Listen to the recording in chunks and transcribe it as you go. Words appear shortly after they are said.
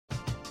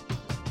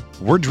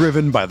We're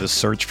driven by the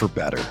search for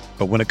better.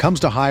 But when it comes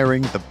to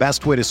hiring, the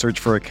best way to search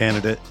for a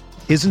candidate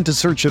isn't to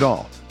search at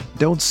all.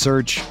 Don't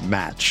search,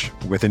 match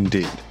with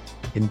Indeed.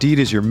 Indeed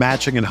is your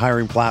matching and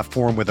hiring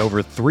platform with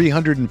over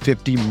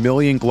 350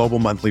 million global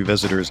monthly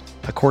visitors,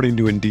 according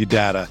to Indeed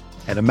data,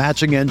 and a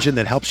matching engine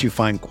that helps you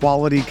find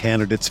quality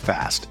candidates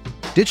fast.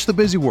 Ditch the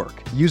busy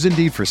work. Use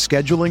Indeed for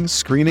scheduling,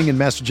 screening, and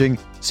messaging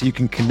so you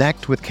can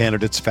connect with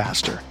candidates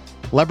faster.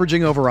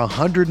 Leveraging over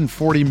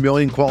 140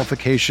 million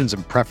qualifications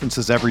and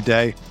preferences every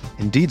day,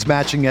 Indeed's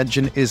matching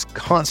engine is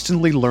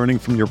constantly learning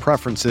from your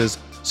preferences,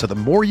 so the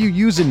more you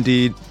use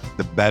Indeed,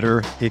 the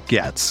better it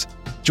gets.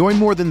 Join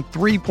more than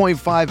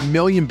 3.5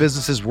 million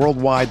businesses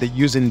worldwide that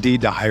use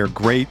Indeed to hire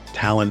great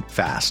talent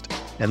fast.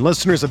 And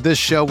listeners of this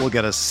show will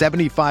get a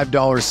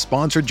 $75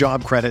 sponsored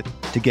job credit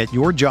to get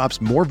your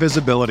jobs more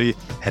visibility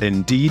at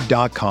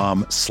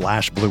Indeed.com/Blue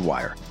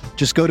Wire.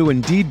 Just go to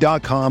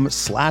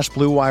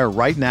Indeed.com/Blue Wire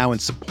right now and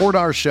support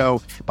our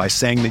show by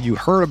saying that you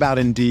heard about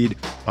Indeed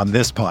on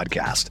this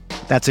podcast.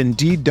 That's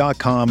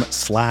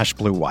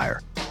Indeed.com/Blue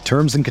Wire.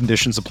 Terms and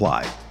conditions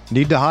apply.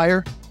 Need to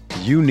hire?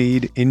 You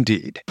need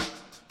Indeed.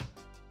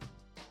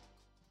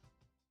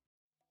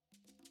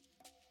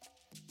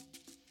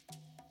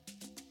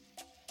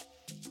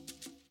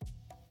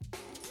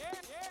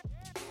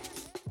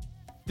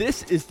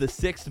 This is the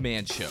Sixth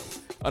Man Show,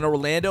 an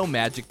Orlando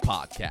Magic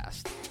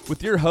podcast,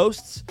 with your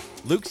hosts,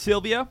 Luke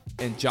Sylvia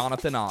and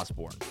Jonathan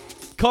Osborne,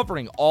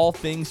 covering all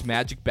things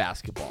Magic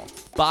basketball.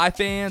 By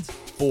fans,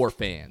 for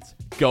fans.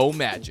 Go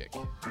Magic.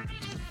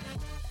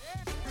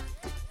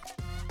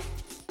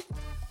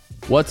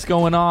 What's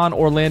going on,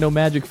 Orlando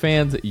Magic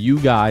fans? You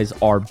guys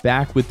are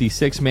back with the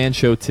Sixth Man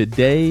Show.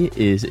 Today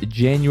is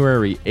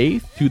January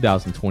 8th,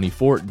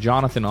 2024.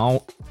 Jonathan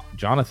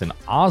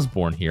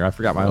Osborne here. I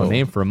forgot my own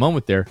name for a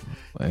moment there.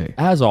 Wait.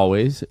 As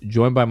always,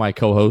 joined by my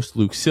co-host,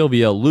 Luke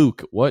Sylvia.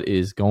 Luke, what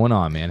is going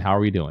on, man? How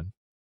are we doing?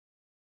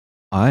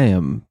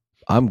 I'm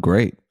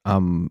great.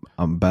 I'm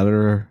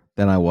better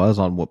than I was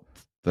on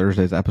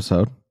Thursday's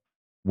episode.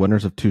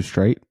 Winners of 2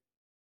 straight.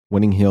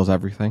 Winning heals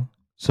everything.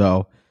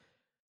 So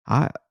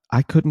I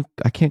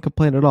can't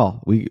complain at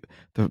all.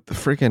 The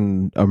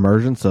freaking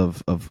emergence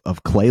of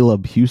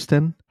Caleb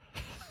Houstan.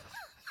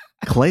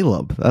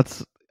 Caleb,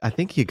 I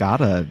think you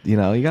gotta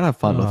have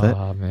fun with it.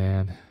 Oh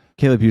man.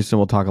 Caleb Houstan,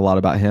 we'll talk a lot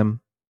about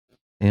him.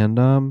 And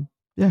I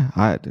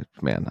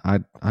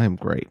am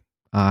great.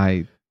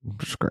 I'm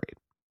just great.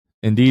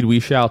 Indeed, we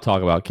shall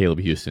talk about Caleb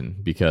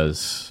Houstan,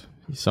 because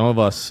some of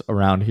us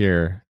around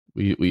here,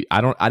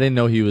 I didn't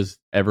know he was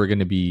ever going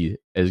to be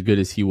as good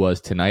as he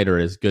was tonight, or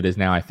as good as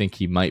now. I think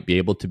he might be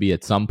able to be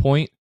at some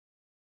point,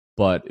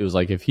 but it was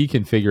like, if he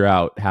can figure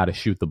out how to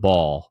shoot the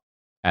ball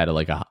at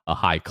a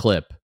high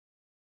clip,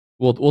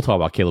 we'll talk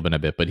about Caleb in a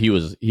bit. But he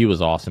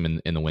was awesome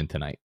in the win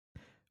tonight.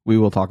 We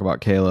will talk about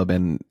Caleb,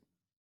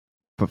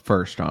 but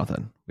first,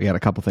 Jonathan, we got a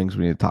couple things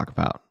we need to talk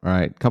about. All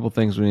right, a couple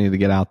things we need to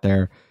get out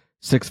there.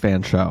 Sixth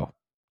Fan Show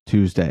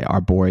Tuesday.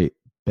 Our boy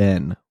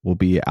Ben will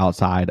be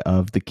outside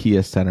of the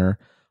Kia Center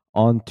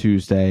on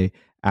Tuesday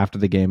after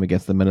the game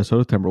against the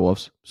Minnesota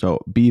Timberwolves.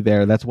 So be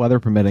there. That's weather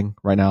permitting.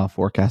 Right now,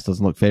 forecast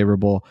doesn't look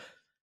favorable.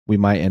 We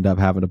might end up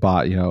having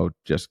to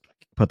just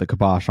put the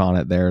kibosh on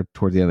it there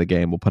towards the end of the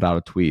game. We'll put out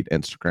a tweet,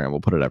 Instagram.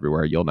 We'll put it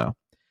everywhere. You'll know.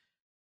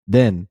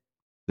 Then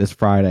this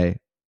Friday,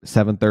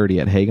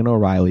 7:30 at Hagan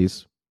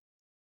O'Reilly's.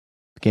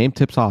 The game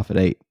tips off at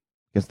 8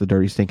 against the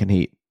Dirty Stinking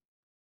Heat.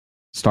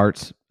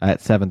 Starts at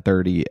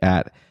 7:30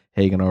 at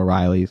Hagan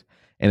O'Reilly's.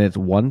 And it's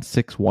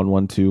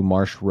 16112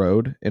 Marsh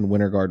Road in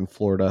Winter Garden,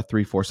 Florida.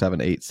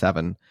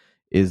 34787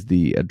 is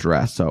the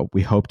address. So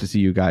we hope to see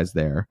you guys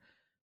there.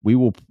 We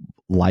will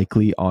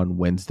likely on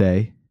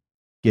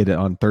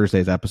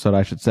Thursday's episode,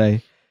 I should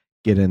say,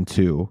 get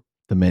into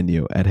the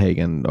menu at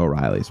Hagan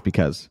O'Reilly's,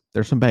 because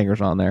there's some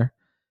bangers on there,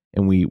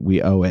 and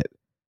we owe it,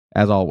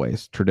 as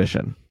always,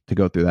 tradition to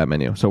go through that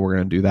menu. So we're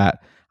going to do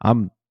that.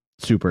 I'm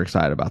super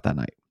excited about that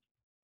night.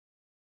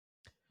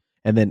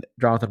 And then,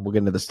 Jonathan, we'll get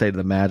into the state of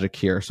the Magic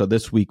here. So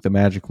this week, the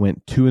Magic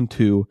went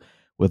 2-2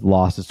 with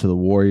losses to the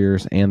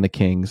Warriors and the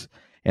Kings,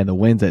 and the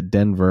wins at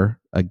Denver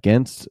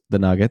against the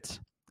Nuggets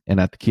and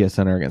at the Kia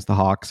Center against the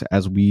Hawks.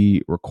 As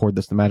we record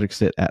this, the Magic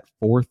sit at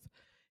 4th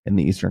in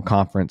the Eastern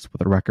Conference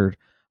with a record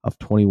of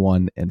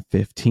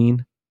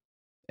 21-15.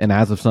 And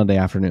as of Sunday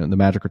afternoon, the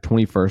Magic are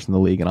 21st in the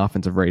league in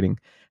offensive rating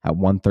at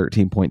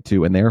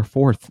 113.2, and they are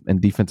 4th in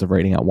defensive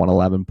rating at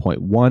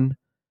 111.1.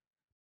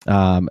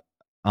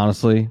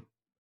 Honestly,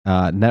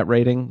 net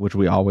rating, which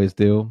we always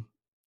do,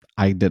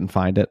 I didn't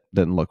find it.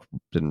 Didn't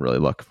really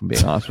look, if I'm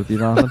being honest with you,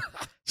 Jonathan.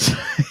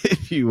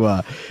 if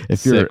you're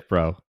sick,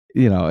 bro, I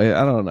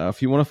don't know.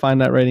 If you want to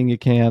find that rating, you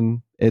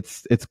can.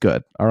 It's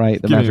good. All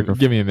right.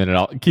 Give me a minute.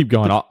 I'll keep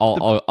going.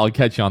 I'll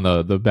catch you on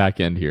the back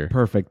end here.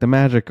 Perfect. The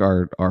Magic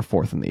are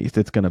 4th in the East.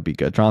 It's going to be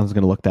good. Jonathan's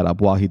going to look that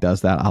up. While he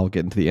does that, I'll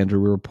get into the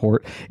injury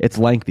report. It's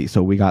lengthy,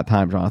 so we got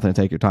time, Jonathan.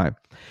 Take your time.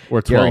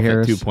 We're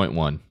 12th at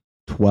 2.1.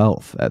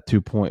 12th at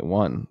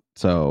 2.1.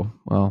 So,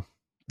 well,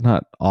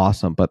 not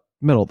awesome, but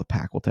middle of the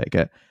pack. We'll take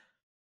it.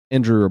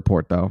 Injury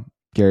report, though.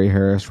 Gary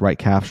Harris, right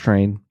calf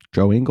strain.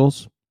 Joe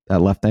Ingles,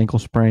 that left ankle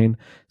sprain,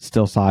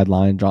 still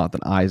sidelined.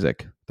 Jonathan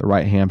Isaac, the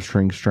right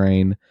hamstring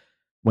strain.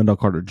 Wendell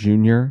Carter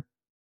Jr.,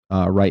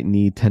 right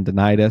knee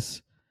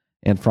tendonitis.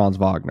 And Franz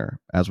Wagner,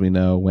 as we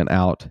know, went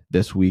out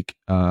this week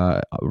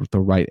with the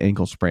right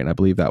ankle sprain. I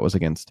believe that was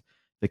against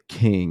the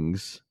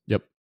Kings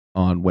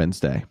on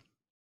Wednesday.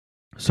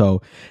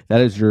 So that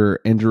is your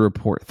injury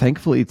report.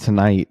 Thankfully,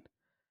 tonight,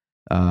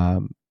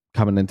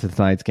 coming into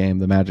tonight's game,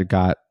 the Magic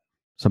got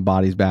some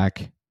bodies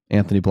back.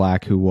 Anthony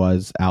Black, who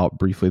was out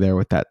briefly there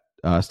with that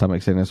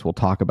stomach sickness. We'll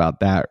talk about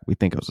that. We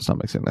think it was a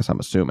stomach sickness, I'm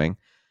assuming.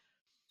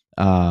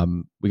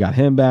 We got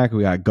him back.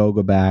 We got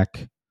Goga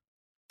back.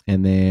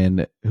 And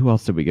then who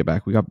else did we get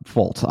back? We got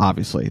Fultz,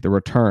 obviously. The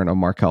return of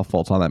Markelle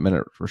Fultz on that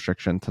minute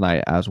restriction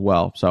tonight as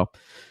well. So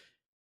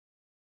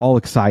all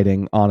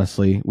exciting,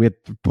 honestly. We had,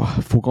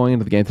 going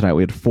into the game tonight,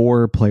 we had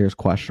 4 players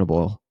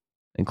questionable,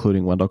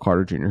 including Wendell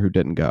Carter Jr., who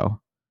didn't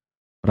go.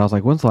 But I was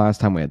like, when's the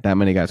last time we had that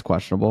many guys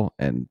questionable?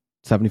 And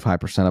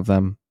 75% of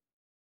them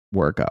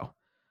were a go.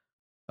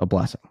 A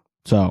blessing.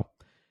 So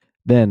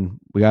then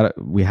we have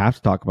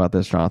to talk about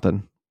this,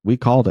 Jonathan. We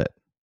called it.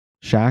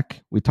 Shaq,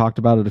 we talked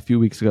about it a few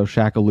weeks ago.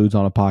 Shaq alludes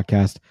on a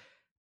podcast,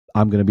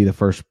 I'm going to be the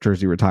first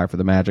jersey retired for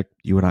the Magic.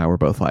 You and I were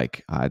both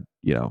like,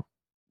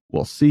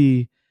 we'll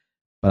see.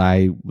 But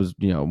I was,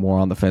 more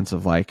on the fence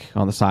of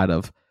on the side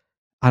of,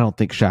 I don't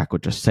think Shaq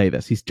would just say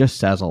this. He just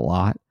says a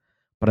lot,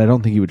 but I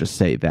don't think he would just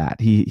say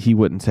that. He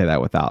wouldn't say that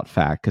without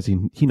fact because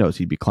he knows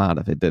he'd be clowned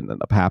if it didn't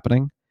end up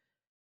happening.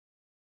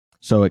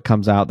 So it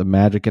comes out, the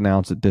Magic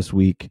announced it this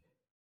week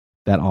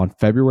that on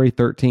February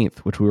 13th,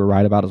 which we were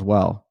right about as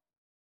well,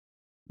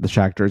 the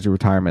Shaq jersey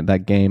retirement,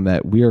 that game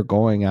that we are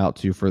going out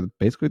to for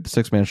basically the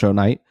 6-man show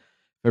night,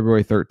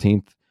 February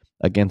 13th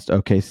against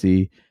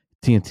OKC.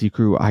 TNT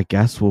crew, I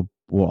guess, will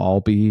all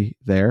be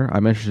there.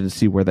 I'm interested to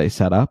see where they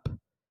set up.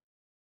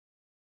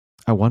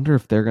 I wonder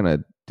if they're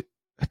going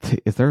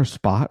to, is there a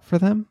spot for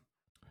them?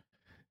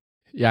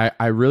 Yeah,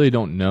 I really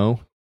don't know,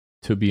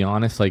 to be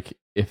honest.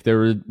 If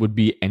there would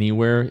be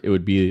anywhere, it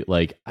would be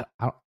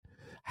I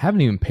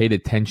haven't even paid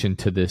attention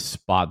to this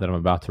spot that I'm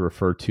about to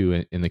refer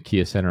to in the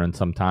Kia Center in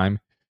some time.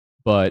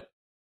 But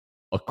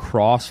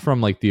across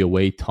from the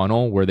away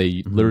tunnel where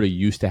they literally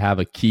used to have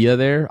a Kia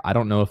there, I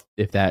don't know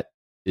if that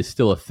is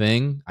still a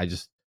thing.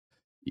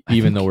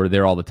 Even though we're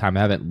there all the time, I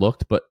haven't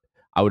looked, but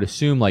I would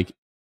assume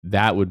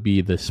that would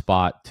be the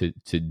spot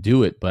to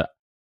do it. But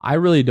I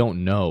really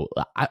don't know.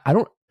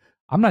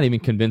 I'm not even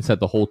convinced that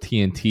the whole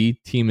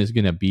TNT team is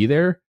going to be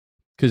there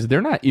because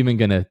they're not even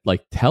going to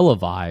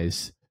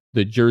televise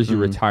the jersey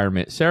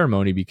retirement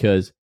ceremony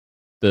because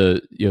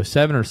the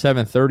 7 or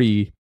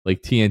 7:30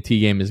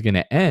 TNT game is going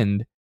to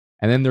end,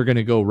 and then they're going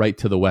to go right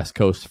to the West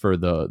Coast for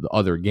the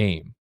other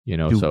game.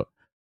 So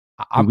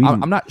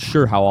I'm not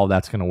sure how all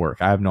that's going to work.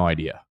 I have no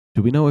idea.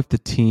 Do we know if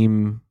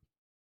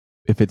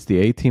it's the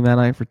A team that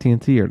night for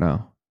TNT or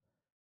no?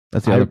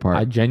 That's the other part.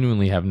 I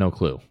genuinely have no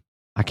clue.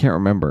 I can't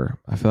remember.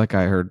 I feel like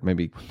I heard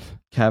maybe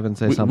Kevin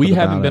say something. We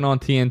haven't been on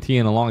TNT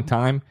in a long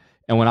time.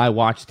 And when I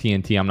watch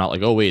TNT, I'm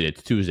not oh, wait,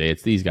 it's Tuesday.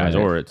 It's these guys.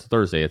 Right. Or it's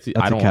Thursday. That's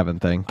a Kevin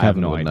thing.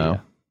 Kevin would know.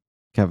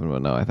 Kevin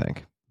would know, I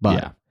think.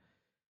 But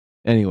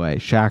anyway,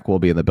 Shaq will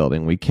be in the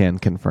building. We can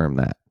confirm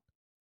that.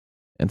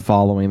 And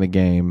following the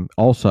game,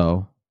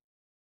 also,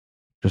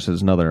 just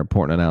as another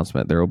important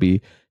announcement, there will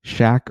be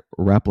Shaq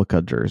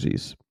replica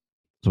jerseys,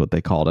 is what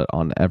they called it,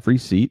 on every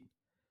seat.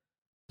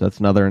 That's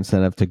another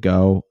incentive to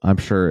go. I'm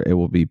sure it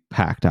will be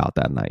packed out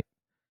that night.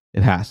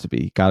 It has to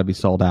be. Got to be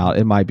sold out.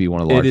 It might be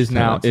one of the largest.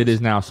 It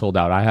is now sold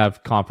out. I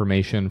have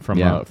confirmation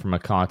from a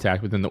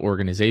contact within the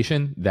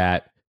organization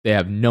that they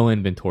have no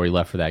inventory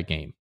left for that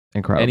game.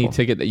 Incredible. Any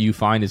ticket that you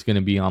find is going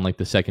to be on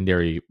the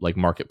secondary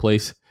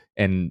marketplace,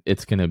 and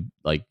it's going to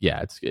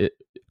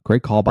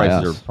great call by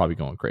us. Prices are probably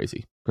going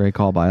crazy. Great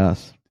call by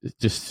us. It's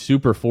just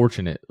super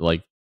fortunate.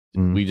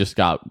 We just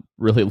got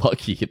really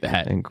lucky at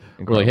that.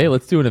 We're like, hey,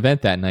 let's do an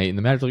event that night, and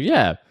the Magic's like,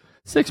 yeah.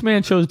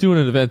 6-man show's doing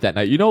an event that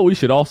night. You know what we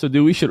should also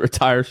do? We should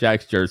retire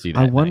Shaq's jersey that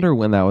night. I wonder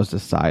when that was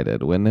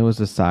decided. When it was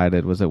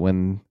decided, was it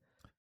when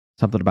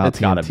something about it's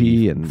TNT? Gotta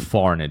be and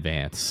far in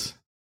advance.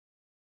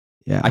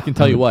 Yeah. I can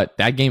tell you what,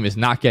 that game is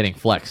not getting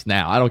flexed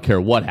now. I don't care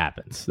what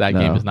happens. That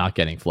game is not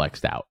getting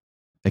flexed out.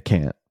 It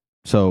can't.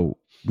 So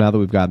now that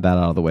we've got that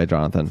out of the way,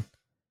 Jonathan,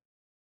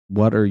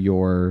 what are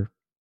your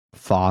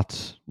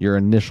thoughts, your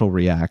initial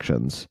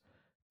reactions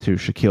to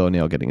Shaquille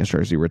O'Neal getting his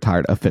jersey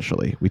retired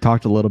officially? We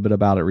talked a little bit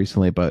about it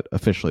recently, but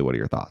officially, what are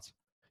your thoughts?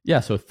 Yeah,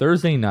 so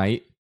Thursday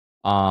night,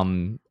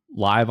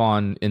 live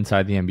on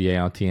Inside the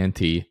NBA on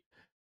TNT,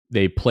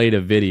 they played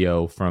a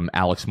video from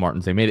Alex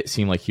Martins. They made it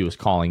seem like he was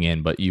calling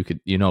in, but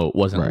it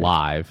wasn't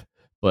live.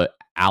 But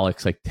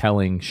Alex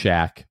telling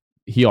Shaq,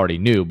 he already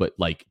knew, but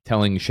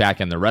telling Shaq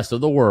and the rest of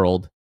the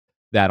world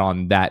that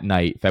on that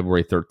night,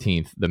 February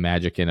 13th, the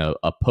Magic in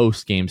a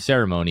post-game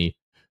ceremony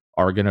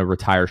are going to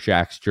retire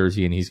Shaq's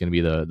jersey, and he's going to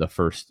be the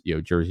first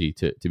jersey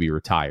to be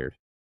retired.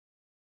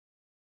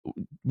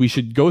 We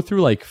should go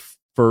through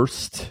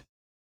first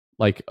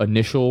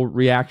initial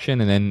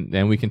reaction, and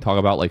then we can talk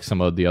about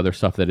some of the other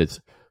stuff that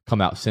has come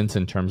out since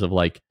in terms of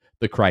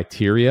the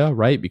criteria,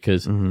 right?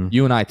 Because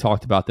you and I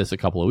talked about this a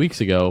couple of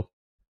weeks ago.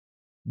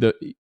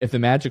 If the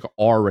Magic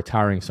are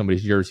retiring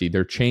somebody's jersey,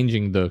 they're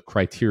changing the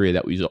criteria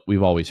that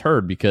we've always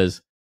heard.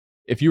 Because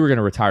if you were going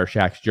to retire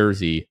Shaq's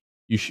jersey,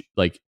 you should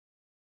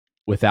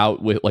with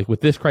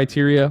this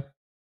criteria,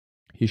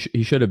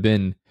 he should have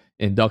been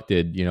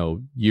inducted,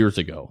 years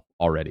ago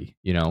already.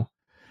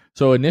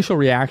 So initial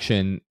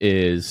reaction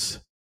is,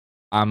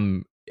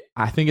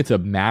 I think it's a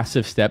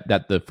massive step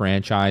that the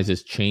franchise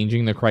is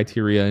changing the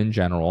criteria in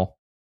general.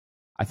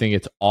 I think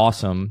it's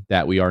awesome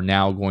that we are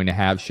now going to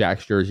have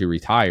Shaq's jersey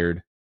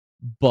retired,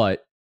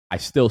 but I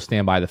still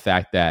stand by the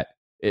fact that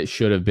it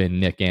should have been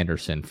Nick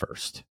Anderson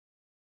first.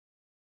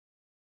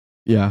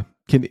 Yeah.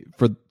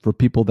 For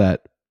people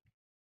that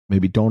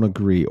maybe don't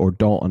agree or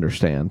don't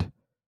understand,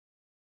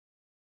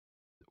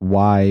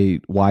 why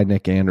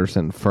Nick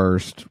Anderson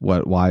first?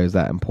 Why is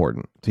that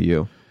important to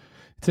you?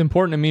 It's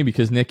important to me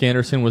because Nick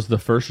Anderson was the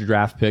first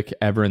draft pick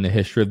ever in the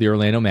history of the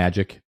Orlando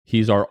Magic.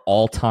 He's our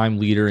all-time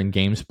leader in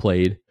games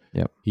played.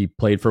 Yep. He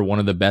played for one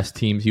of the best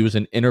teams. He was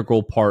an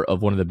integral part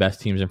of one of the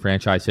best teams in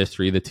franchise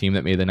history, the team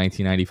that made the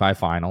 1995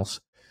 finals.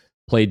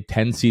 Played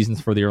 10 seasons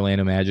for the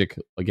Orlando Magic.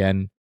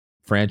 Again,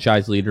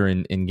 franchise leader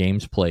in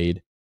games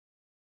played.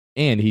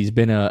 And he's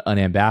been an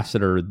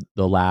ambassador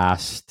the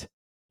last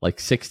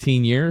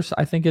 16 years,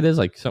 I think it is.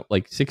 Like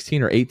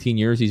 16 or 18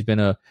 years he's been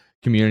a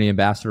community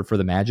ambassador for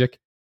the Magic.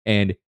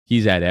 And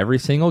he's at every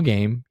single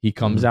game. He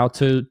comes out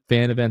to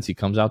fan events. He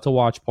comes out to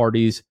watch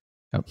parties.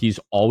 Yep. He's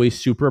always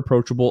super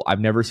approachable. I've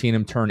never seen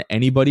him turn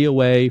anybody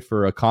away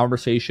for a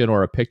conversation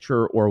or a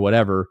picture or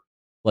whatever.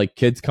 Like,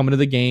 kids coming to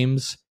the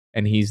games,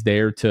 and he's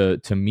there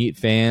to meet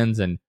fans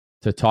and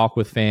to talk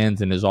with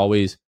fans, and is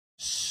always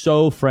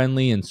so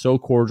friendly and so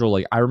cordial.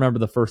 Like, I remember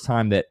the first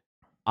time that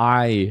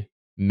I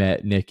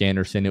met Nick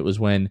Anderson. It was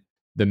when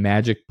the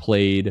Magic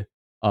played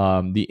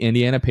the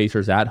Indiana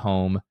Pacers at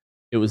home.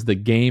 It was the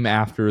game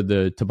after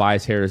the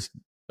Tobias Harris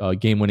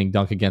game-winning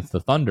dunk against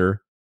the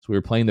Thunder. So we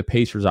were playing the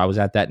Pacers. I was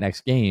at that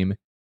next game,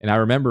 and I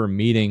remember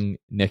meeting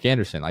Nick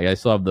Anderson. Like, I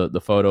still have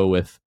the photo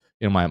with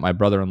my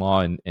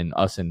brother-in-law and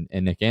us and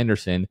Nick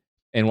Anderson.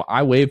 And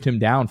I waved him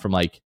down from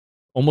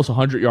almost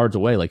 100 yards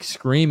away,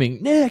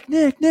 screaming, "Nick,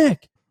 Nick,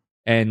 Nick!"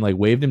 And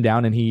waved him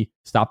down, and he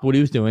stopped what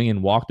he was doing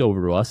and walked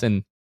over to us.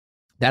 And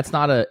that's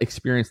not an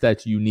experience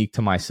that's unique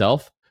to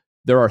myself.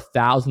 There are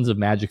thousands of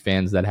Magic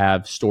fans that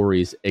have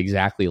stories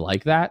exactly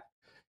like that.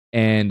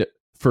 And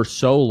for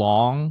so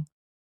long,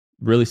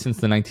 really since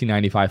the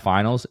 1995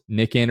 finals,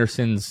 Nick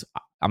Anderson's,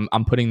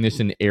 I'm putting this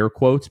in air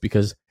quotes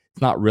because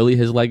it's not really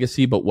his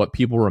legacy, but what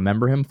people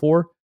remember him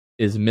for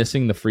is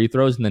missing the free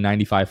throws in the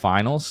 95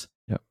 finals.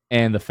 Yep.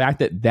 And the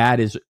fact that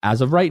is,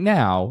 as of right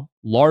now,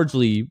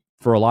 largely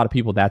for a lot of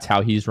people, that's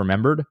how he's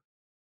remembered.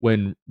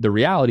 When the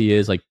reality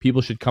is,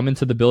 people should come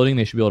into the building,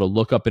 they should be able to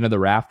look up into the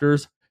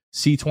rafters,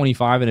 see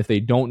 25, and if they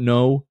don't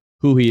know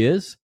who he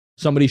is,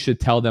 somebody should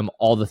tell them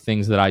all the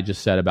things that I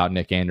just said about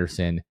Nick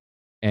Anderson.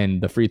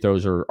 And the free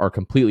throws are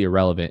completely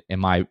irrelevant, in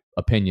my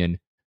opinion,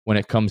 when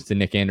it comes to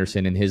Nick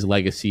Anderson and his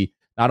legacy,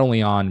 not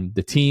only on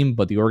the team,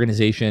 but the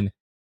organization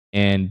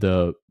and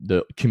the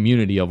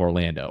community of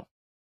Orlando.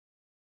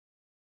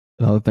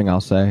 Another thing I'll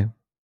say,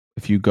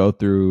 if you go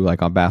through,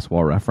 on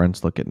Basketball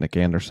Reference, look at Nick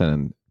Anderson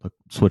and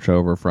switch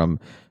over from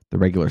the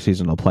regular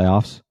season to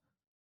playoffs,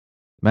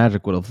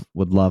 Magic would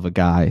love a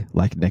guy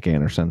like Nick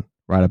Anderson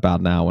right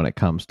about now when it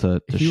comes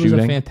to he shooting. He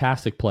was a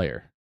fantastic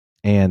player.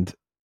 And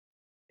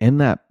in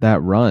that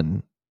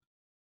run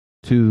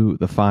to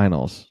the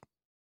finals,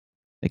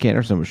 Nick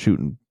Anderson was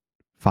shooting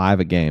 5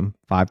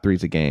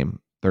 threes a game,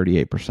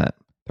 38%,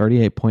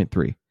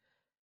 38.3.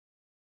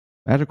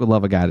 Magic would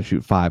love a guy to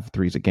shoot 5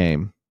 threes a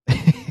game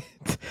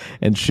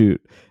and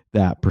shoot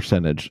that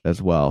percentage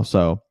as well.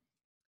 So,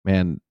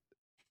 man,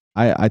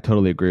 I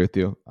totally agree with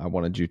you. I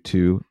wanted you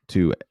to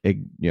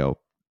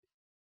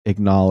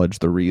acknowledge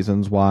the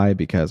reasons why,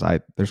 because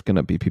there's going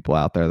to be people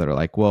out there that are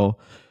like, well,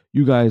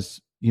 you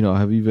guys,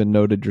 have even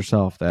noted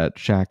yourself that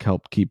Shaq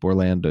helped keep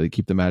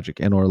the Magic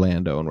in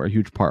Orlando, and we're a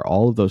huge part.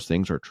 All of those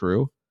things are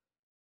true,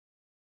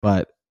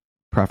 but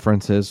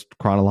preference is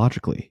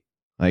chronologically.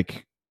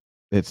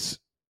 It's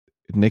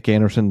Nick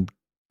Anderson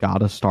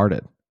got us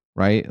started,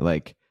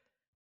 right?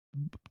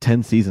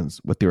 10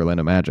 seasons with the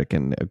Orlando Magic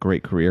and a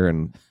great career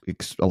and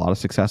a lot of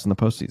success in the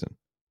postseason.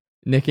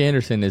 Nick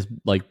Anderson has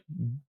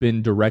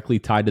been directly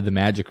tied to the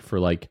Magic for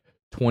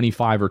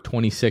 25 or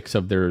 26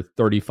 of their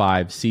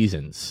 35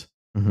 seasons,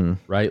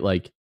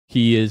 right?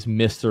 He is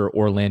Mr.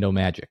 Orlando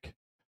Magic.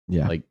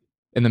 Yeah.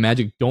 And the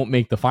Magic don't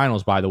make the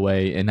finals, by the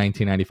way, in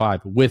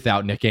 1995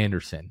 without Nick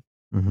Anderson.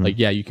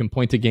 Yeah, you can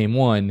point to game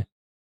 1.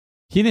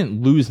 He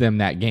didn't lose them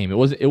that game.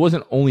 It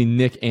wasn't only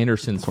Nick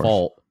Anderson's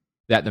fault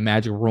that the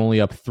Magic were only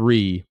up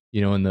 3,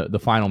 in the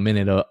final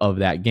minute of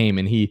that game.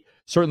 And he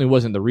certainly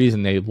wasn't the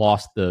reason they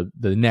lost the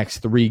next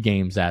 3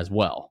 games as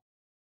well.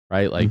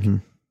 Right?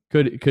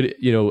 Could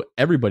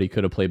everybody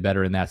could have played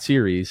better in that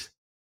series,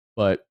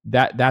 but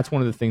that's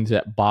one of the things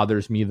that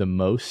bothers me the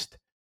most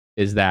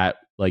is that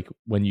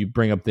when you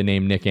bring up the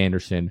name Nick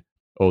Anderson,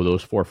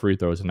 those 4 free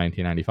throws in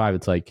 1995,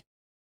 it's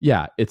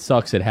yeah, it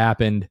sucks it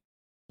happened,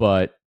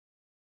 but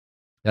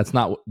that's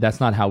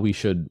not how we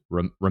should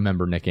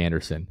remember Nick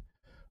Anderson.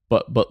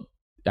 But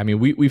I mean,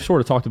 we've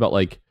sort of talked about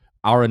like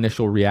our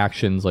initial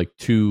reactions like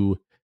to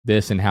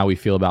this and how we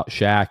feel about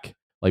Shaq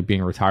like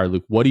being retired.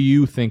 Luke, what do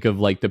you think of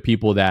like the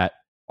people that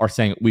are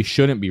saying we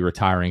shouldn't be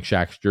retiring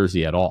Shaq's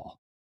jersey at all?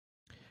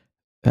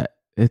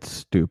 It's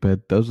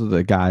stupid. Those are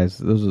the guys.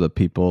 Those are the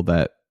people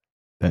that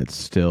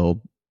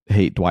still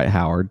hate Dwight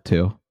Howard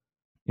too.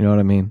 You know what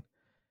I mean?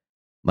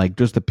 Like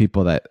just the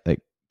people that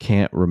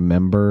can't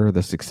remember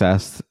the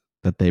success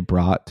that they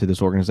brought to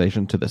this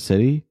organization, to the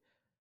city.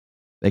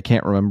 They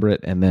can't remember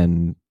it, and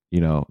then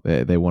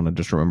they want to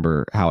just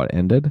remember how it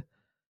ended.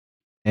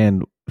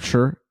 And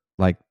sure,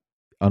 like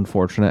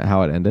unfortunate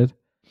how it ended,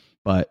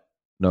 but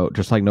no,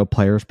 just like no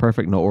player is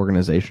perfect, no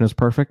organization is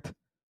perfect.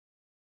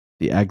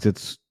 The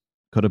exits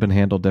could have been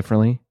handled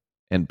differently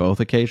in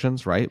both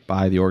occasions, right,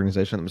 by the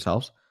organization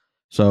themselves.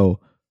 So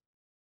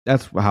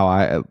that's how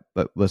I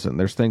listen.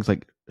 There's things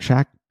like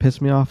Shaq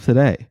pissed me off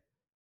today.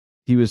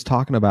 He was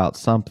talking about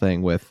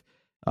something with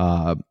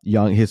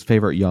his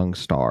favorite young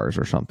stars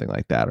or something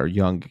like that, or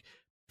young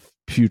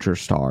future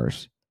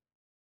stars,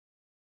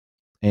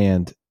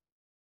 and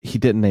he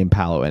didn't name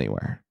Paolo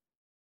anywhere.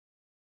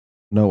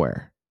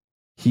 Nowhere.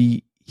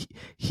 He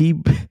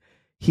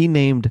he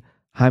named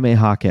Jaime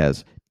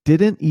Jaquez.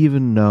 Didn't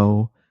even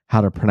know how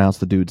to pronounce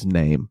the dude's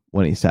name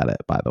when he said it,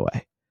 by the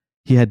way.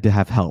 He had to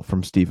have help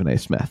from Stephen A.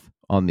 Smith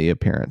on the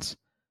appearance.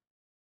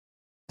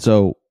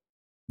 So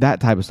that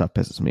type of stuff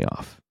pisses me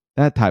off.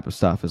 That type of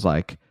stuff is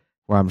like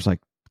where I'm just like,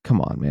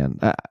 come on, man.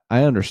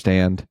 I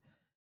understand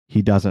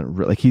he doesn't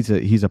really, like,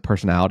 he's a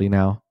personality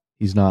now.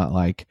 He's not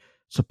like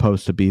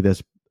supposed to be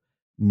this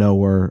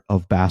knower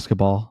of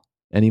basketball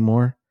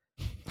anymore.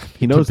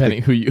 He knows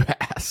depending who you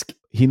ask.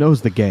 He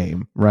knows the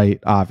game, right?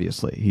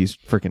 Obviously, he's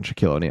freaking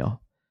Shaquille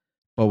O'Neal.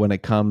 But when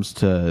it comes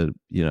to,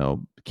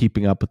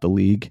 keeping up with the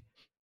league,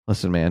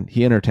 listen, man,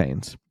 he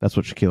entertains. That's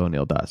what Shaquille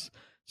O'Neal does.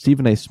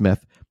 Stephen A.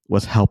 Smith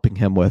was helping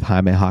him with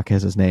Jaime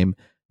Jaquez's name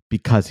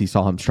because he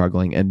saw him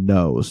struggling and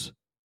knows.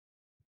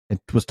 And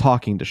was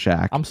talking to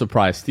Shaq. I'm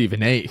surprised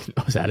Stephen A.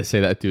 knows how to say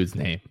that dude's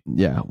name.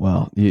 Yeah,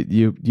 well,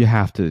 you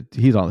have to.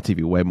 He's on the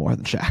TV way more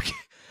than Shaq.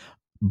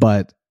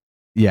 But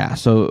yeah,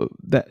 so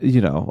that,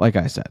 like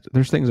I said,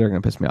 there's things that are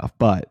going to piss me off.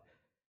 But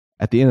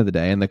at the end of the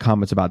day, and the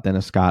comments about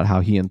Dennis Scott, how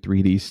he and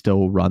 3D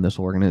still run this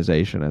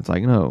organization, it's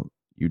like, no,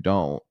 you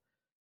don't.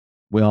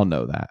 We all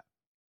know that.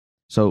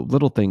 So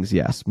little things,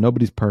 yes.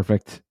 Nobody's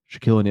perfect.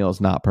 Shaquille O'Neal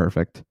is not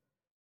perfect.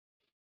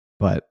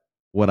 But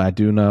what I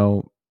do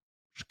know,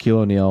 Shaquille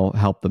O'Neal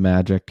helped the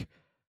Magic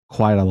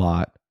quite a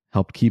lot,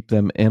 helped keep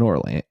them in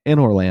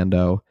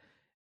Orlando.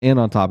 And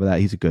on top of that,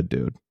 he's a good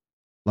dude.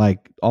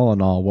 Like, all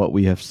in all, what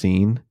we have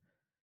seen,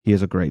 he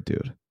is a great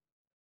dude.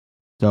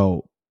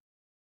 So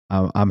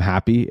I'm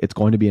happy. It's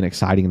going to be an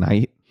exciting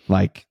night.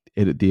 Like,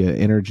 the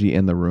energy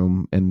in the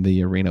room, in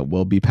the arena,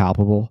 will be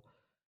palpable.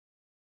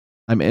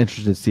 I'm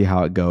interested to see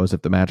how it goes.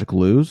 If the Magic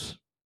lose,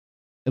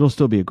 it'll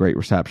still be a great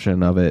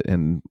reception of it,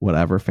 and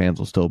whatever, fans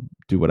will still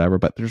do whatever,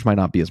 but there just might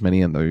not be as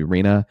many in the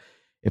arena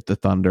if the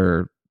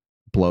Thunder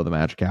blow the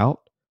Magic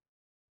out.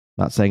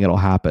 Not saying it'll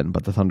happen,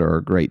 but the Thunder are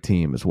a great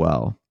team as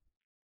well.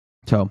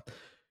 So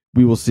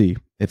we will see.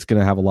 It's going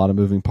to have a lot of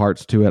moving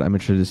parts to it. I'm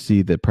interested to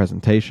see the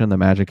presentation. The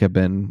Magic have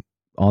been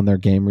on their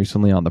game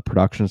recently on the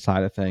production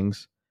side of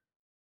things,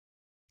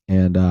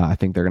 and I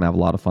think they're going to have a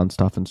lot of fun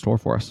stuff in store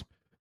for us.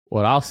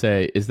 What I'll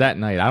say is that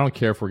night, I don't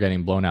care if we're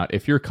getting blown out.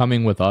 If you're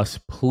coming with us,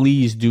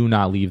 please do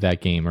not leave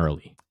that game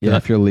early. Yeah,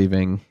 if you're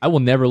leaving, I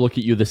will never look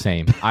at you the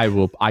same.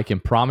 I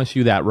can promise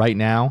you that right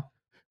now.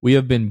 We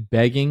have been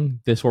begging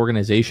this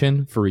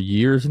organization for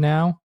years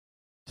now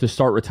to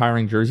start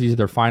retiring jerseys.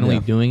 They're finally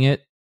doing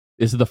it.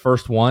 This is the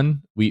first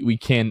one. We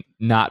can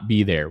not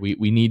be there. We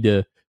need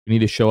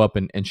to show up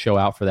and show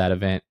out for that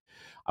event.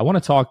 I want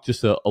to talk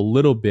just a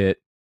little bit,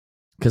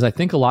 because I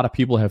think a lot of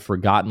people have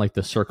forgotten like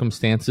the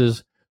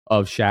circumstances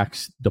of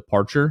Shaq's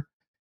departure,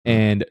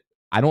 and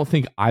I don't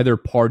think either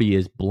party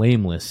is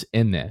blameless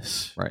in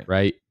this.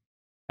 Right.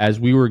 As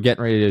we were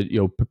getting ready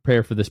to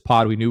prepare for this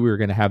pod, we knew we were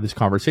going to have this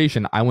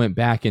conversation. I went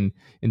back and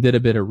did a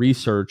bit of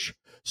research.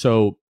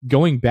 So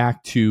going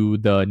back to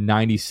the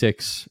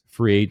 96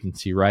 free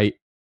agency, right?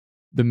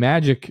 The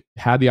Magic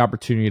had the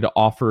opportunity to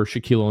offer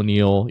Shaquille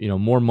O'Neal,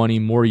 more money,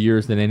 more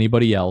years than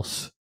anybody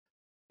else.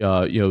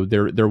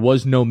 There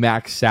was no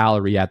max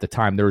salary at the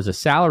time. There was a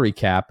salary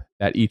cap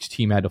that each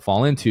team had to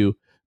fall into,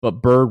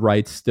 but bird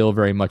rights still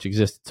very much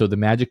existed. So the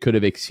Magic could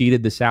have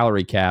exceeded the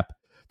salary cap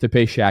to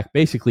pay Shaq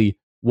basically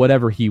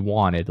whatever he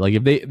wanted. Like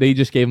if they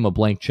just gave him a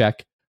blank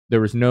check,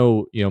 there was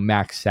no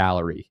max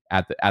salary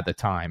at the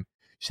time.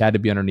 Just had to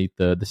be underneath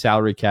the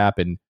salary cap,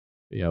 and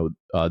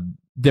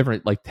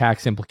different like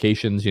tax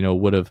implications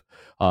would have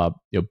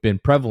been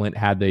prevalent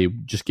had they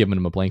just given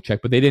him a blank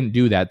check. But they didn't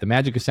do that. The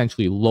Magic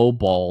essentially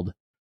lowballed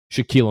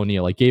Shaquille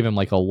O'Neal, like gave him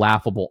like a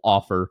laughable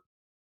offer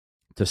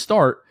to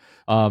start.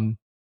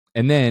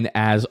 And then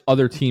as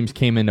other teams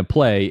came into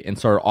play and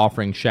started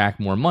offering Shaq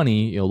more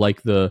money,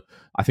 like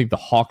I think the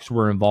Hawks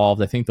were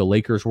involved. I think the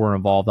Lakers were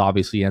involved.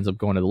 Obviously, he ends up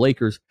going to the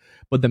Lakers,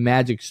 but the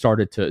Magic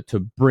started to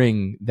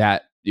bring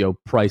that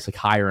price like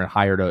higher and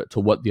higher to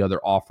what the other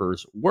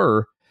offers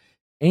were.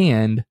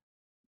 And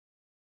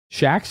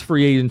Shaq's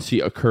free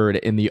agency occurred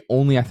in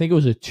I think it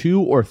was a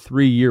 2 or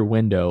 3 year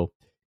window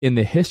in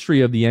the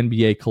history of the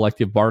NBA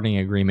collective bargaining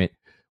agreement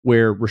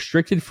where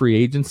restricted free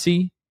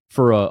agency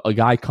for a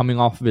guy coming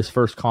off of his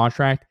first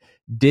contract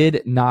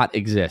did not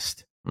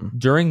exist.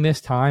 During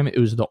this time, it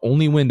was the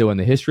only window in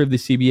the history of the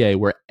CBA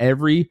where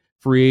every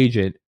free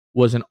agent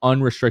was an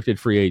unrestricted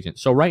free agent.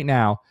 So right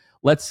now,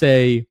 let's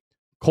say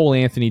Cole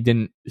Anthony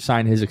didn't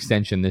sign his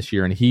extension this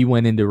year and he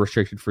went into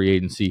restricted free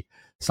agency,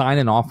 sign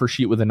an offer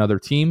sheet with another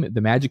team.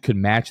 The Magic could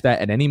match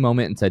that at any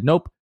moment and said,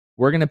 nope,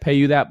 we're going to pay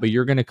you that, but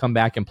you're going to come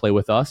back and play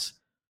with us.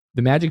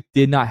 The Magic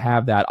did not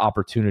have that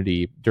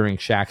opportunity during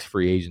Shaq's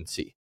free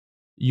agency.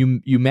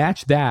 You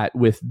match that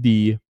with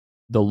the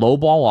low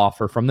ball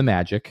offer from the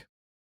Magic.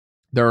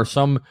 There are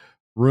some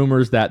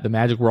rumors that the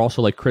Magic were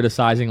also like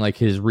criticizing like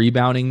his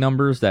rebounding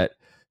numbers that,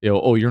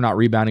 you're not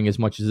rebounding as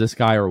much as this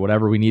guy or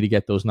whatever. We need to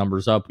get those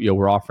numbers up.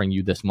 We're offering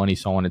you this money,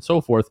 so on and so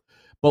forth.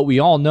 But we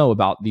all know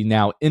about the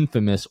now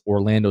infamous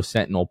Orlando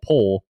Sentinel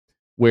poll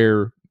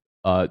where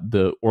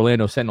the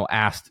Orlando Sentinel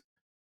asked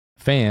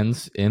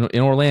fans in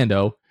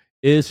Orlando,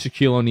 is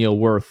Shaquille O'Neal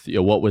worth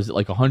what was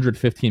like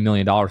 $115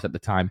 million at the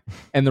time?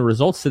 And the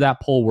results to that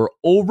poll were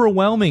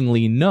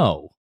overwhelmingly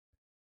no.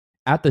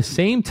 At the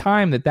same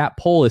time that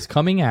poll is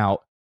coming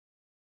out,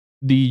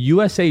 the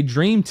USA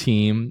Dream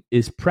Team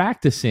is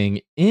practicing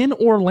in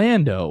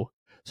Orlando.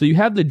 So you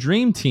have the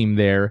Dream Team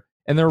there,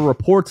 and there are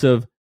reports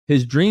of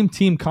his Dream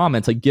Team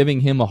comments like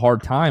giving him a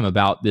hard time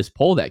about this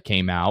poll that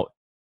came out.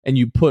 And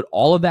you put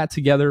all of that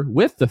together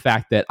with the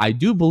fact that I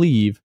do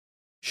believe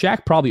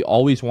Shaq probably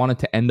always wanted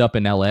to end up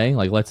in LA.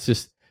 Like,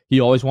 he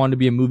always wanted to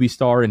be a movie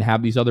star and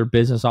have these other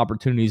business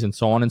opportunities and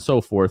so on and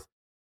so forth.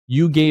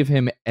 You gave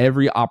him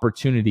every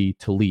opportunity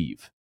to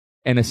leave.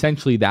 And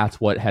essentially that's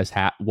what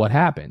what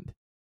happened.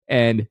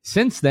 And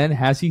since then,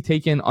 has he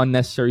taken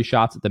unnecessary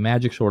shots at the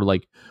Magic, sort of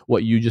like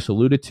what you just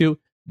alluded to?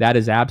 That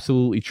is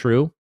absolutely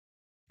true.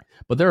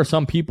 But there are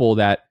some people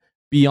that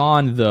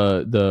beyond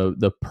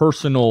the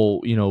personal,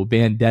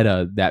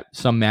 vendetta that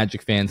some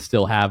Magic fans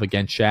still have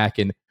against Shaq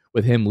and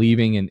with him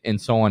leaving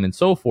and so on and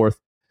so forth,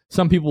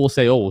 some people will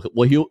say, oh,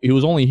 well, he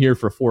was only here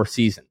for 4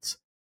 seasons.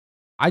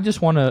 I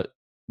just want to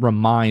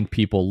remind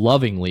people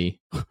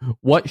lovingly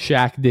what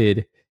Shaq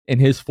did in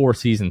his 4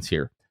 seasons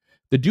here.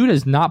 The dude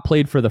has not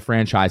played for the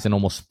franchise in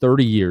almost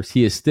 30 years.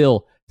 He is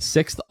still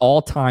 6th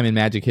all-time in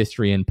Magic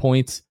history in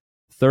points,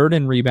 3rd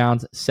in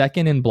rebounds,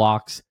 2nd in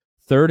blocks,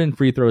 3rd in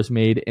free throws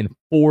made, and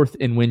 4th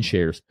in win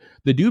shares.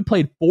 The dude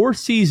played 4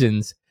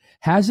 seasons,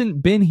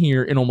 hasn't been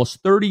here in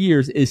almost 30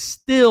 years, is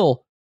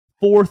still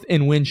 4th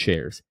in win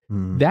shares.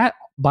 That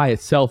by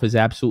itself is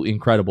absolutely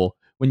incredible.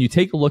 When you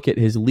take a look at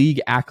his league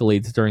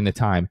accolades during the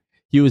time,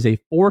 he was a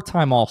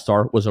 4-time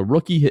All-Star, was a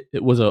rookie,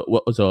 was a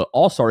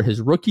All-Star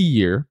his rookie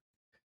year,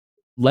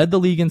 led the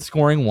league in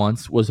scoring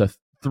once, was a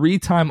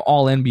 3-time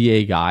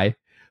All-NBA guy,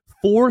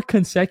 4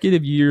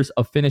 consecutive years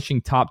of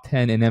finishing top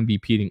 10 in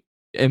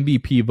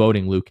MVP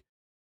voting, Luke.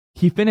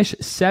 He finished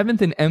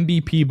 7th in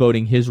MVP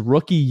voting his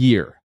rookie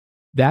year.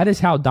 That is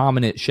how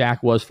dominant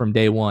Shaq was from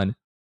day one.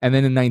 And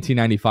then in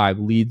 1995,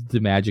 leads the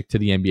Magic to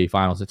the NBA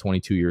Finals at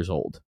 22 years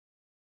old.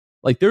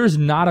 Like, there is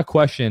not a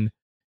question,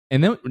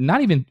 and then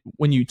not even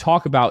when you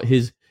talk about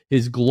his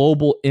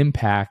global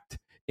impact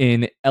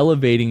in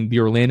elevating the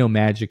Orlando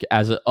Magic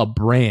as a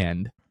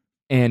brand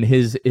and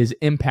his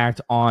impact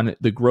on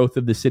the growth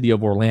of the city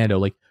of Orlando.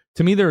 Like,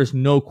 to me, there is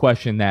no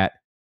question that,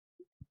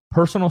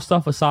 personal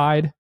stuff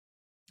aside,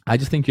 I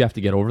just think you have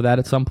to get over that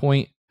at some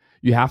point.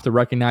 You have to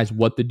recognize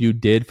what the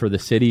dude did for the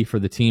city, for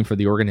the team, for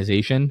the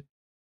organization.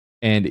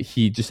 And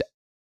he just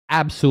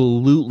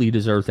absolutely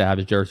deserves to have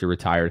his jersey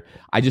retired.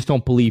 I just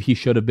don't believe he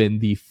should have been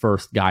the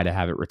first guy to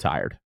have it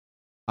retired.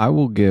 I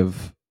will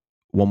give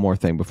one more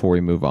thing before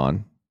we move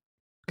on,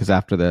 because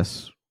after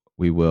this,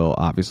 we will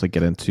obviously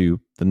get into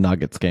the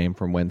Nuggets game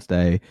from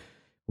Wednesday.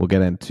 We'll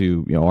get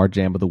into our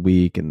jam of the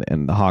week and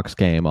the Hawks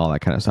game, all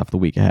that kind of stuff the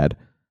week ahead.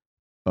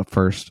 But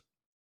first,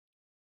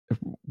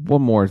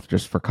 one more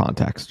just for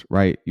context,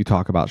 right? You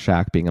talk about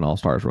Shaq being an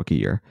All-Star's rookie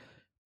year.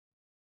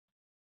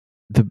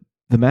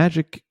 The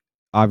Magic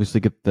obviously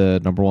get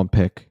the number 1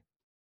 pick,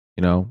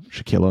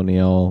 Shaquille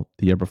O'Neal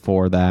the year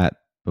before that,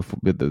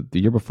 the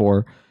year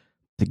before,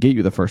 to get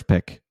you the first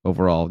pick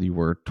overall, you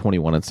were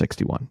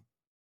 21-61.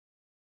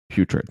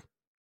 Putrid.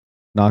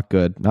 Not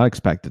good, not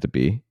expected to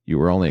be. You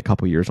were only a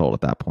couple years old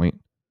at that point.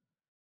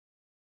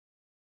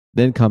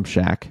 Then comes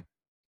Shaq.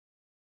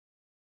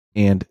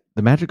 And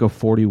the Magic go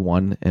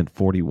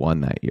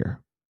 41-41 that year.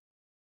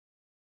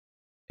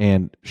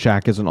 And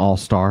Shaq is an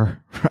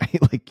all-star,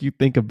 right? Like, you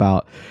think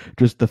about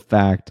just the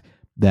fact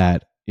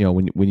that,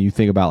 when you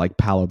think about like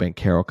Paolo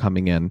Banchero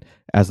coming in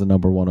as the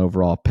number 1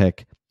 overall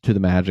pick to the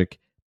Magic,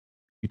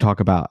 You talk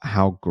about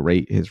how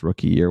great his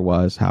rookie year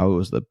was, how it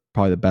was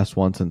probably the best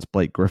one since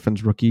Blake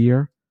Griffin's rookie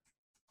year.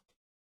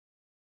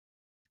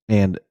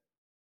 And,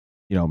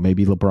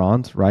 maybe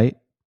LeBron's, right?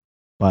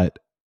 But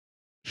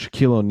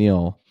Shaquille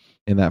O'Neal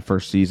in that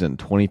first season,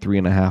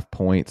 23.5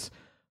 points,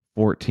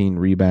 14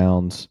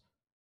 rebounds.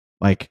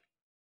 Like,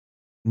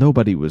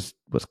 nobody was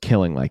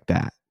killing like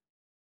that.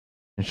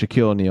 And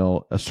Shaquille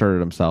O'Neal asserted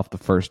himself the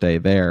first day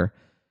there,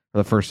 or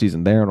the first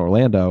season there in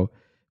Orlando,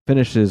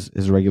 finishes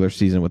his regular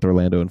season with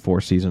Orlando in 4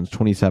 seasons,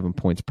 27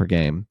 points per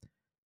game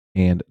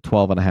and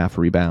 12.5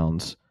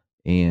 rebounds.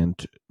 And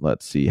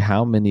let's see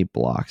how many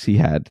blocks. He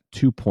had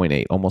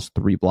 2.8, almost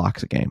 3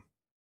 blocks a game.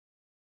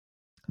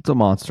 It's a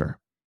monster.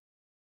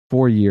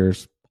 4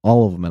 years,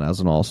 all of them as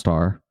an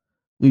all-star.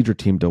 Lead your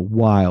team to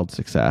wild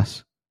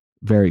success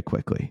very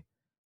quickly.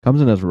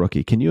 Comes in as a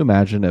rookie. Can you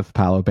imagine if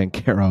Paolo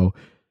Banchero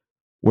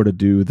were to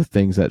do the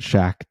things that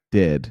Shaq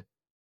did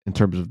in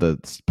terms of the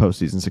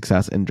postseason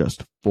success in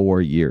just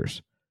 4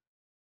 years?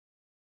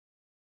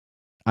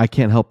 I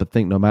can't help but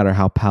think no matter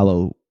how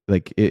Paolo,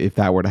 like if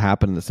that were to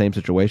happen in the same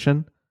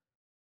situation,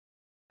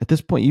 at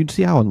this point, you'd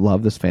see how in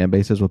love this fan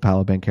base is with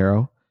Paolo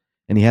Banchero,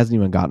 and he hasn't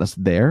even gotten us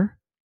there.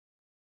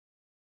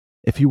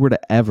 If you were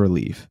to ever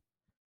leave,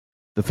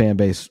 the fan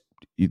base,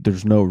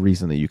 there's no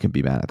reason that you can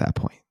be mad at that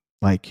point.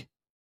 Like,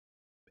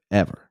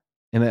 ever.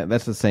 And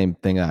that's the same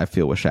thing that I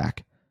feel with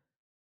Shaq.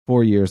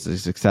 4 years of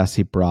success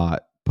he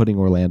brought, putting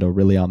Orlando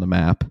really on the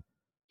map.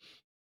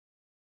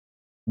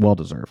 Well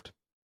deserved.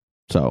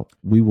 So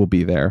we will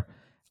be there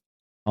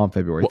on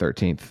February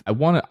 13th.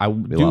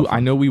 I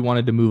know we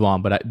wanted to move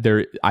on, but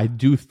I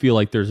do feel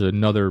like there's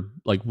another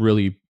like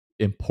really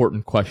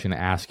important question to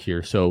ask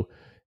here. So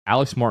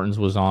Alex Martins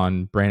was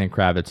on Brandon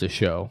Kravitz's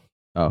show.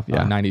 Oh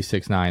yeah,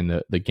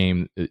 96.9, the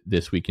game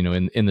this week.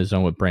 In the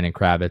zone with Brandon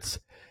Kravitz,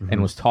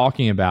 and was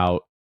talking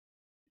about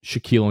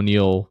Shaquille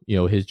O'Neal,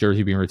 his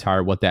jersey being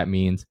retired, what that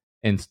means,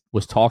 and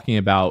was talking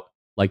about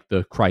like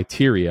the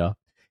criteria.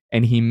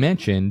 And he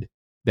mentioned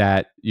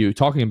that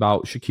talking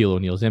about Shaquille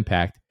O'Neal's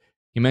impact.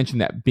 He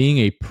mentioned that being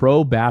a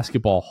pro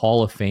basketball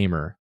Hall of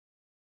Famer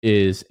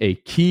is a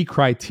key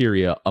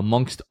criteria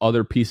amongst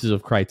other pieces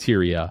of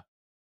criteria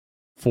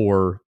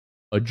for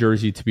a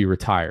jersey to be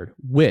retired,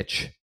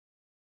 which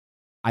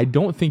I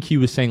don't think he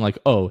was saying like,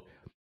 oh,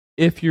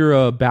 if you're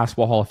a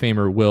basketball Hall of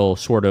Famer, will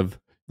sort of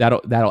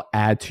that'll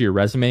add to your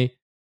resume.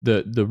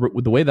 The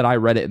way that I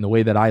read it and the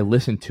way that I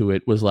listened to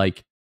it was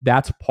like,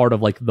 that's part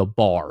of like the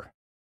bar.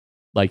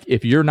 Like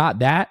if you're not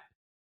that,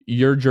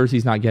 your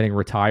jersey's not getting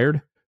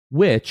retired,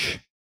 which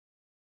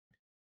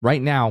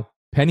right now,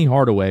 Penny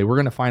Hardaway, we're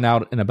going to find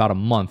out in about a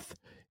month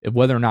if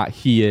whether or not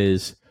he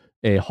is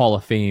a Hall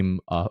of Fame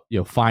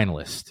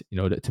finalist,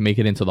 to make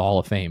it into the Hall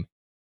of Fame.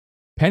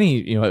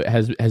 Penny,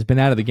 has been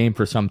out of the game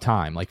for some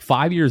time. Like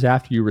 5 years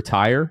after you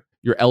retire,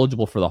 you're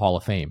eligible for the Hall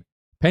of Fame.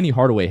 Penny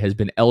Hardaway has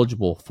been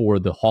eligible for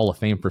the Hall of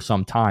Fame for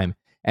some time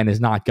and has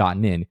not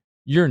gotten in.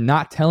 You're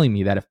not telling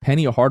me that if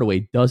Penny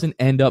Hardaway doesn't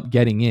end up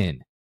getting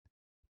in,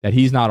 that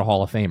he's not a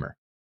Hall of Famer.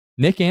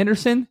 Nick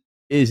Anderson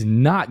is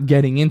not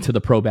getting into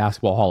the Pro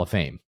Basketball Hall of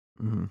Fame.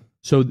 Mm-hmm.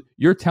 So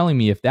you're telling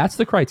me if that's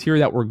the criteria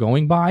that we're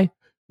going by,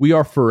 we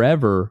are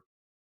forever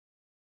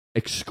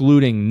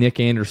excluding Nick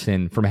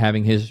Anderson from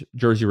having his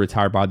jersey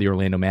retired by the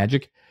Orlando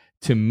Magic.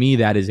 To me,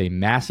 that is a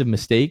massive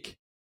mistake,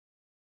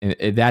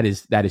 and that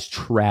is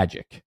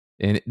tragic,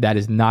 and that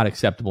is not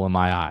acceptable in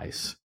my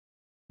eyes.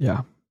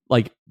 Yeah,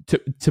 like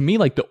to me,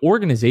 like the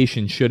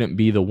organization shouldn't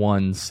be the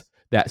ones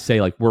that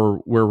say like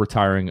we're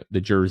retiring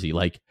the jersey.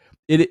 Like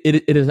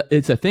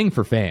it's a thing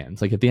for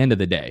fans. Like at the end of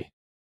the day,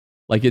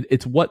 like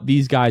it's what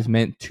these guys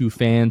meant to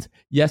fans.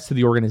 Yes, to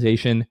the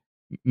organization.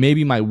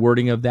 Maybe my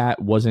wording of that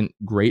wasn't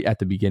great at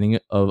the beginning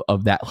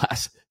of that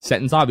last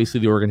sentence. Obviously,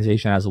 the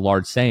organization has a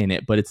large say in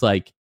it, but it's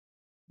like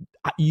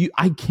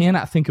I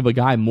cannot think of a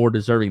guy more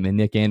deserving than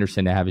Nick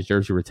Anderson to have his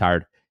jersey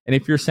retired. And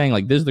if you're saying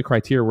like this is the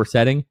criteria we're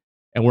setting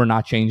and we're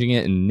not changing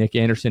it, and Nick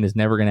Anderson is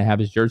never going to have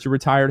his jersey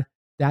retired,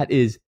 that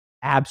is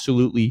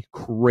absolutely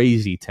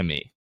crazy to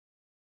me.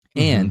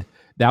 Mm-hmm. And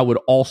that would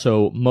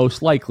also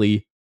most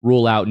likely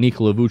rule out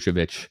Nikola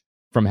Vucevic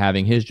from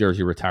having his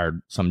jersey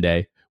retired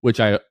someday, which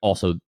I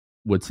also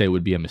would say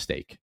would be a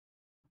mistake.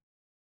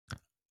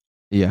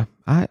 Yeah,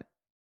 it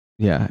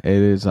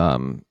is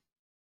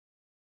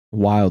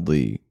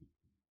wildly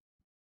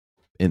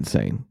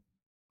insane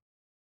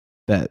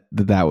that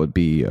would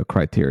be a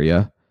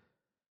criteria,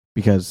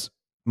 because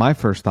my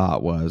first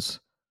thought was,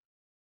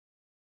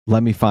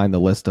 let me find the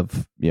list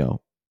of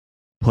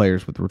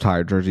players with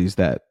retired jerseys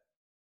that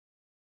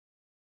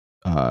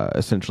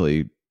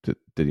essentially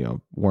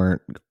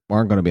weren't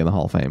going to be in the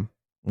Hall of Fame,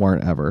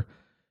 weren't ever.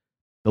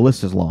 The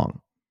list is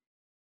long.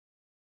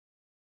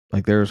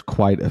 Like there's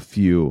quite a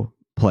few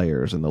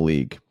players in the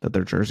league that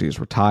their jersey is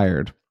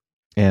retired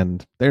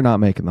and they're not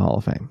making the Hall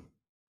of Fame.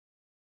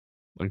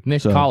 Like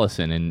Nick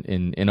Collison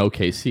in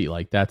OKC,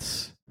 like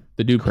that's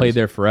the dude crazy. Played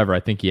there forever. I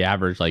think he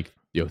averaged like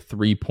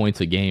 3 points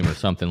a game or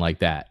something like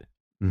that.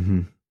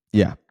 Mm-hmm.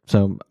 Yeah.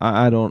 So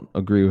I don't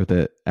agree with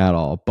it at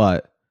all,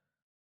 but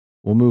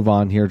we'll move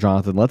on here,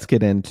 Jonathan. Let's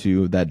get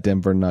into that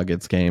Denver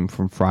Nuggets game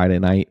from Friday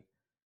night.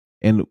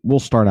 And we'll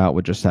start out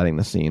with just setting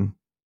the scene.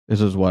 This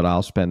is what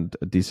I'll spend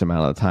a decent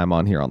amount of time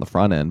on here on the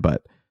front end,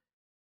 but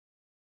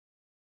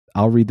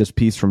I'll read this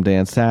piece from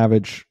Dan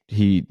Savage.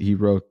 He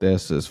wrote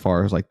this as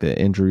far as like the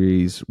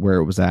injuries, where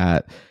it was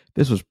at.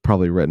 This was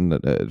probably written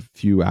a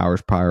few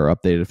hours prior,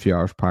 updated a few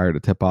hours prior to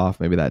tip off,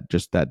 maybe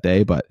that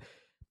day. But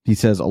he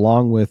says,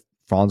 along with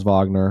Franz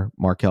Wagner,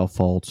 Markelle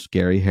Fultz,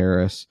 Gary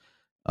Harris,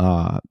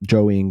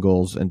 Joe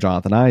Ingles, and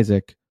Jonathan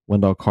Isaac,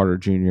 Wendell Carter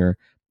Jr.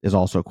 is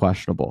also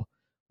questionable.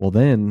 Well,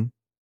 then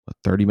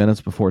 30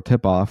 minutes before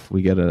tip off,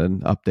 we get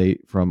an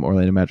update from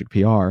Orlando Magic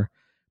PR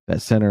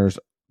that centers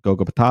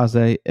Goga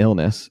Bitadze,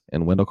 illness,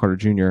 and Wendell Carter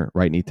Jr.,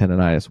 right knee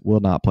tendonitis, will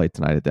not play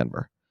tonight at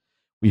Denver.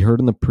 We heard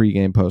in the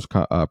pregame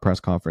press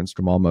conference,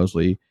 Jamal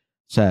Mosley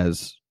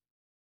says,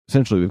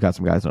 essentially, we've got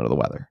some guys under the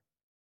weather.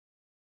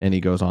 And he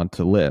goes on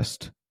to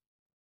list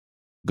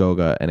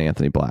Goga and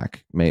Anthony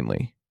Black,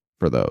 mainly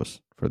for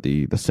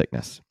the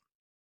sickness.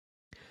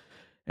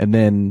 And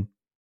then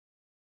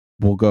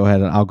I'll go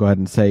ahead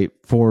and say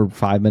 4 or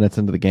 5 minutes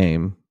into the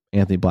game,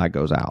 Anthony Black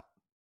goes out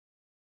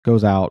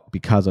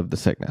because of the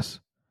sickness.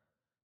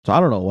 So I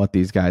don't know what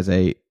these guys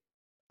ate.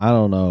 I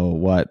don't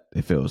know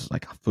if it was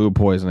like a food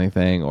poisoning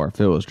thing or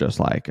if it was just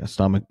like a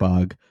stomach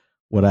bug,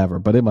 whatever,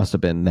 but it must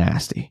have been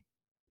nasty.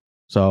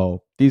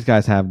 So these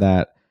guys have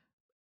that.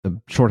 The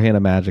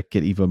shorthanded Magic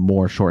get even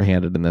more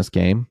shorthanded in this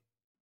game.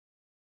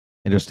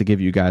 And just to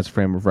give you guys a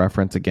frame of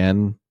reference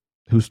again,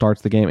 who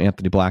starts the game?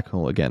 Anthony Black,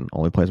 who again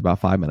only plays about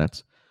 5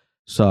 minutes.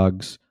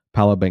 Suggs,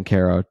 Paolo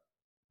Banchero,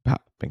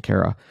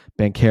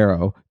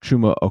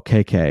 Chuma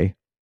Okeke,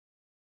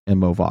 and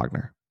Mo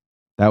Wagner.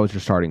 That was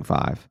your starting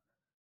 5.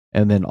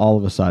 And then all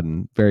of a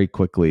sudden, very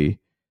quickly,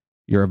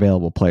 your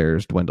available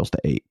players dwindles to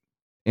 8.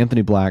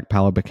 Anthony Black,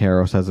 Paolo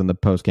Banchero says in the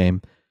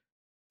postgame,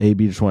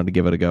 AB just wanted to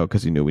give it a go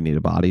because he knew we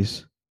needed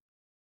bodies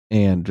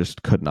and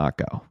just could not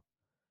go.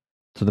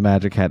 So the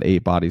Magic had 8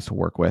 bodies to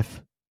work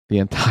with the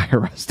entire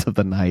rest of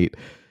the night.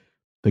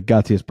 The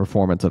gutsiest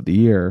performance of the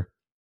year.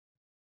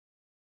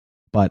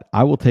 But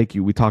I will take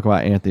you, we talk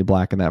about Anthony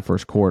Black in that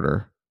first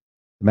quarter.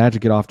 The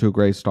Magic get off to a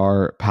great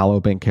start. Paolo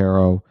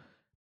Banchero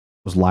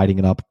was lighting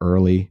it up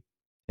early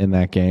in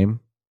that game.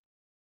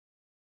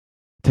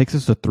 It takes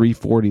us to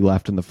 3:40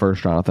 left in the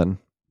first, Jonathan.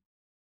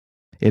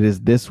 It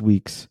is this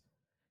week's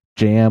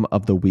Jam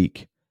of the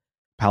Week.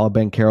 Paolo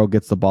Banchero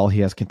gets the ball.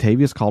 He has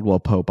Kentavious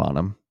Caldwell-Pope on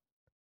him.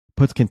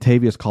 Puts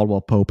Kentavious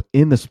Caldwell-Pope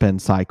in the spin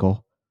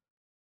cycle.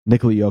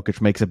 Nikola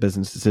Jokic makes a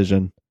business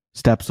decision,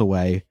 steps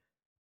away.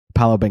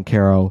 Paolo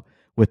Banchero,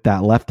 with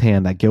that left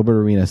hand that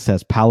Gilbert Arenas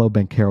says Paolo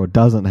Banchero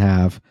doesn't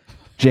have,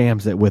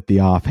 jams it with the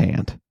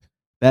offhand.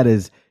 That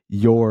is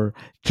your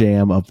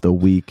Jam of the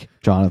Week,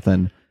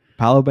 Jonathan.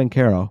 Paolo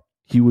Banchero,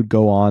 he would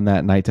go on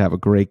that night to have a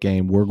great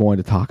game. We're going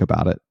to talk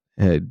about it.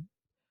 A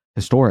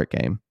historic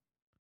game.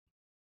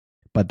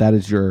 But that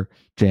is your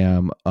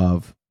Jam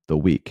of the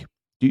Week.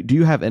 Do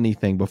you have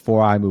anything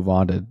before I move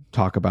on to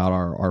talk about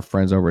our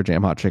friends over at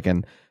Jam Hot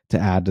Chicken to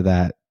add to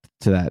that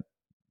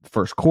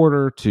first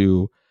quarter,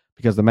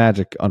 because the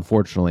Magic,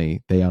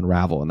 unfortunately, they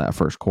unravel in that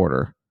first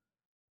quarter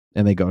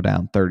and they go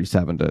down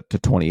 37 to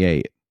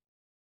 28.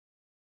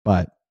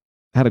 But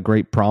had a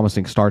great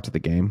promising start to the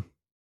game.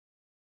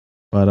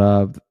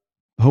 But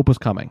hope was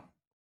coming.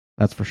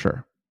 That's for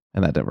sure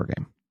in that Denver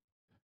game.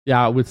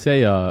 Yeah, I would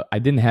say I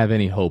didn't have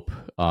any hope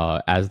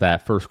as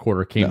that first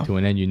quarter came to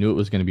an end. You knew it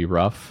was going to be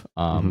rough.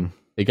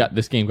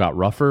 This game got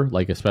rougher,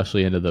 like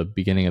especially into the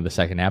beginning of the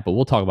second half, but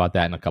we'll talk about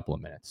that in a couple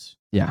of minutes.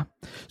 Yeah.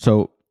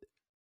 So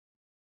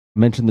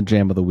mention the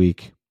Jam of the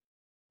Week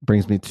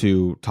brings me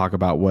to talk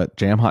about what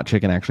Jam Hot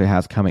Chicken actually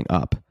has coming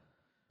up.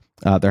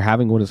 They're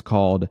having what is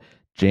called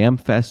Jam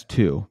Fest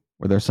 2,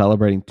 where they're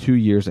celebrating 2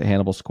 years at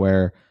Hannibal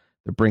Square.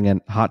 They're bringing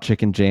hot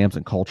chicken jams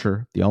and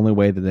culture the only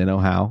way that they know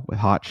how, with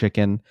hot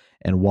chicken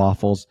and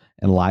waffles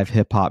and live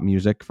hip-hop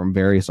music from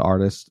various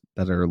artists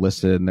that are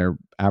listed, and they're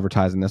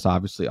advertising this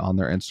obviously on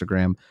their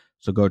Instagram,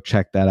 so go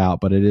check that out.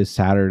 But it is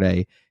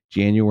Saturday,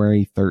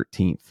 January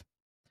 13th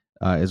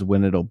is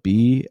when it'll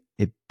be.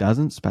 It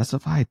doesn't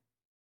specify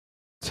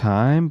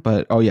time,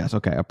 but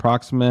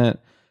approximate.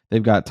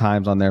 They've got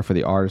times on there for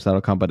the artists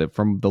that'll come, but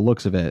from the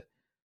looks of it,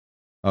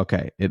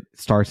 it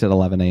starts at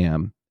 11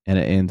 a.m. and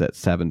it ends at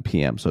 7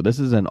 p.m. So this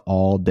is an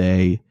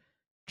all-day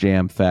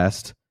jam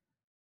fest.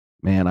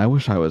 Man, I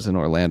wish I was in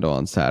Orlando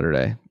on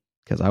Saturday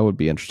because I would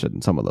be interested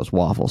in some of those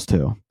waffles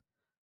too.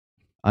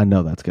 I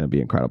know that's going to be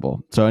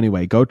incredible. So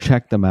anyway, go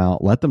check them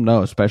out. Let them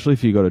know, especially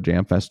if you go to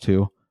Jam Fest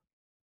 2,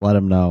 let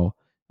them know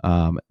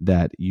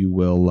that you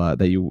will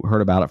that you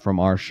heard about it from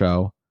our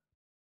show,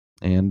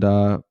 and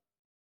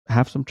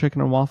have some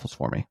chicken and waffles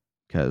for me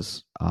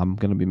because I'm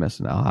going to be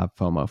missing. I'll have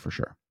FOMO for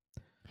sure.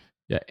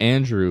 Yeah,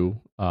 Andrew,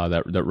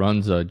 that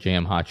runs a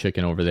Jam Hot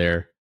Chicken over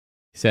there,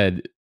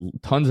 said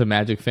tons of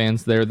Magic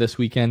fans there this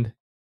weekend.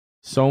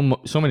 So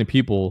many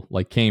people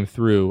came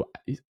through.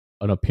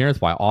 An appearance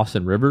by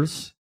Austin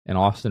Rivers and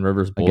Austin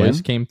Rivers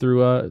Boys came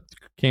through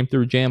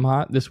Jam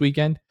Hot this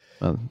weekend.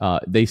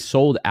 They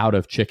sold out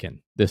of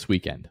chicken this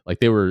weekend. Like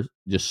they were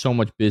just so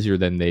much busier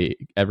than they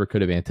ever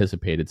could have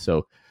anticipated.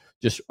 So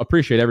just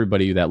appreciate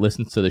everybody that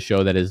listens to the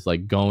show that is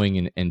like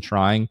going and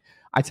trying.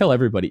 I tell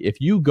everybody, if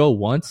you go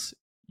once,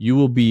 you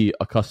will be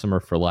a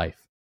customer for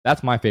life.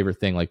 That's my favorite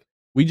thing. Like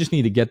we just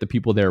need to get the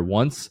people there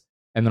once,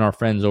 and then our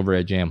friends over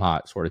at Jam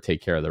Hot sort of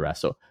take care of the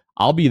rest. So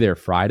I'll be there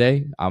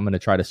Friday. I'm going to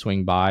try to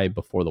swing by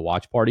before the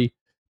watch party.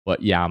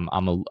 But yeah,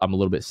 I'm a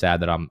little bit sad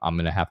that I'm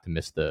going to have to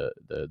miss the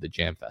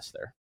Jam Fest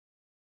there.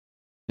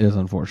 It is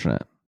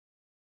unfortunate.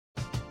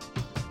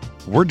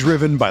 We're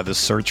driven by the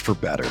search for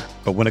better.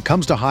 But when it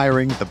comes to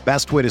hiring, the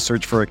best way to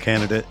search for a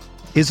candidate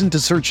isn't to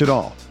search at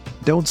all.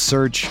 Don't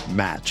search,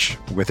 match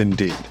with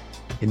Indeed.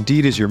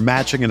 Indeed is your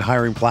matching and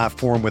hiring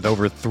platform with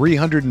over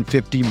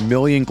 350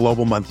 million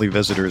global monthly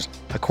visitors,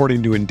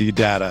 according to Indeed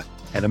data,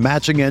 and a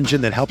matching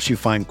engine that helps you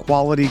find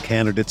quality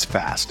candidates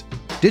fast.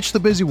 Ditch the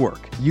busy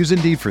work. Use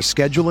Indeed for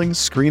scheduling,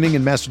 screening,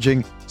 and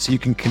messaging so you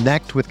can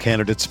connect with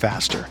candidates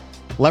faster.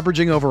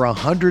 Leveraging over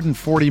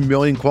 140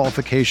 million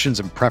qualifications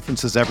and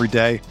preferences every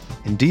day,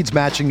 Indeed's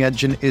matching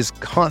engine is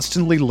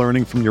constantly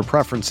learning from your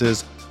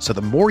preferences, so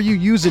the more you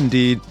use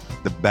Indeed,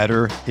 the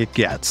better it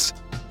gets.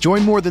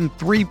 Join more than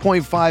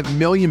 3.5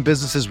 million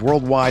businesses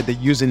worldwide that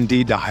use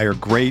Indeed to hire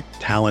great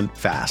talent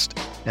fast.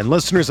 And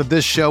listeners of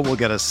this show will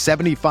get a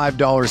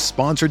 $75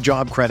 sponsored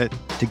job credit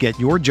to get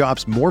your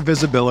jobs more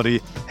visibility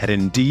at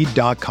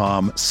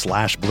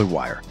Indeed.com/Blue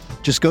Wire.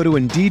 Just go to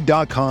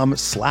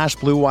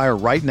Indeed.com/Blue Wire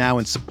right now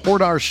and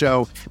support our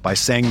show by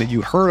saying that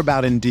you heard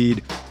about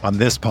Indeed on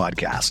this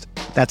podcast.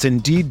 That's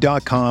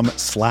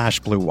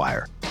Indeed.com/Blue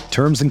Wire.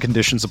 Terms and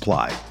conditions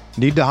apply.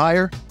 Need to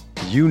hire?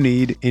 You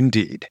need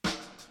Indeed.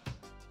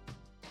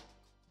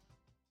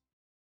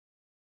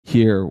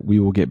 Here, we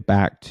will get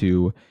back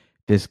to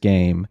this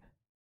game.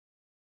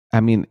 I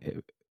mean,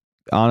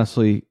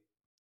 honestly,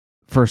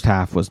 first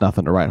half was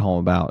nothing to write home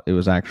about. It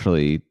was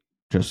actually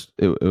just,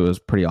 it was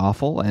pretty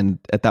awful. And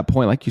at that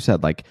point, like you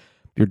said, like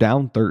you're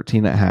down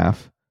 13 at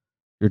half.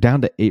 You're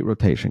down to 8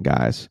 rotation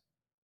guys.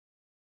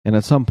 And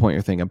at some point,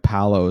 you're thinking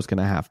Paolo is going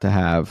to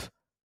have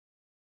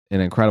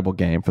an incredible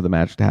game for the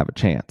Magic to have a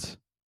chance.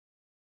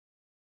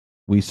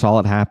 We saw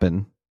it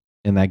happen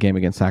in that game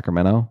against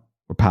Sacramento,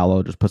 where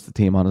Paolo just puts the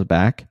team on his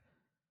back.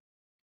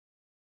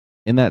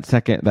 In that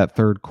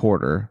third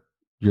quarter,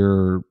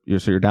 you're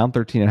down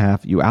 13 and a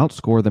half. You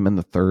outscore them in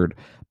the third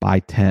by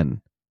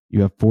 10.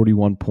 You have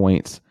 41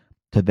 points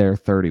to their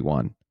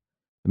 31.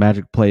 The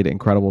Magic played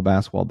incredible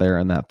basketball there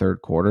in that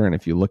third quarter. And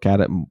if you look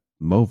at it,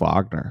 Mo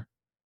Wagner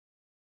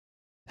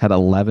had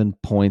 11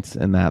 points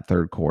in that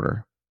third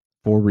quarter,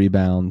 4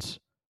 rebounds,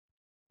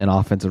 an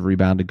offensive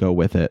rebound to go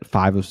with it,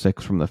 5 of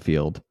 6 from the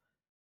field.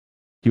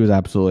 He was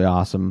absolutely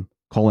awesome.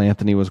 Cole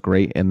Anthony was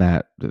great in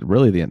that,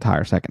 really the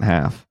entire second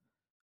half.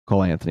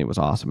 Cole Anthony was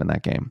awesome in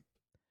that game.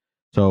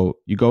 So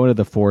you go into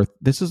the fourth.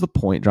 This is the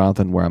point,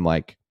 Jonathan, where I'm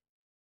like,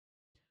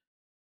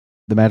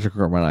 the Magic are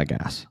going to run out of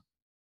gas.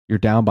 You're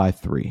down by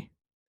 3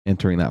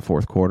 entering that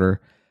fourth quarter.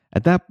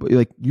 At that,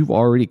 like, you've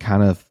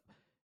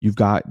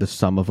got the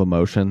sum of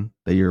emotion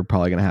that you're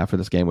probably going to have for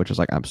this game, which is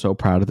like, I'm so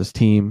proud of this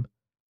team.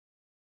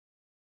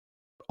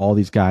 All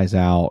these guys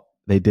out.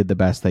 They did the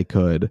best they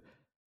could.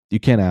 You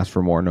can't ask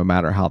for more no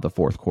matter how the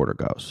fourth quarter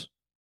goes.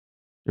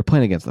 You're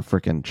playing against the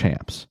freaking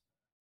champs.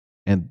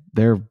 And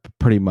they're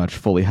pretty much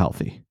fully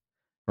healthy,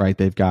 right?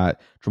 They've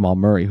got Jamal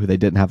Murray, who they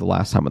didn't have the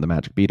last time when the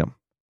Magic beat him.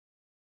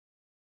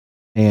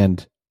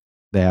 And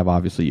they have,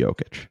 obviously,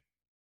 Jokic.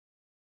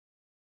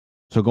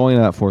 So going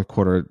into that fourth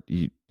quarter,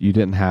 you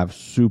didn't have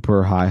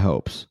super high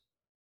hopes.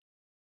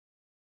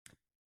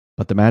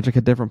 But the Magic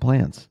had different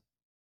plans.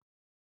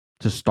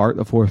 To start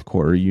the fourth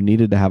quarter, you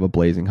needed to have a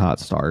blazing hot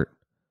start.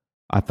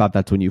 I thought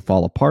that's when you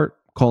fall apart.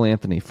 Cole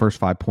Anthony, first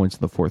 5 points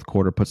in the fourth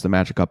quarter, puts the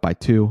Magic up by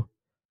 2.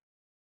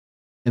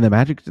 And the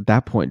Magic at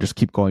that point just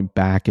keep going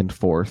back and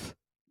forth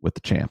with the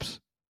champs.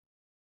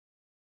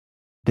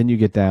 Then you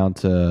get down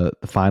to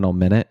the final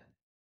minute.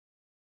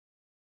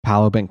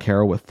 Paolo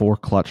Banchero with 4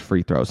 clutch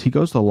free throws. He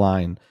goes to the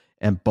line,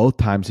 and both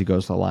times he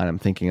goes to the line, I'm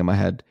thinking in my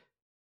head,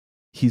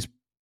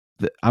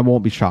 I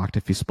won't be shocked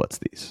if he splits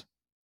these.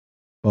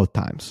 Both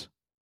times.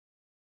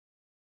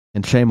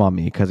 And shame on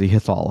me because he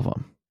hits all of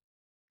them.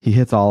 He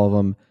hits all of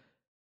them,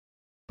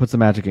 puts the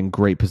Magic in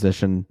great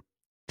position.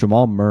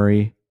 Jamal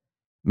Murray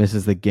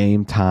misses the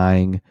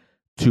game-tying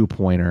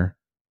 2-pointer.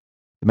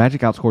 The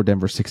Magic outscored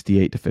Denver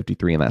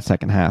 68-53 in that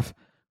second half.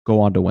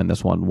 Go on to win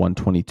this one,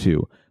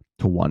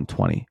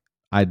 122-120.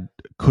 I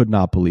could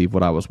not believe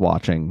what I was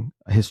watching.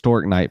 A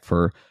historic night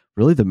for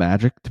really the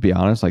Magic, to be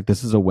honest. Like,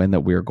 this is a win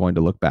that we're going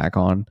to look back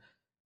on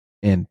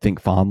and think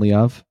fondly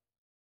of.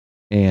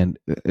 And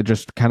it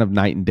just kind of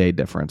night and day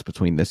difference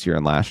between this year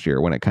and last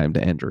year when it came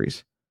to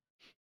injuries.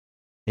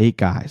 8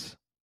 guys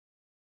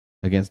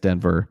against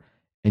Denver,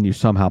 and you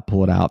somehow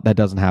pull it out. That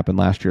doesn't happen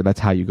last year. That's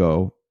how you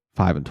go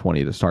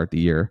 5-20 to start the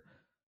year.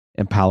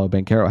 And Paolo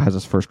Banchero has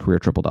his first career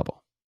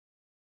triple-double.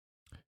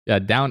 Yeah,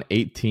 down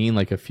 18,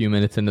 like a few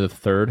minutes into the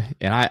third.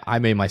 And I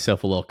made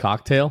myself a little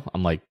cocktail.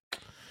 I'm like,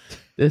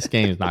 this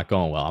game is not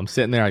going well. I'm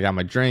sitting there, I got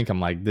my drink.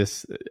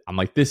 This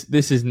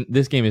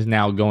game is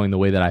now going the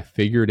way that I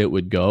figured it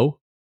would go.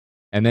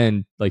 And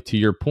then, like, to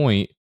your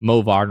point,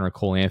 Mo Wagner and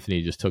Cole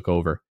Anthony just took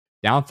over.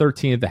 Down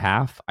 13 at the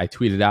half, I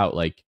tweeted out,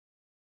 like,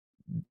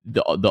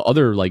 the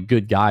other, like,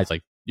 good guys,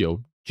 like,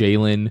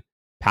 Jalen,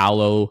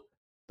 Paolo,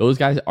 those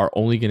guys are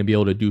only going to be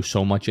able to do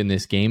so much in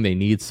this game. They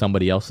need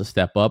somebody else to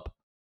step up.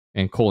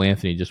 And Cole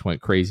Anthony just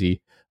went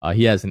crazy.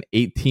 He has an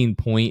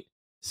 18-point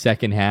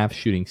second half,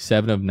 shooting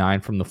 7 of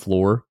 9 from the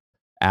floor,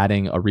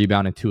 adding a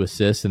rebound and 2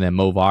 assists. And then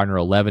Mo Wagner,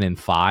 11 and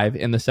 5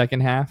 in the second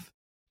half.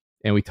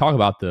 And we talk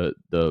about the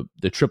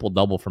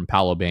triple-double from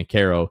Paolo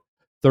Banchero,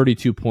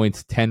 32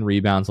 points, 10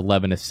 rebounds,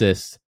 11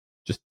 assists.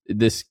 Just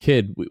this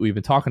kid, we've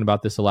been talking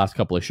about this the last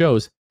couple of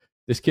shows.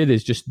 This kid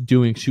is just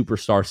doing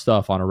superstar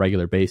stuff on a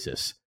regular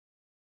basis.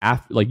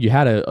 After, like, you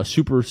had a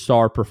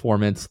superstar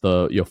performance,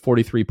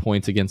 43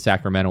 points against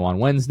Sacramento on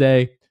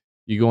Wednesday.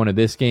 You go into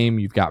this game,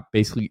 you've got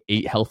basically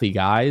 8 healthy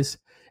guys,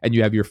 and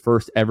you have your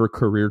first ever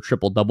career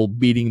triple-double,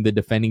 beating the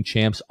defending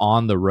champs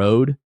on the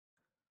road.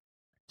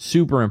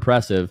 Super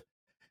impressive.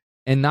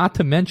 And not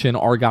to mention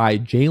our guy,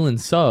 Jalen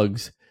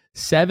Suggs,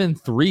 7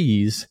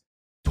 threes,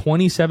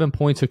 27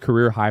 points, a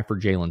career high for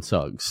Jalen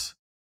Suggs.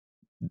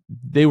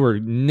 They were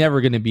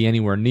never going to be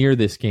anywhere near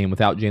this game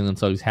without Jalen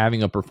Suggs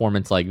having a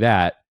performance like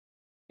that.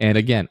 And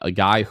again, a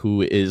guy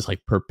who is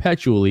like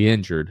perpetually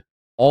injured,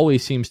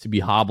 always seems to be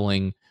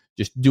hobbling,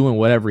 just doing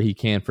whatever he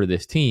can for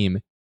this team.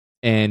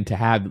 And to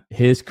have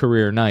his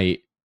career night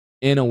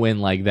in a win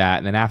like that,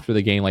 and then after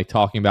the game, like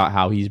talking about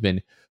how he's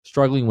been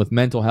struggling with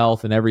mental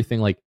health and everything,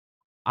 like,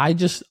 I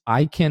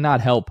cannot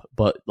help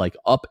but, like,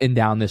 up and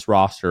down this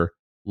roster,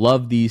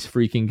 love these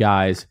freaking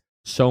guys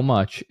so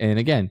much. And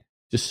again,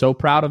 just so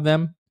proud of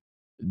them.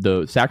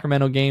 The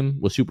Sacramento game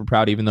was super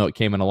proud, even though it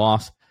came in a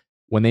loss.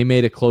 When they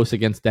made it close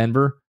against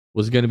Denver,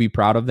 was going to be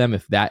proud of them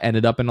if that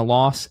ended up in a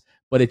loss.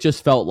 But it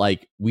just felt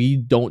like we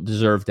don't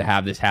deserve to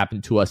have this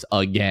happen to us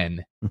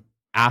again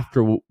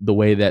after the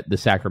way that the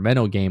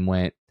Sacramento game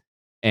went.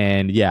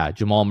 And yeah,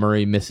 Jamal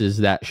Murray misses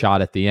that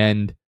shot at the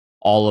end.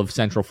 All of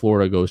Central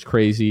Florida goes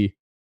crazy.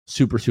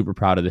 Super, super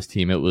proud of this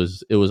team. It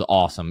was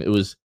awesome.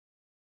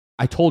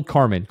 I told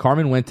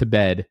Carmen went to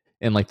bed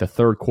in like the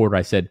third quarter.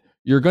 I said,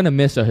 you're going to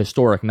miss a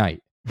historic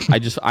night. I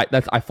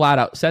flat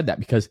out said that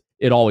because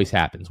it always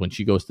happens when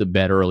she goes to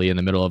bed early in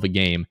the middle of a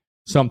game.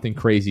 Something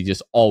crazy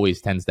just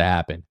always tends to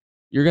happen.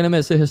 You're going to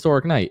miss a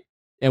historic night.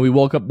 And we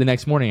woke up the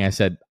next morning. I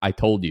said, I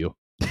told you.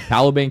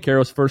 Paolo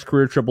Banchero's first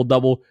career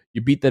triple-double.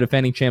 You beat the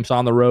defending champs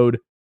on the road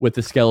with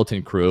the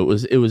skeleton crew.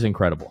 It was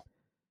incredible.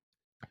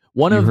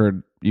 One of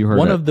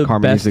the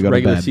Carmen best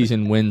regular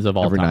season wins of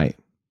all every time. Night.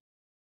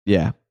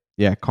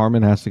 Yeah.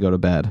 Carmen has to go to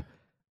bed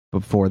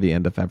before the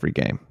end of every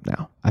game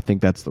now. I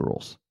think that's the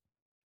rules.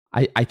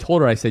 I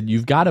told her, I said,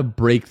 you've got to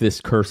break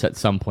this curse at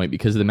some point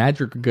because the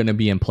Magic are going to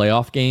be in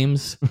playoff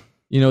games,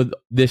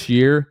 this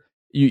year.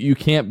 You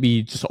can't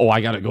be just,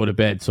 I got to go to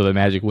bed so the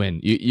Magic win.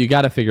 You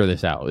got to figure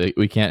this out.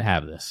 We can't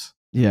have this.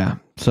 Yeah.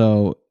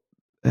 So,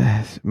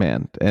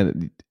 man,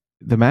 and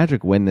the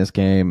Magic win this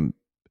game.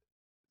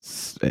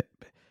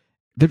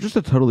 They're just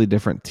a totally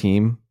different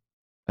team.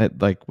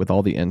 Like, with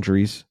all the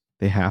injuries,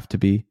 they have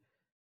to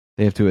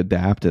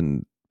adapt.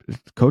 And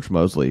Coach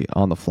Mosley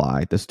on the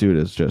fly, this dude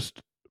is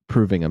just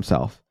proving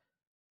himself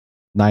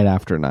night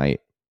after night.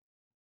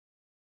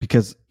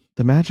 Because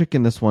the Magic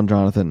in this one,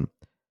 Jonathan,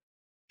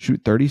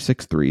 shoot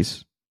 36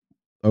 threes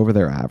over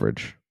their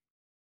average.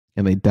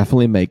 And they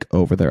definitely make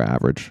over their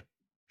average,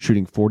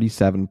 shooting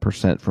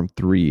 47% from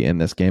 3 in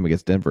this game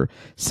against Denver.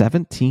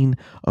 17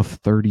 of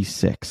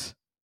 36.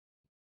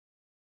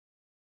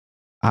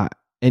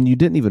 And you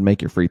didn't even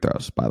make your free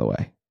throws, by the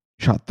way.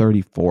 You shot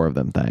 34 of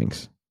them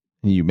things,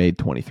 and you made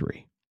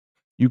 23.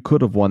 You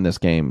could have won this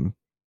game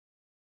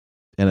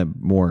in a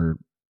more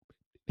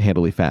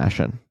handily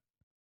fashion.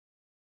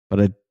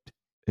 But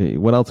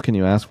what else can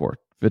you ask for?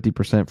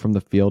 50% from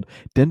the field.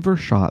 Denver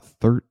shot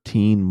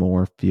 13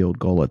 more field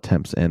goal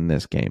attempts in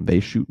this game. They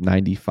shoot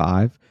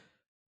 95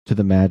 to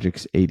the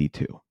Magic's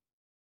 82.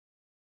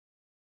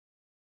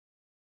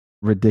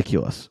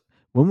 Ridiculous.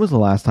 When was the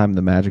last time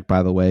the Magic,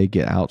 by the way,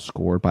 get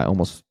outscored by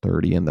almost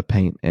 30 in the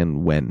paint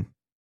and win?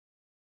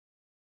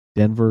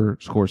 Denver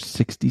scores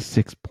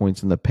 66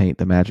 points in the paint.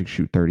 The Magic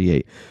shoot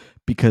 38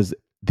 because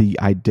the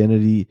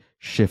identity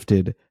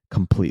shifted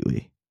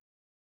completely.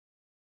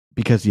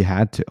 Because you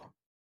had to.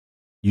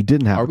 You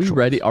didn't have. Are we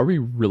ready? Are we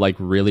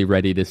really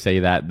ready to say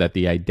that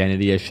the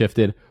identity has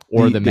shifted,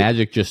 or the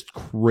Magic just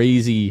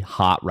crazy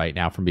hot right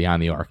now from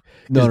behind the arc?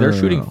 Because they're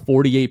shooting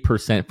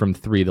 48% from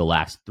 3 the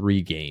last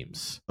 3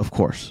 games. Of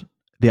course.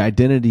 The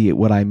identity,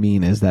 what I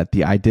mean is that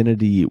the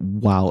identity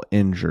while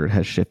injured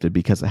has shifted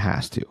because it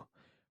has to.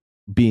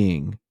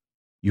 Being,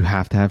 you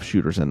have to have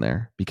shooters in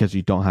there because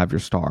you don't have your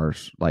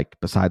stars, like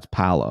besides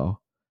Paolo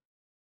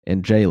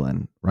and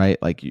Jalen, right?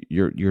 Like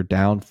you're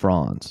down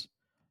Franz.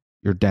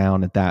 You're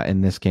down at that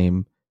in this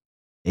game,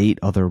 8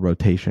 other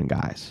rotation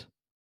guys.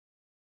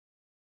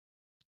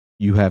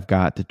 You have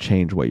got to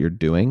change what you're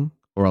doing,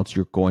 or else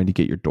you're going to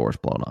get your doors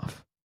blown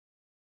off.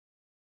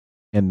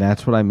 And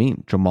that's what I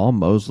mean. Jamal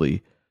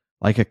Mosley,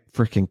 like a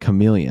freaking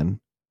chameleon,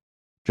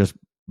 just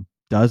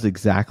does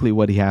exactly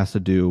what he has to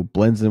do,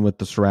 blends in with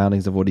the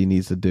surroundings of what he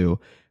needs to do.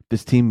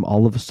 This team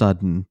all of a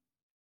sudden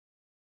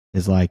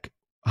is like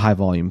high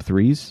volume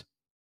threes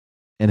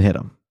and hit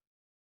them.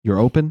 You're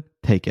open,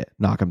 take it,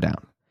 knock them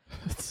down.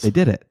 They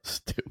did it.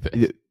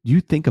 Stupid. You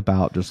think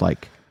about just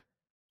like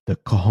the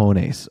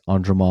cojones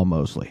on Jamal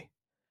Mosley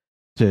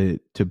to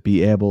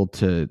be able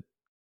to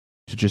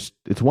just,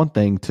 it's one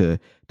thing to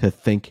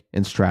think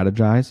and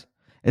strategize.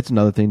 It's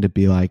another thing to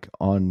be like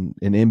on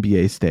an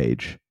NBA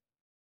stage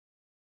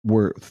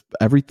where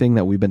everything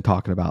that we've been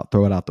talking about,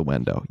 throw it out the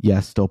window.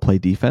 Yes, still play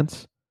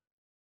defense.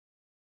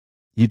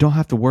 You don't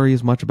have to worry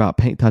as much about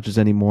paint touches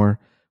anymore.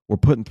 We're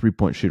putting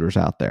 3-point shooters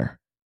out there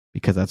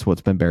because that's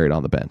what's been buried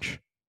on the bench,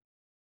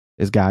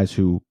 is guys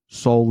who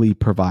solely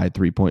provide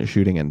 3-point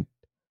shooting and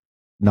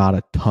not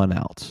a ton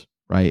else,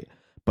 right?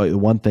 But the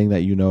one thing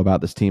that you know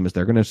about this team is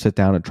they're going to sit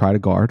down and try to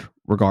guard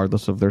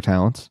regardless of their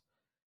talents.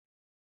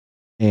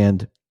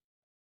 And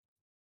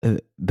they're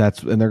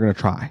going to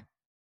try.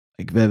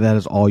 Like that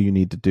is all you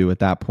need to do at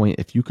that point.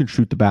 If you can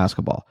shoot the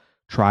basketball,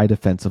 try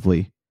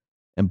defensively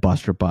and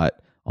bust your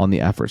butt on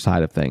the effort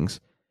side of things.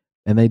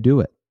 And they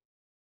do it.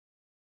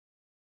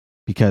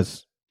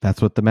 Because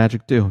that's what the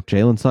Magic do.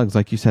 Jalen Suggs,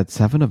 like you said,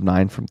 7 of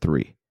 9 from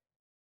 3.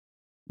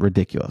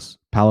 Ridiculous.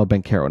 Paolo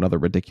Banchero, another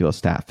ridiculous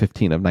stat.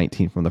 15 of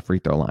 19 from the free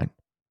throw line.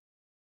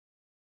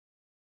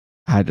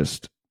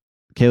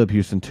 Caleb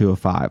Houstan, 2 of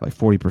 5, like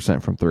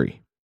 40% from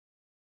 3.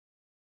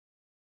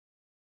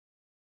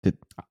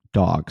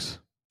 Dogs.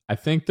 I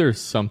think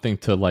there's something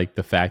to like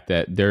the fact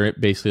that they're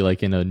basically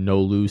like in a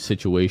no-lose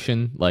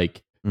situation.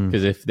 Like,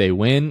 because if they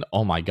win,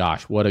 oh my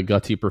gosh, what a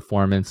gutsy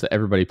performance.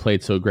 Everybody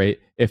played so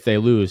great. If they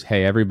lose,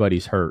 hey,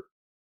 everybody's hurt.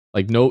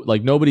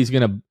 Nobody's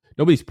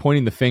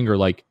pointing the finger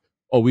like,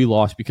 oh, we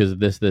lost because of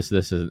this.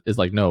 Is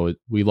like, no,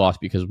 we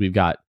lost because we've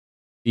got,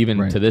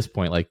 even to this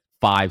point, like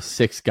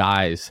 5-6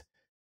 guys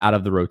out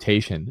of the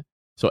rotation.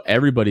 So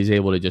everybody's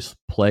able to just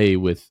play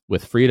with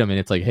freedom. And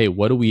it's like, hey,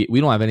 we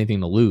don't have anything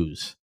to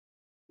lose.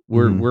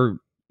 We're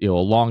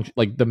along,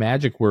 like the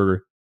Magic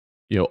were,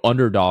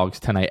 underdogs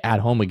tonight at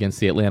home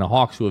against the Atlanta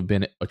Hawks, who have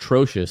been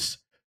atrocious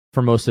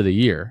for most of the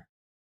year.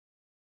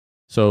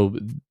 So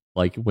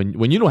like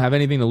when you don't have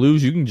anything to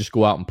lose, you can just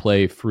go out and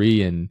play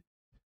free, and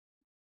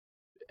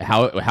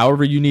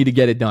however you need to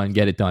get it done.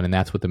 And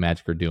that's what the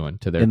Magic are doing,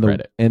 to their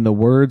credit. In the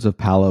words of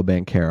Paolo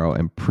Banchero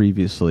and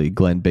previously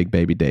Glenn Big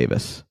Baby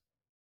Davis,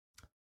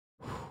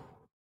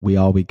 we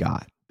all we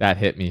got. That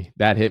hit me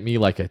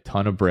like a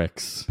ton of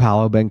bricks.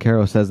 Paolo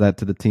Banchero says that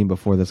to the team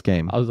before this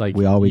game. I was like,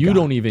 you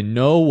don't even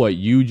know what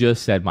you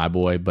just said, my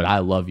boy, but I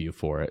love you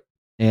for it.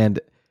 And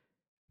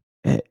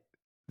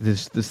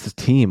this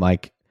team,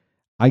 like,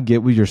 I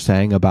get what you're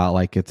saying about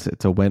like it's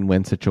a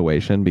win-win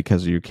situation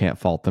because you can't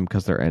fault them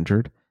because they're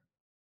injured.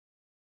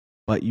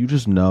 But you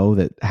just know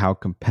that how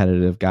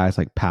competitive guys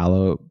like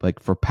Paolo, like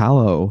for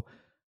Paolo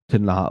to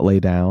not lay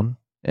down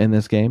in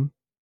this game,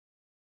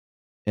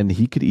 and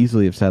he could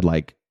easily have said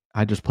like,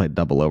 I just played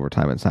double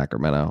overtime in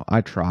Sacramento. I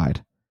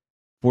tried.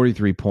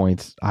 43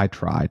 points. I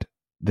tried.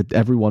 That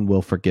everyone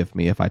will forgive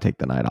me if I take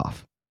the night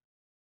off.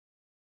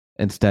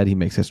 Instead, he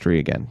makes history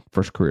again.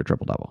 First career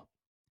triple-double.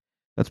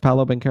 That's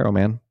Paolo Banchero,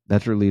 man.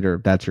 That's your leader.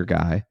 That's your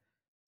guy.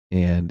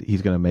 And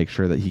he's going to make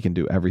sure that he can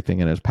do everything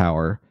in his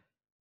power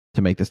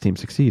to make this team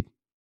succeed.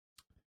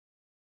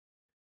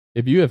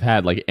 If you have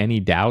had like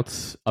any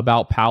doubts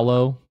about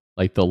Paolo,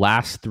 like the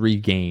last 3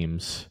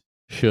 games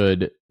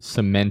should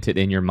cement it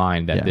in your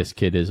mind that this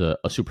kid is a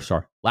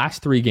superstar.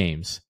 Last 3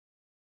 games,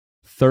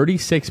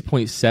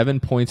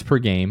 36.7 points per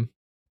game,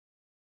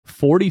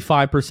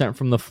 45%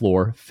 from the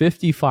floor,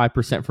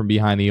 55% from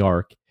behind the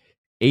arc,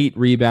 8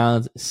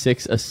 rebounds,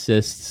 6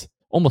 assists,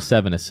 almost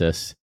 7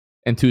 assists,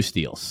 and 2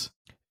 steals.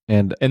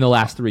 And in the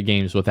last 3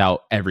 games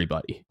without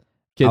everybody.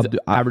 Kids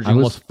averaging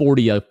almost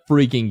 40 a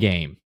freaking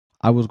game.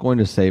 I was going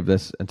to save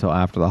this until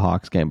after the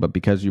Hawks game, but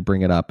because you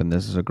bring it up, and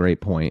this is a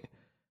great point,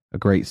 a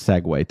great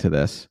segue to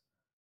this.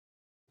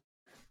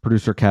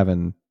 Producer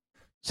Kevin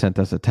sent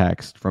us a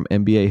text from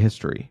NBA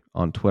History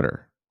on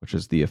Twitter, which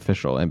is the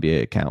official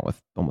NBA account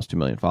with almost 2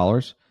 million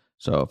followers.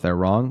 So if they're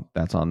wrong,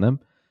 that's on them.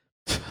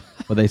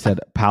 But they said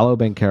Paolo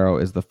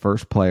Banchero is the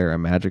first player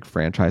in Magic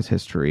franchise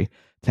history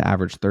to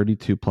average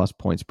 32 plus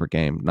points per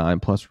game, 9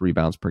 plus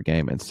rebounds per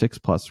game, and 6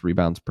 plus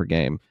rebounds per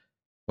game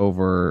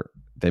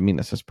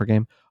assists per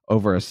game,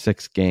 over a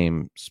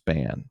 6-game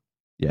span.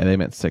 Yeah, they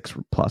meant 6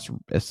 plus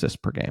assists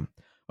per game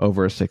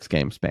over a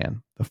 6-game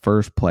span. The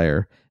first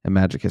player in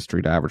Magic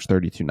history to average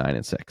 32, 9,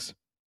 and 6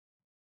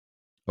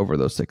 over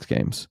those 6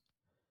 games.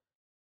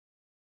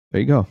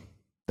 There you go.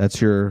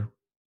 That's your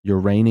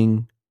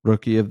reigning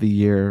Rookie of the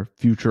Year,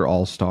 future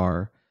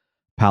All-Star,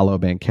 Paolo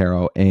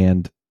Banchero,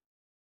 and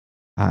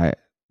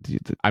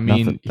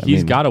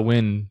he's got to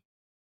win.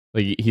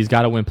 Like he's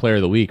got to win Player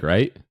of the Week,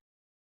 right?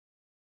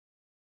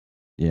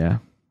 Yeah,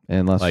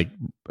 unless like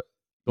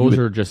those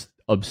are just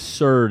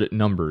absurd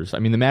numbers. I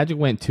mean, the Magic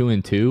went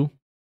 2-2,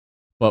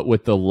 but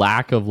with the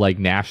lack of like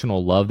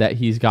national love that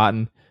he's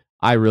gotten,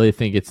 I really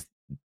think it's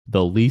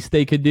The least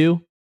they could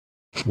do,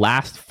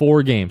 last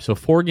 4 games. So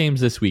 4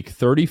 games this week,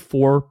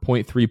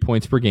 34.3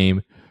 points per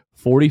game,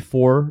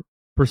 44%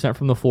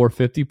 from the floor,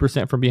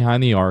 50% from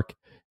behind the arc,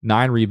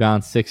 9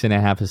 rebounds,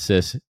 6.5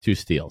 assists, 2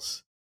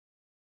 steals.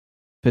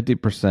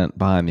 50%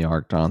 behind the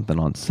arc, Jonathan,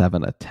 on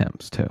 7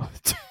 attempts too.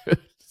 Dude,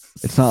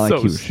 it's not like so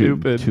he was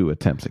stupid. shooting 2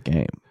 attempts a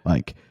game,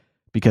 like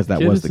because that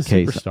Kid was is the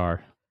a case. Superstar.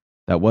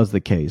 That was the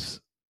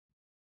case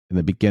in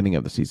the beginning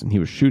of the season. He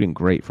was shooting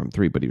great from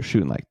 3, but he was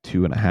shooting like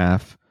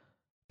 2.5,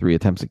 3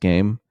 attempts a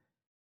game.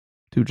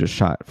 Dude just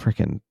shot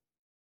freaking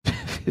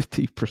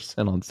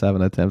 50% on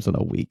 7 attempts in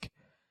a week,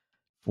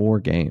 4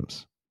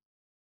 games,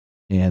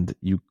 and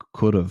you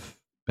could have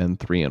been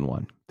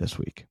 3-1 this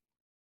week.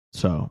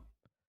 So,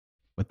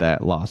 with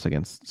that loss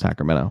against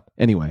Sacramento,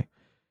 anyway,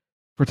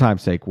 for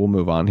time's sake, we'll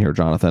move on here,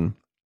 Jonathan.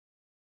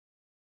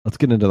 Let's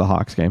get into the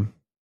Hawks game.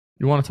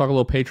 You want to talk a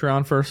little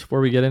Patreon first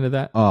before we get into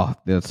that? Oh,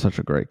 that's such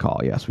a great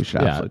call. Yes, we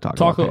should absolutely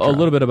talk about a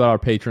little bit about our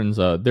patrons.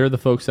 They're the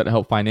folks that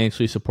help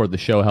financially support the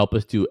show, help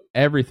us do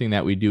everything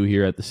that we do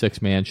here at the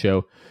Six Man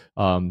Show.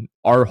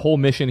 Our whole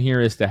mission here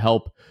is to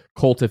help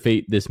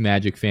cultivate this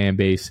Magic fan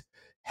base,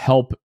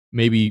 help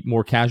maybe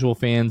more casual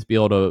fans be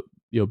able to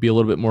be a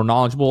little bit more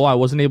knowledgeable. I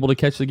wasn't able to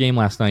catch the game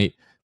last night.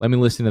 Let me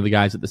listen to the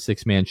guys at the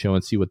Six Man Show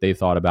and see what they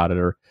thought about it.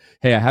 Or,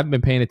 hey, I haven't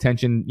been paying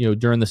attention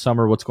during the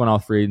summer. What's going on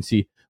with free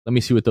agency? Let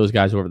me see what those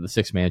guys over at the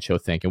Six Man Show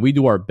think. And we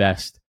do our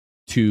best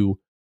to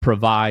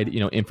provide,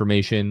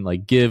 information,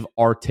 like give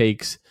our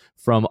takes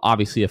from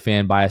obviously a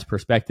fan bias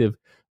perspective.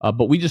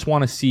 But we just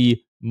want to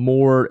see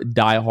more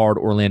diehard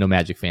Orlando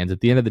Magic fans. At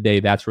the end of the day,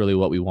 that's really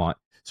what we want.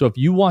 So if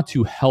you want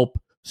to help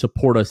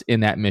support us in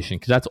that mission,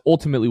 because that's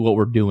ultimately what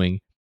we're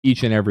doing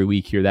each and every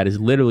week here. That is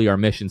literally our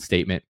mission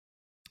statement.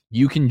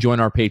 You can join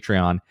our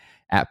Patreon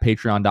at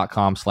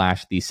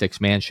patreon.com/The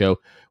Six Man Show.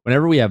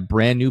 Whenever we have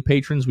brand new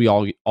patrons, we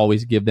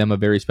always give them a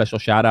very special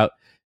shout out.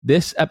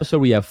 This episode,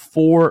 we have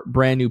 4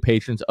 brand new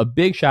patrons. A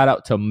big shout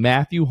out to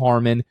Matthew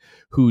Harmon,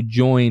 who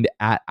joined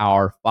at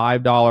our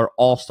 $5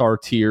 All-Star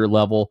tier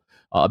level.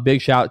 A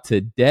big shout out to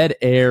Dead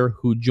Air,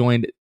 who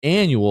joined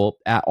annual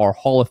at our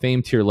Hall of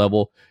Fame tier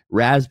level.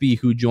 Rasby,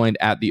 who joined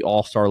at the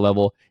All-Star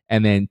level.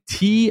 And then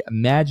T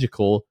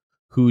Magical,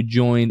 who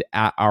joined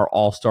at our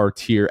All-Star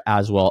tier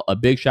as well. A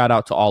big shout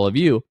out to all of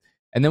you.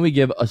 And then we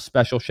give a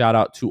special shout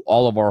out to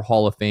all of our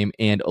Hall of Fame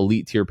and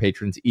Elite tier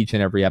patrons each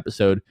and every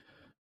episode.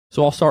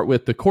 So I'll start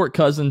with the Court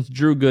Cousins,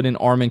 Drew Gooden,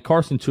 Armin,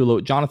 Carson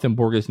Tulo, Jonathan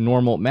Borges,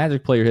 Normal,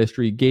 Magic Player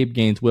History, Gabe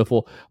Gaines,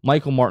 Wiffle,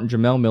 Michael Martin,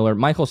 Jamel Miller,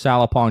 Michael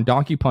Salapong,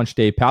 Donkey Punch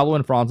Dave, Paolo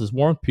and Francis,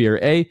 Warren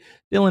Pierre, A,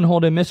 Dylan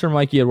Holden, Mr.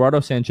 Mikey, Eduardo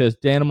Sanchez,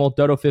 Danimal,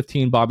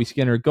 Dodo15, Bobby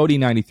Skinner,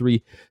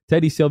 Goody93,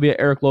 Teddy Sylvia,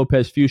 Eric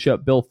Lopez, Fuchsia,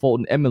 Bill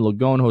Fulton, Edmund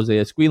Lagone,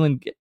 Hosea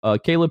Squealing,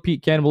 Caleb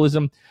Pete,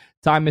 Cannibalism,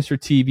 Time Mr.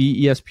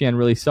 TV, ESPN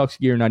Really Sucks,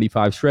 Gear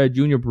 95, Shred,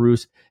 Junior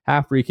Bruce,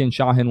 Half Freakin,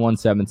 Shahin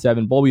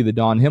 177, Bulby the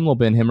Dawn, Himlo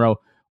Ben Himro,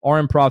 R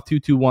Improv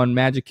 221,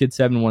 Magic Kid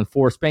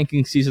 714,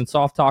 Spanking Season,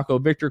 Soft Taco,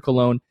 Victor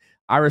Cologne,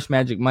 Irish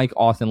Magic, Mike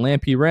Austin,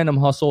 Lampy, Random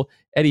Hustle,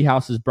 Eddie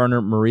House's Burner,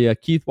 Maria,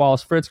 Keith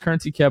Wallace, Fritz,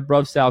 Currency Kev,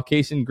 Bruv Sal,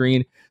 Kason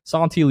Green,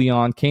 Santi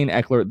Leon, Kane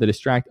Eckler, The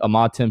Distract,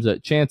 Ahmad Timza,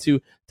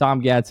 Chansu, Tom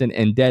Gadsden,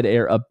 and Dead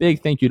Air. A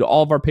big thank you to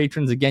all of our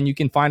patrons. Again, you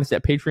can find us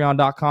at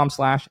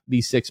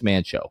patreon.com/The Six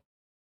Man Show.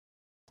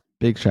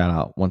 Big shout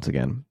out once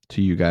again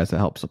to you guys that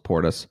help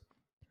support us.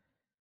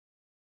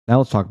 Now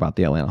let's talk about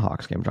the Atlanta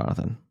Hawks game,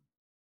 Jonathan.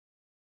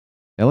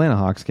 Atlanta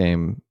Hawks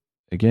game,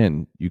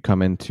 again, you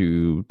come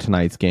into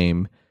tonight's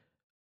game,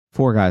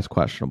 4 guys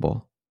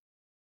questionable.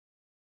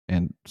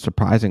 And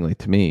surprisingly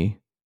to me,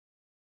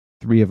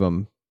 3 of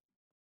them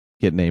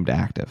get named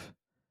active.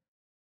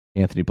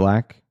 Anthony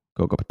Black,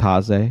 Gogo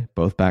Pataze,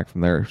 both back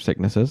from their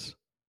sicknesses.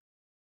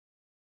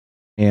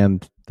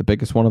 And the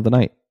biggest one of the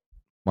night,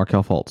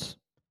 Markelle Fultz.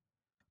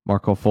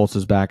 Markelle Fultz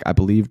is back. I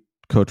believe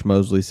Coach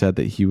Mosley said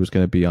that he was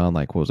going to be on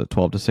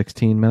 12 to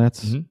 16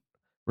 minutes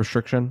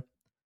restriction.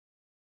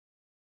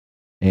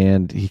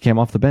 And he came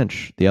off the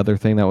bench. The other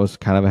thing that was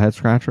kind of a head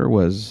scratcher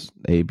was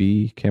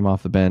AB came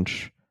off the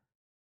bench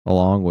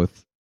along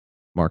with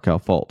Markelle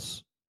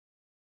Fultz.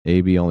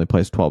 AB only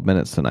plays 12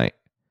 minutes tonight.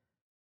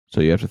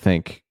 So you have to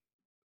think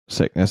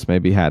sickness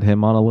maybe had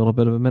him on a little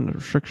bit of a minute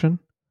restriction.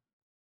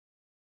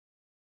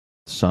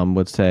 Some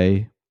would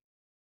say,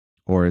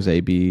 or is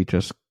AB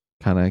just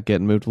kind of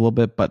getting moved a little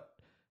bit? But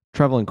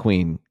Trevelyan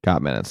Queen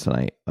got minutes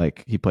tonight.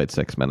 He played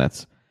 6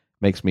 minutes.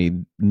 Makes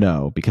me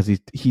know because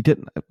he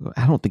didn't.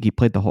 I don't think he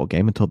played the whole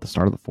game until the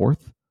start of the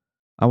 4th.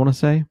 I want to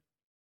say,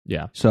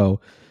 yeah.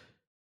 So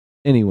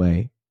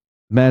anyway,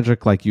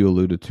 Magic, like you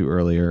alluded to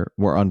earlier,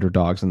 were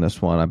underdogs in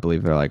this one. I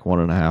believe they're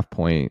 1.5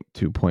 point,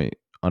 2 point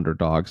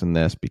underdogs in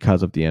this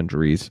because of the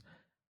injuries.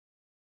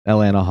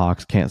 Atlanta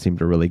Hawks can't seem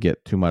to really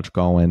get too much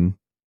going.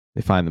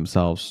 They find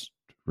themselves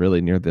really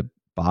near the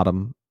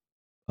bottom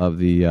of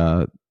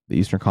the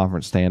Eastern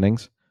Conference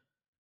standings.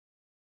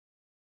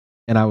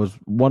 And I was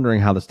wondering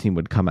how this team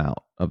would come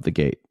out of the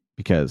gate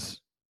because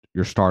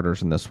your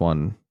starters in this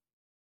one,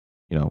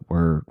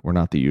 were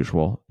not the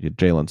usual. You had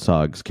Jalen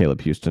Suggs,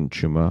 Caleb Houstan,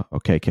 Chuma,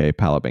 OKK,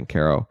 Paolo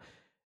Banchero,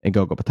 and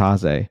Gogo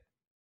Pataze.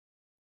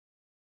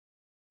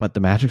 But the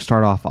Magic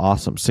start off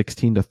awesome,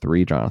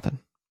 16-3, Jonathan.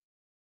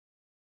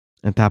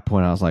 At that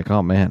point, I was like,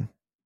 oh man,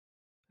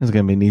 this is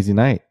going to be an easy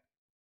night.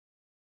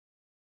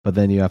 But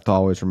then you have to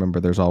always remember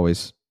there's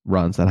always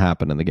runs that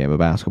happen in the game of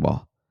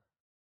basketball.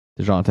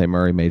 DeJounte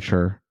Murray made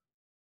sure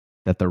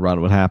that the run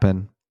would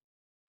happen.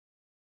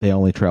 They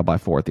only trailed by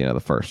 4 at the end of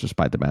the first,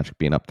 despite the Magic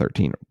being up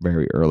 13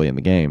 very early in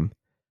the game.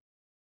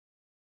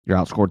 You're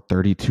outscored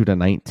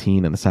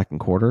 32-19 in the second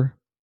quarter.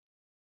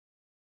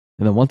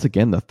 And then once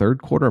again, the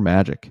third quarter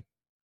Magic,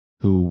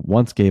 who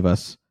once gave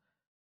us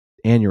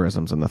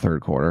aneurysms in the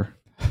third quarter,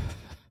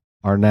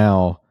 are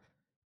now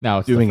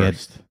it's doing the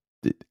first.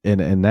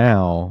 And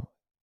now,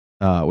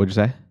 what'd you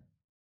say? I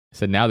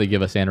said now they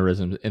give us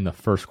aneurysms in the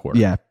first quarter.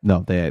 Yeah,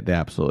 no, they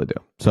absolutely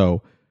do.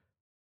 So,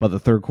 but the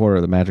third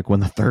quarter, the Magic won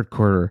the third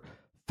quarter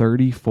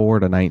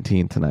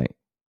 34-19 tonight.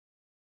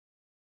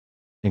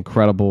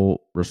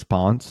 Incredible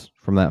response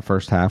from that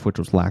first half, which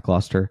was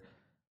lackluster.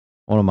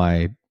 One of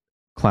my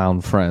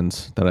clown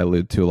friends that I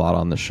allude to a lot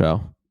on the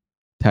show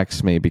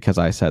texts me because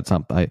I said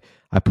something.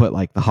 I put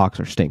like the Hawks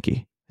are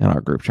stinky in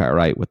our group chat,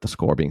 right, with the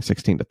score being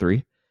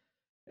 16-3.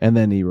 And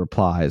then he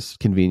replies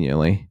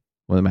conveniently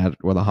when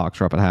the Hawks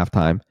are up at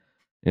halftime.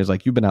 He was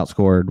like, "You've been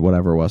outscored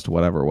whatever it was to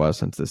whatever it was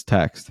since this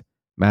text.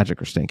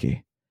 Magic are stinky."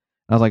 And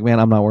I was like, "Man,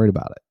 I'm not worried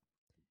about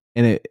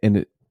it."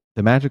 And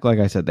the Magic, like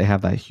I said, they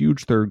have that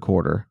huge third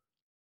quarter.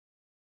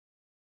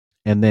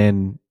 And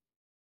then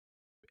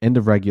end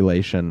of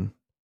regulation,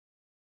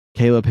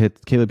 Caleb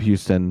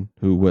Houstan,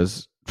 who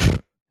was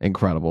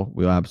incredible.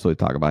 We'll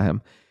absolutely talk about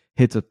him.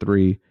 Hits a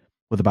 3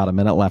 with about a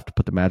minute left to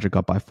put the Magic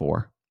up by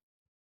 4.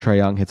 Trae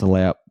Young hits a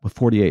layup with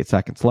 48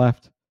 seconds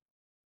left.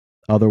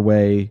 Other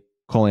way,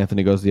 Cole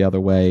Anthony goes the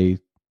other way,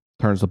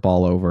 turns the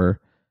ball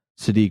over.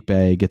 Sadiq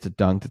Bey gets a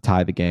dunk to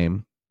tie the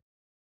game.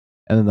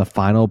 And then the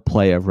final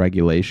play of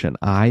regulation,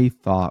 I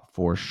thought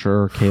for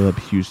sure Caleb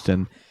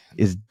Houstan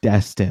is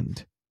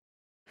destined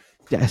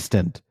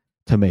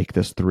to make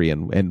this 3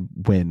 and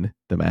win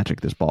the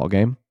Magic this ball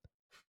game.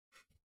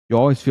 You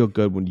always feel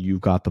good when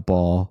you've got the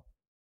ball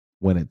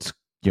when it's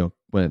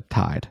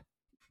tied.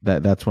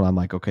 That's when I'm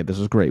like, okay, this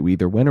is great. We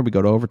either win or we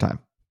go to overtime,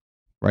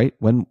 right?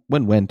 Win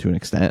to an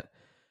extent.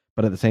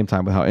 But at the same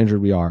time, with how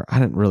injured we are, I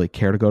didn't really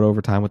care to go to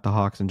overtime with the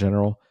Hawks in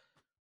general.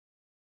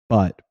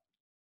 But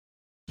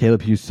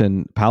Caleb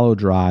Houstan, Paolo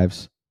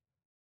drives,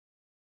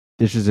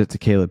 dishes it to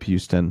Caleb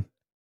Houstan.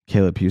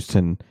 Caleb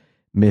Houstan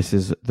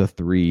misses the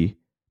 3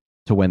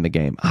 to win the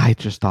game. I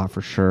just thought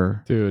for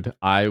sure. Dude,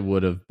 I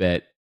would have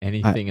bet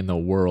anything in the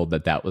world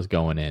that was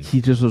going in.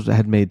 He just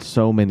had made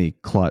so many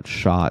clutch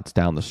shots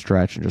down the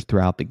stretch and just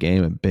throughout the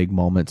game and big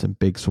moments and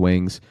big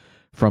swings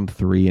from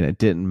 3, and it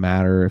didn't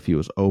matter if he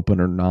was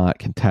open or not,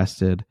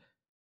 contested.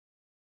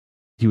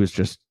 He was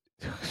just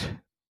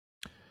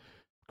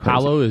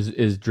Paolo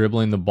is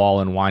dribbling the ball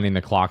and winding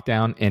the clock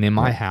down. And in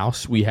my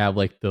house, we have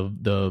like the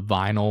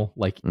vinyl,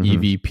 like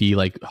EVP,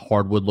 like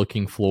hardwood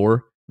looking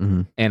floor.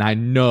 Mm-hmm. And I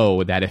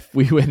know that if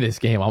we win this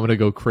game, I'm going to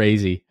go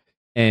crazy.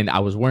 And I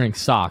was wearing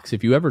socks.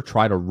 If you ever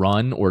try to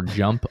run or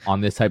jump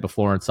on this type of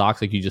floor in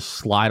socks, like you just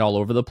slide all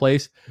over the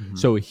place. Mm-hmm.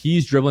 So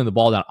he's dribbling the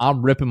ball down.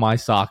 I'm ripping my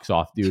socks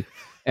off, dude.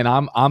 And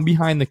I'm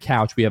behind the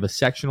couch. We have a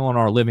sectional in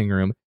our living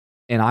room.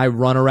 And I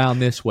run around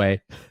this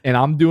way. And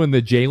I'm doing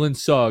the Jalen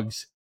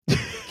Suggs,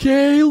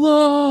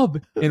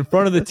 Caleb, in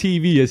front of the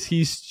TV as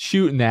he's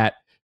shooting that.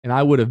 And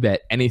I would have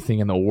bet anything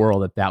in the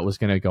world that was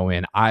going to go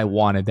in. I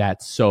wanted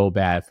that so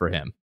bad for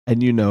him.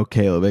 And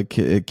Caleb,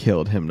 it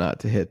killed him not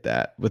to hit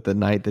that with the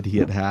night that he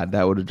had.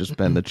 That would have just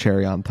been the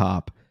cherry on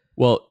top.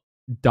 Well,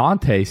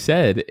 Dante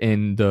said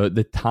in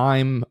the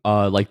time,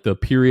 like the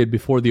period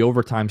before the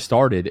overtime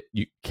started,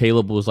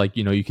 Caleb was like,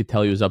 you could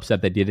tell he was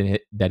upset that he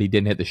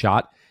didn't hit the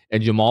shot.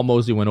 And Jamal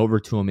Mosley went over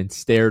to him and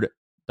stared.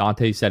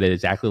 Dante said it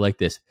exactly like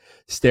this: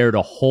 stared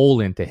a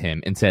hole into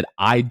him and said,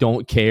 "I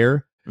don't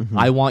care. Mm-hmm.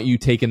 I want you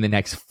taking the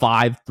next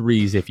 5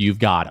 threes if you've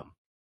got them."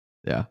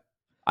 Yeah,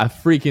 I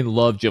freaking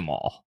love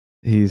Jamal.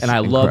 I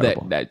love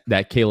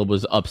that Caleb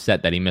was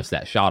upset that he missed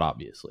that shot,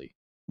 obviously.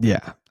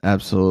 Yeah,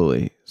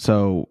 absolutely.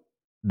 So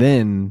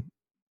then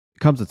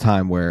comes a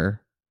time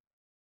where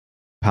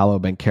Paolo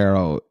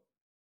Banchero,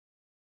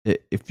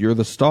 if you're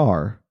the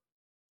star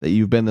that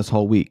you've been this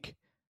whole week,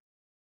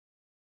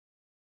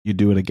 you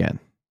do it again.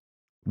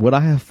 Would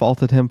I have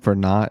faulted him for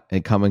not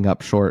and coming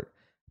up short?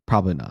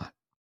 Probably not,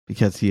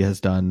 because he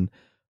has done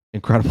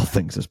incredible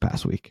things this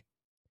past week.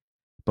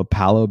 But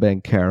Paolo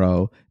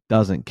Banchero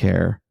doesn't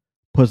care.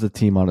 Puts the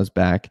team on his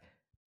back.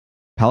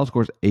 Paolo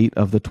scores 8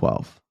 of the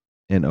 12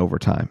 in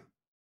overtime.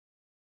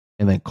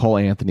 And then Cole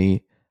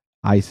Anthony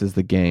ices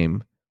the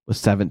game with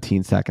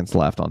 17 seconds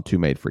left on 2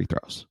 made free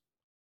throws.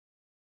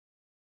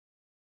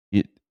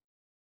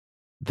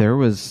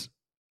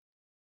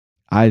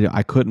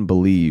 I couldn't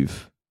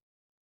believe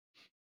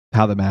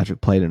how the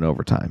Magic played in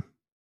overtime.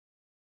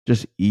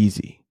 Just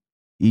easy.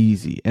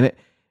 And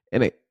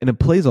it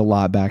plays a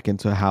lot back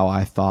into how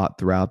I thought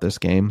throughout this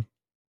game.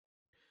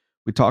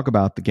 We talk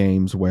about the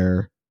games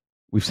where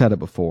we've said it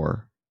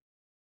before,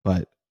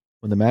 but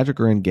when the Magic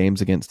are in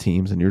games against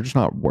teams and you're just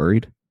not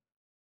worried,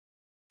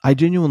 I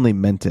genuinely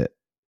meant it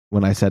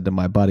when I said to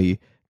my buddy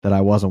that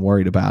I wasn't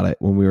worried about it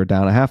when we were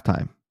down at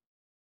halftime.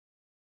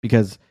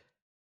 Because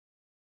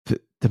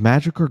the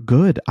Magic are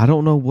good. I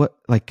don't know what,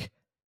 like,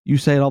 you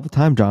say it all the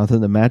time,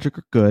 Jonathan. The Magic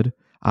are good.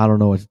 I don't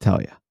know what to tell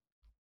you.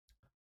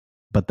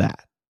 But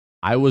that.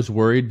 I was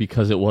worried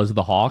because it was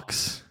the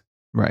Hawks.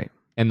 Right.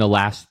 And the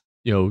last,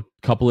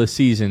 couple of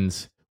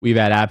seasons, we've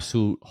had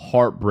absolute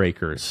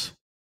heartbreakers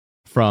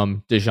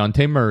from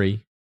DeJounte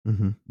Murray,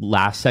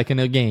 last second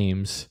of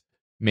games,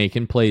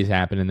 making plays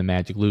happen and the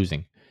Magic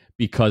losing.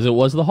 Because it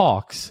was the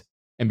Hawks,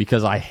 and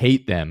because I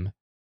hate them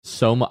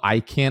so much, I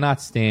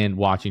cannot stand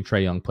watching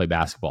Trae Young play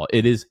basketball.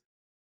 It is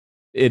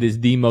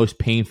the most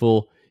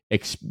painful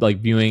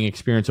viewing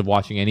experience of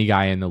watching any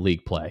guy in the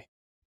league play.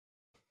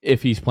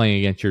 If he's playing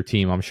against your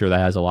team, I'm sure that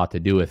has a lot to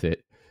do with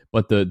it.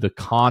 But the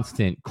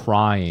constant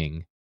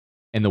crying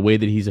and the way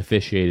that he's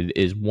officiated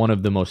is one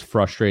of the most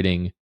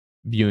frustrating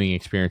viewing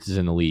experiences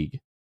in the league.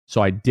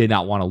 So I did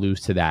not want to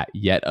lose to that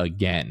yet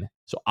again.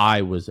 So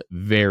I was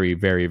very,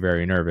 very,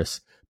 very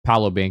nervous.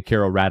 Paolo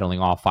Banchero rattling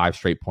off 5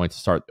 straight points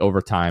to start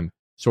overtime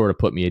sort of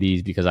put me at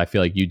ease, because I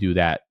feel like you do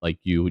that, like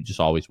you just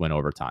always win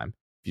overtime.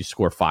 If you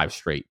score 5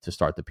 straight to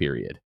start the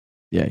period.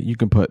 Yeah, you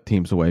can put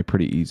teams away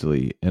pretty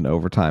easily in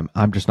overtime.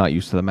 I'm just not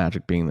used to the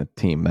Magic being the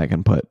team that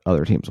can put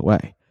other teams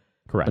away.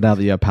 Correct. But now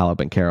that you have Paolo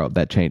Banchero,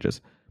 that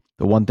changes.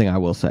 The one thing I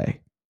will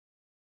say,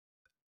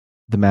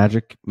 the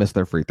Magic missed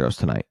their free throws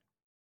tonight.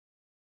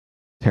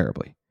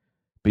 Terribly.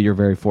 But you're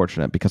very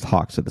fortunate because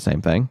Hawks did the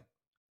same thing.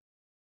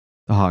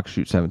 The Hawks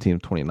shoot 17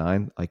 of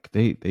 29. Like,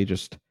 they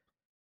just,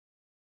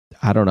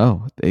 I don't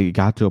know. They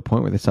got to a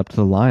point where they stepped to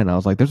the line. I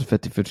was like, there's a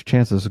 50-50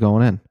 chance this is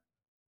going in.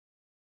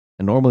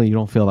 And normally you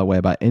don't feel that way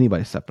about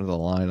anybody stepping to the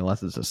line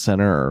unless it's a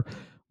center or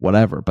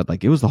whatever. But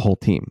like, it was the whole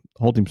team.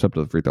 The whole team stepped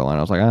to the free throw line.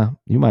 I was like,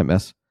 you might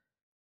miss.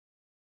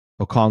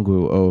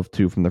 Okongwu 0 of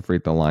 2 from the free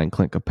throw line.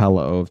 Clint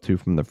Capella 0 of 2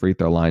 from the free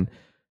throw line.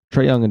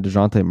 Trae Young and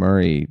DeJounte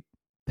Murray,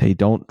 they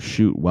don't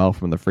shoot well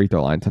from the free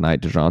throw line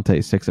tonight.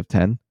 DeJounte 6 of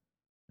 10.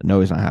 I know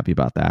he's not happy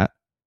about that.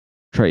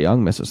 Trae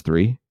Young misses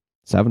 3,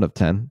 7 of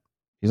 10.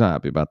 He's not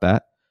happy about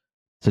that.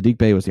 Sadiq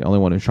Bey was the only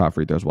one who shot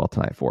free throws well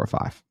tonight, 4 of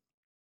 5.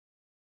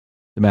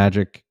 The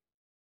Magic,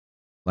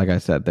 like I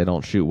said, they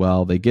don't shoot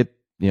well. They get,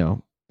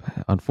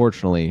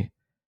 unfortunately,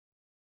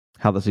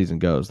 how the season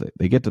goes,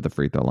 they get to the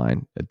free throw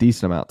line a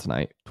decent amount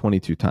tonight,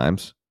 22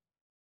 times.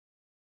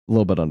 A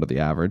little bit under the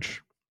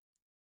average.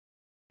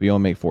 We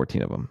only make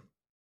 14 of them.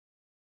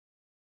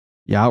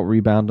 You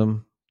out-rebound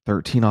them.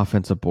 13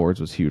 offensive boards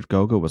was huge.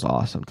 Gogo was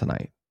awesome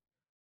tonight.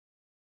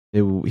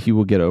 He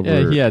will get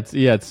over. Yeah,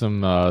 he had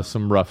some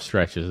rough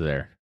stretches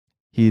there.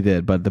 He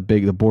did, but the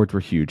boards were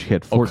huge. He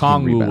had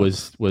 14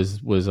 rebounds.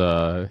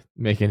 was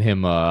making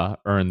him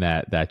earn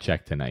that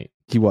check tonight.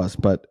 He was,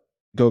 but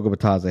Gogo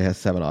Batadze has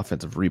 7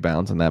 offensive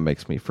rebounds, and that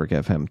makes me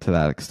forgive him to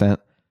that extent,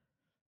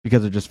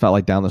 because it just felt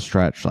like down the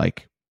stretch,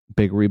 like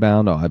big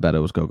rebound. Oh, I bet it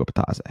was Gogo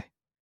Batadze,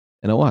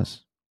 and it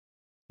was.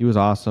 He was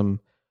awesome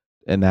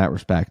in that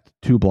respect.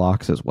 2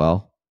 blocks as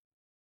well.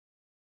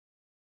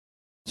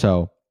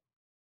 So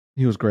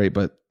he was great.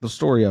 But the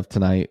story of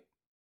tonight,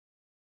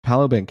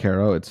 Paolo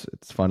Banchero,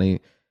 it's funny,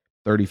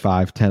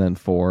 35, 10, and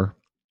 4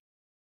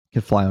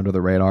 can fly under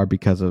the radar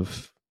because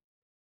of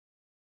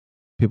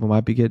people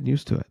might be getting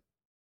used to it.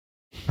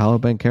 Paolo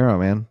Banchero,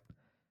 man,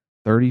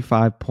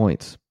 35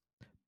 points.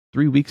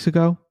 3 weeks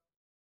ago,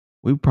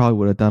 we probably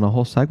would have done a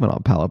whole segment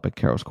on Paolo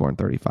Banchero scoring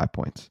 35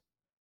 points.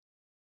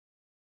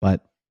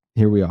 But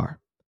here we are.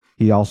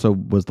 He also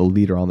was the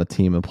leader on the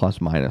team in plus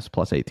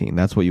 18.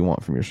 That's what you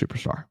want from your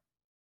superstar.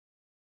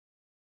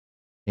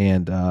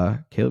 And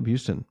Caleb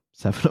Houstan,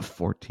 7 of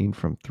 14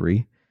 from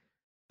 3.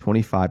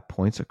 25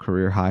 points, a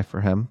career high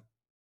for him.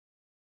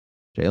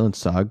 Jalen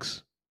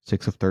Suggs,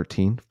 6 of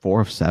 13.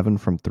 4 of 7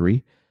 from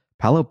 3.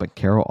 Paolo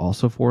Banchero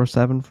also 4 of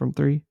 7 from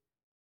 3.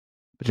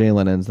 But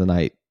Jalen ends the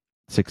night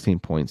 16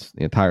 points.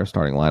 The entire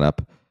starting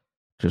lineup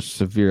just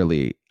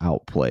severely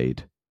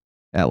outplayed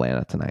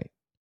Atlanta tonight.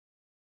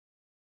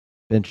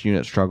 Bench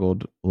unit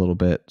struggled a little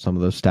bit. Some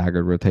of those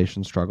staggered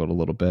rotations struggled a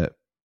little bit.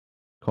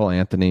 Cole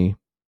Anthony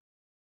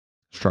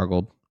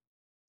struggled.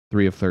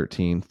 3 of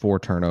 13, 4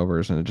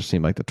 turnovers, and it just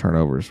seemed like the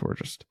turnovers were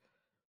just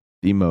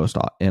the most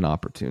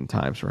inopportune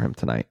times for him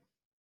tonight.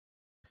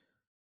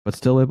 But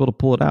still able to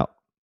pull it out.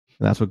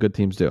 And that's what good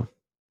teams do.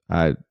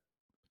 I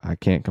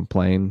can't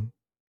complain.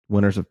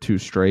 Winners of 2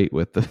 straight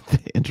with the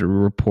injury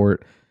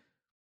report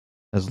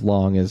as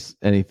long as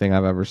anything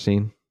I've ever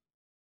seen.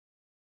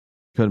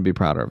 Couldn't be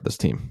prouder of this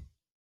team.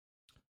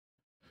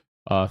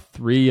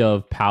 3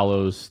 of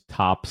Paolo's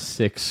top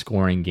 6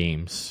 scoring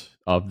games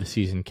of the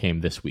season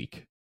came this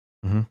week.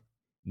 Mm-hmm.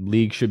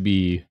 League should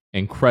be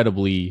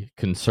incredibly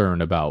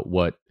concerned about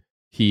what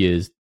he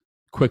is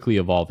quickly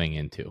evolving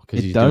into,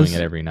 because he's doing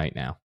it every night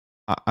now.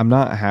 I'm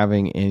not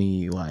having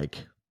any,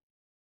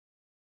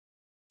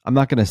 I'm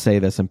not going to say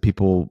this, and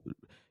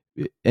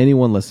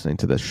anyone listening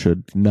to this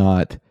should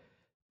not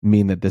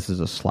mean that this is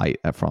a slight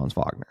at Franz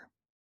Wagner.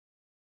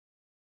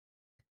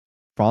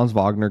 Franz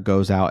Wagner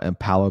goes out and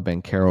Paolo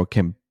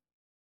Banchero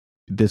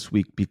this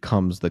week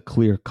becomes the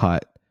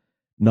clear-cut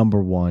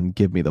number 1,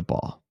 give me the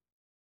ball.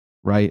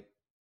 right?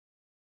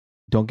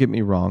 Don't get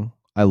me wrong.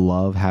 I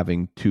love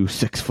having two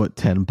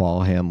 6'10"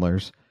 ball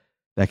handlers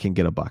that can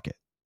get a bucket.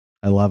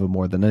 I love it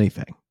more than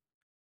anything.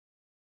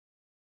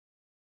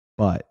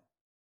 But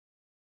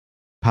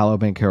Paolo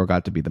Banchero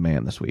got to be the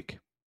man this week.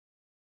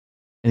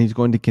 And he's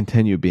going to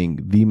continue being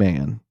the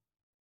man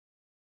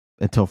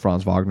until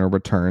Franz Wagner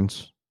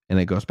returns and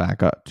it goes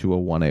back up to a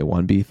 1A,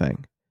 1B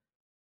thing.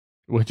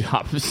 Which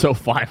I'm so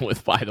fine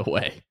with, by the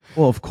way.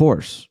 Well, of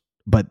course.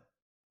 But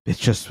it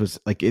just was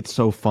like, it's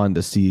so fun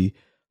to see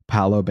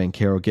Paolo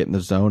Banchero get in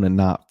the zone and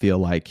not feel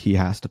like he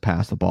has to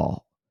pass the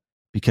ball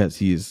because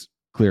he's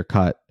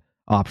clear-cut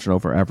option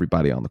over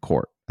everybody on the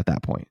court at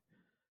that point.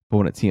 But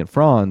when it's he and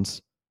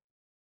Franz,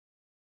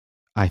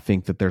 I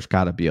think that there's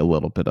got to be a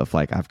little bit of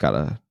like, I've got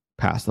to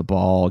pass the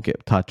ball,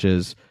 get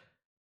touches,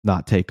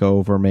 not take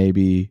over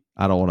maybe.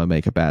 I don't want to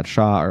make a bad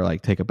shot or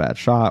like take a bad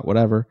shot,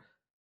 whatever.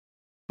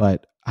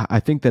 But I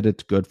think that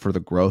it's good for the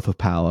growth of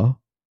Paolo.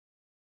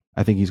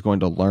 I think he's going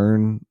to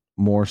learn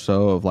more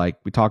so of like,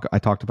 I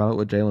talked about it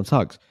with Jalen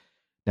Suggs.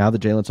 Now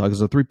that Jalen Suggs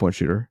is a 3-point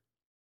shooter,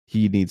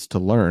 he needs to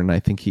learn, I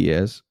think he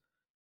is,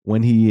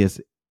 when he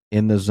is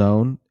in the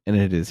zone and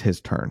it is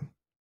his turn.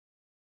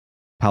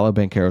 Paolo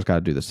Banchero's got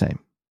to do the same.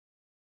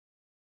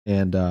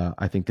 And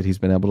I think that he's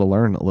been able to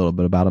learn a little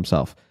bit about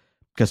himself.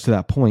 Because to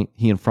that point,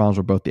 he and Franz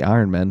were both the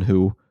Iron Men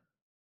who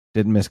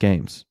didn't miss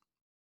games.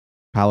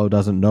 Paolo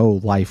doesn't know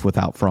life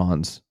without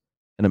Franz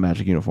in a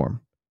Magic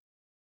uniform.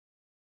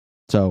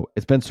 So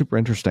it's been super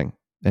interesting.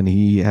 And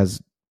he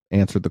has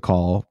answered the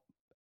call,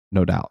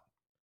 no doubt.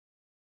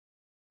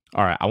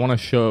 All right. I want to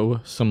show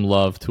some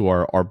love to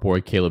our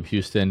boy, Caleb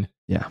Houstan.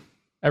 Yeah.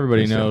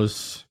 Everybody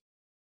knows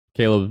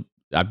Caleb.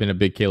 I've been a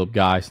big Caleb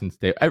guy since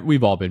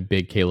we've all been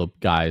big Caleb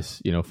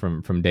guys,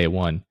 from day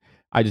one.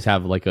 I just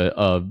have like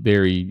a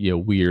very,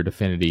 weird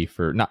affinity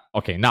for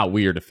not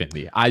weird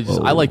affinity. I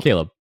like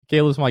Caleb.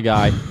 Caleb's my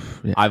guy.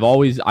 Yeah. I've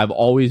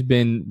always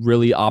been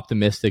really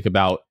optimistic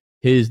about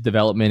his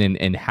development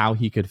and how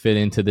he could fit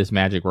into this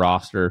Magic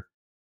roster.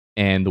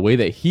 And the way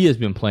that he has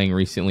been playing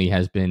recently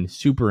has been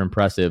super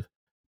impressive.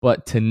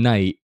 But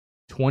tonight,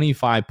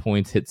 25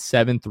 points, hit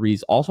 7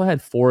 threes, also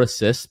had 4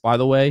 assists, by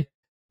the way.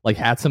 Like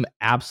had some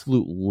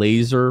absolute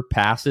laser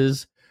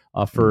passes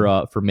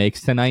for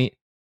makes tonight.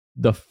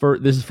 This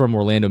is from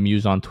Orlando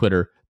Muse on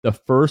Twitter. The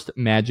first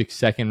Magic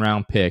second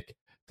round pick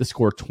to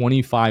score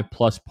 25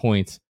 plus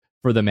points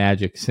for the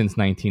Magic since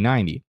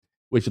 1990,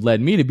 which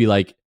led me to be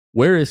like,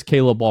 where is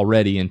Caleb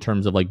already in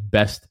terms of like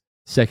best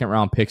second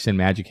round picks in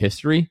Magic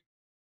history?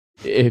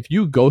 If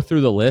you go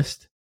through the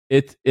list,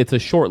 it's a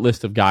short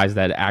list of guys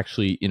that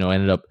actually,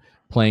 ended up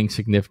playing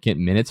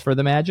significant minutes for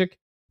the Magic.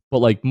 But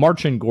like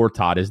Marcin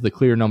Gortat is the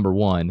clear number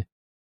one.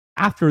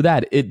 After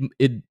that,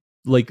 it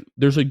like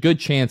there's a good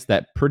chance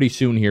that pretty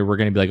soon here we're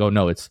going to be like, oh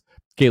no, it's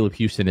Caleb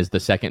Houstan is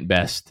the second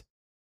best,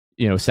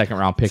 second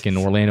round pick in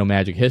Orlando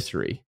Magic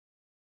history.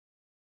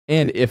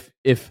 And if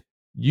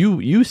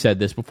you said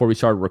this before we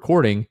started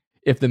recording,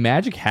 if the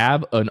Magic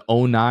have an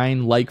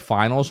 09 like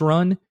finals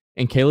run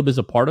and Caleb is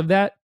a part of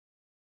that,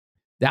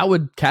 that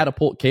would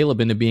catapult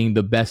Caleb into being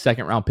the best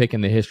second round pick in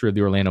the history of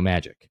the Orlando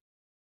Magic.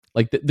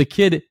 Like the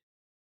kid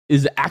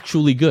is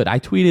actually good. I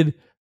tweeted,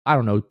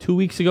 2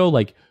 weeks ago,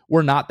 like,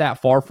 we're not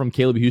that far from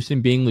Caleb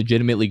Houstan being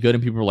legitimately good.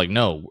 And people were like,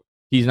 no,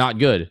 he's not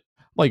good.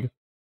 Like,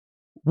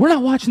 we're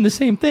not watching the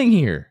same thing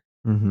here.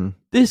 Mm-hmm.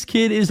 This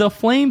kid is a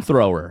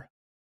flamethrower.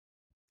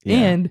 Yeah.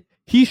 And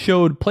he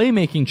showed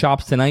playmaking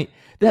chops tonight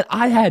that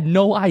I had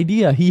no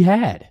idea he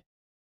had.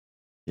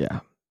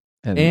 Yeah.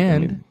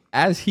 And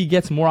as he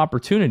gets more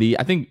opportunity,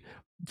 I think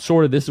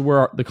sort of this is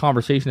where the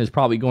conversation is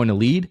probably going to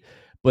lead.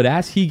 But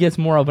as he gets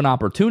more of an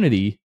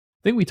opportunity,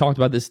 I think we talked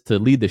about this to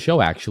lead the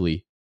show,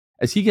 actually.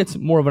 As he gets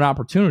more of an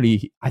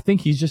opportunity, I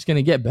think he's just going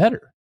to get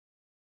better.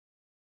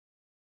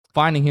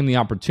 Finding him the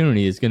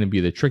opportunity is going to be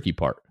the tricky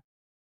part.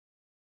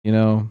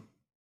 Caleb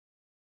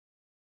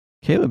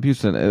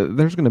Houstan,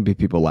 there's going to be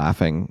people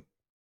laughing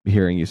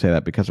hearing you say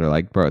that because they're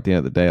like, bro, at the end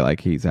of the day,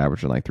 like he's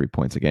averaging like 3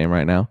 points a game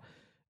right now.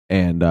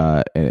 And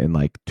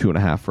like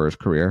 2.5 for his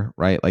career,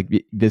 right?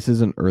 Like this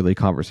is an early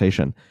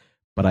conversation,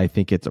 but I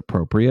think it's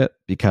appropriate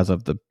because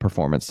of the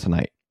performance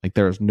tonight. Like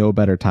there is no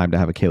better time to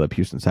have a Caleb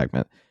Houstan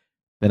segment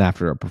than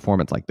after a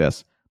performance like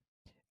this.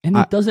 And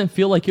it doesn't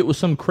feel like it was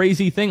some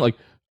crazy thing. Like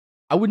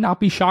I would not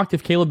be shocked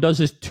if Caleb does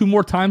this 2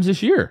 more times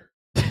this year.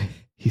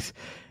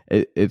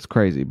 It's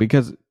crazy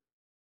because,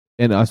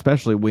 and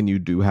especially when you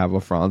do have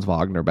a Franz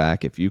Wagner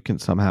back, if you can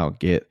somehow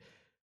get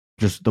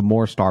just the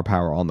more star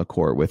power on the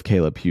court with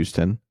Caleb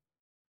Houstan,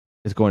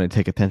 is going to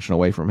take attention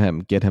away from him,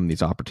 get him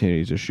these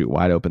opportunities to shoot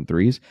wide open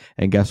threes.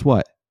 And guess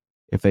what?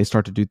 If they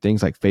start to do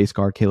things like face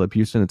guard Caleb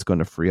Houstan, it's going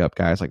to free up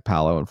guys like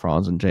Paolo and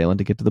Franz and Jalen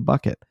to get to the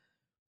bucket.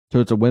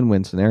 So it's a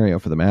win-win scenario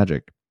for the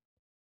Magic.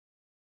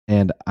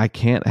 And I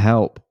can't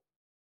help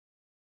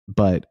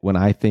but when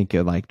I think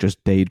of like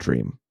just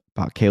daydream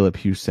about Caleb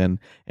Houstan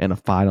and a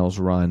finals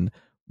run,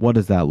 what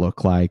does that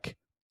look like?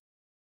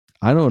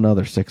 I know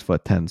another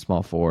 6'10"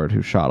 small forward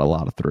who shot a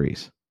lot of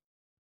threes.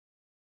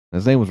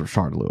 His name was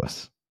Rashard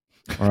Lewis.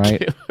 All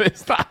right.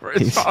 It's not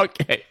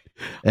okay.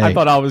 Hey, I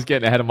thought I was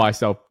getting ahead of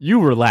myself.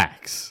 You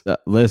relax.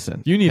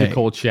 listen. You need a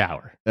cold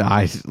shower.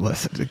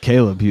 Listen.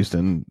 Caleb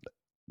Houstan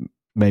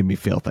made me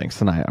feel things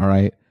tonight. All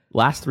right.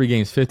 Last 3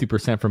 games,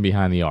 50% from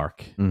behind the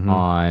arc Mhm.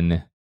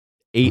 on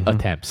 8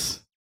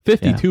 attempts.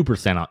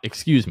 52% on,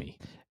 excuse me.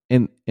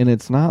 And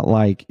it's not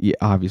like,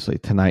 obviously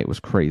tonight was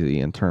crazy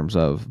in terms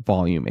of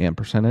volume and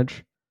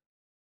percentage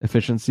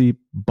efficiency,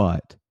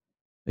 but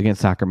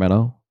against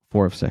Sacramento,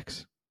 4 of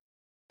 6,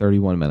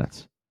 31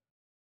 minutes.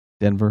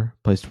 Denver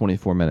plays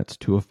 24 minutes,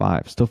 2 of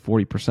 5, still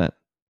 40%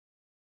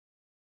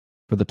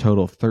 for the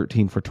total of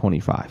 13 for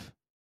 25.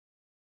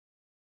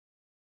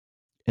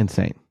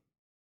 Insane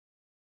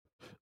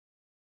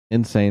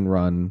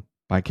run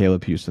by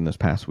Caleb Houstan this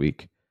past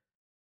week.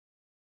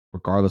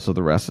 Regardless of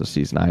the rest of the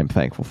season, I am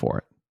thankful for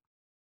it.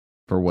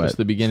 For what? Just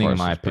the beginning, in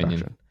my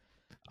opinion.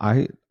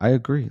 I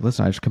agree.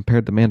 Listen, I just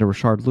compared the man to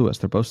Rashard Lewis.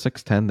 They're both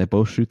 6'10". They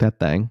both shoot that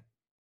thing.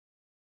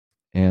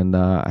 And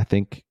I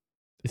think...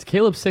 Is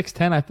Caleb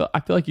 6'10"? I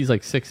feel like he's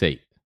like 6'8".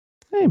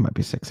 He might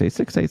be 6'8",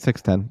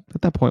 6'10".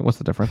 At that point, what's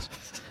the difference?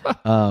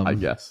 I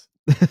guess.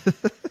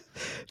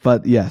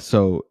 But yeah,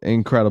 so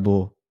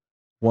incredible.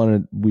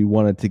 We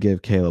wanted to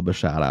give Caleb a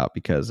shout out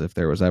because if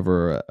there was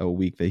ever a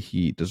week that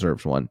he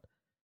deserves one,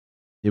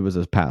 it was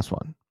his past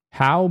one.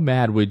 How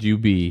mad would you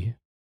be,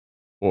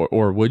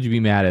 or would you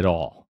be mad at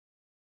all?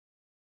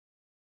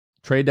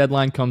 Trade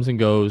deadline comes and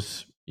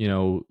goes,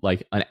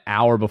 like an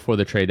hour before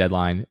the trade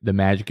deadline, the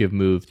Magic have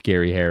moved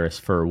Gary Harris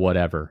for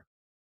whatever.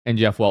 And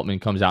Jeff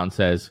Weltman comes out and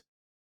says,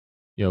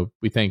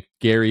 we thank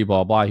Gary,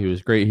 blah, blah. He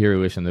was great here.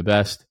 We wish him the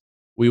best.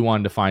 We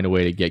wanted to find a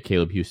way to get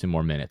Caleb Houstan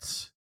more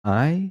minutes.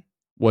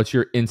 What's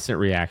your instant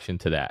reaction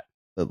to that?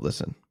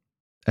 Listen,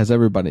 as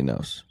everybody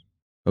knows,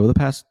 over the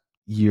past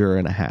year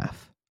and a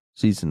half,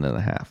 season and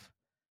a half,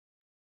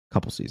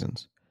 couple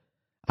seasons,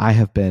 I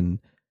have been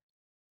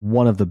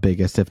one of the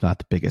biggest, if not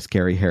the biggest,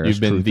 Gary Harris. You've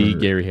been the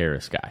Gary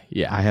Harris guy.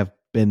 Yeah. I have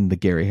been the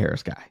Gary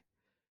Harris guy.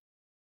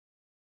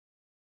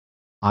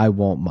 I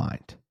won't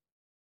mind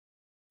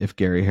if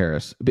Gary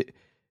Harris...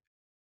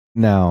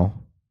 Now,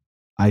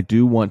 I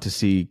do want to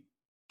see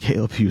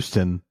Caleb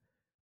Houstan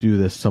do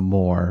this some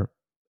more,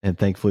 and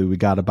thankfully we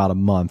got about a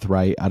month,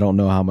 right? I don't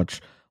know how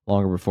much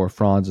longer before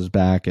Franz is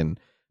back and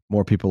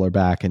more people are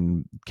back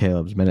and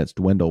Caleb's minutes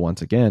dwindle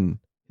once again.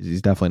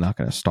 He's definitely not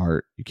going to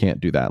start. You can't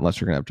do that unless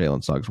you're going to have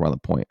Jalen Suggs run the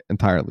point.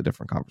 Entirely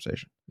different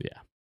conversation. Yeah.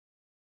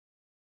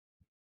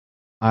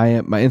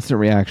 My instant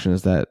reaction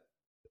is that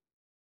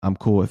I'm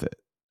cool with it.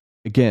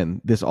 Again,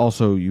 this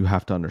also, you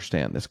have to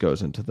understand, this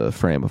goes into the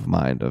frame of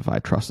mind of I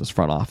trust this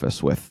front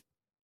office with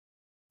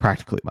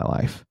practically my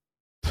life.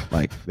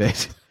 Like,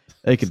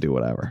 they can do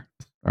whatever.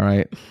 All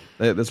right?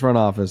 This front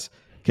office,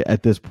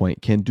 at this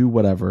point, can do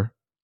whatever.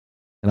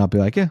 And I'll be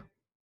like, yeah,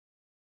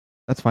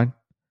 that's fine.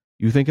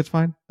 You think it's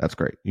fine? That's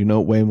great. You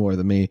know way more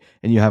than me,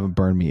 and you haven't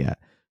burned me yet.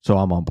 So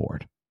I'm on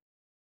board.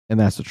 And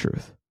that's the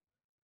truth.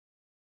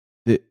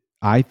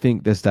 I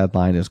think this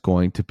deadline is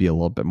going to be a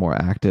little bit more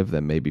active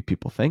than maybe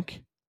people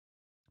think.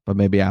 But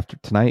maybe after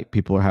tonight,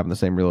 people are having the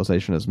same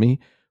realization as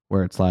me,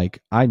 where it's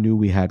like, I knew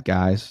we had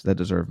guys that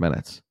deserve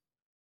minutes.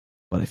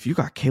 But if you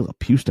got Caleb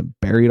Houstan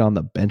buried on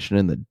the bench and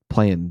in the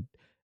playing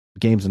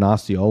games in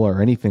Osceola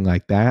or anything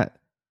like that,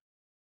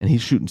 and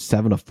he's shooting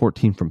 7 of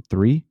 14 from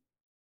 3,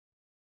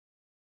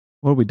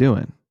 what are we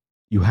doing?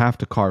 You have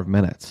to carve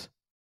minutes.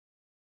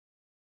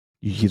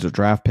 He's a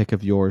draft pick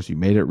of yours. You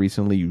made it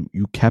recently.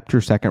 You kept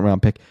your second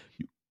round pick.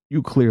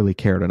 You clearly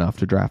cared enough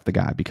to draft the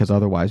guy because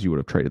otherwise you would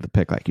have traded the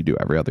pick like you do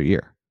every other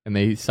year. And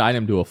they signed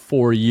him to a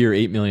 4-year,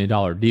 $8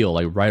 million deal,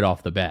 like right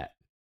off the bat.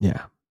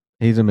 Yeah.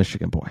 He's a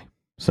Michigan boy.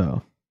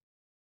 So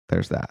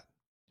there's that.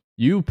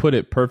 You put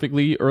it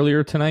perfectly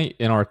earlier tonight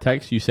in our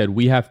text. You said,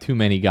 we have too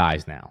many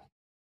guys now.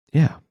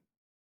 Yeah.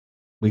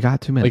 We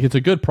got too many. Like, it's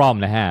a good problem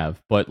to have,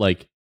 but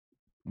like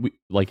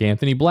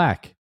Anthony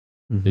Black,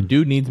 the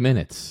dude needs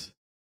minutes.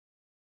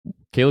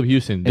 Caleb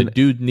Houstan, the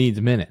dude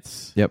needs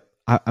minutes. Yep.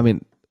 I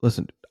mean,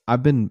 listen,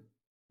 I've been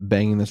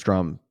banging this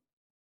drum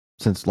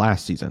since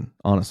last season,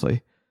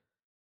 honestly.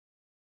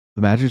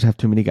 The Magic have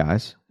too many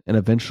guys, and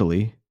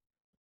eventually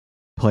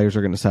players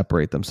are going to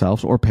separate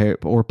themselves, or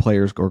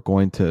players are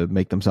going to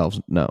make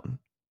themselves known.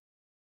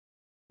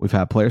 We've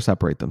had players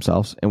separate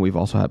themselves, and we've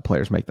also had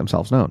players make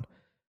themselves known.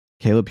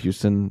 Caleb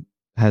Houstan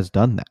has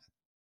done that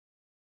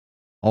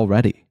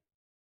already.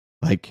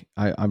 Like,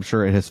 I'm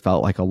sure it has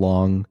felt like a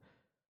long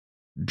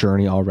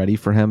journey already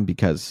for him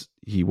because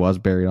he was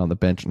buried on the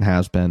bench and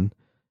has been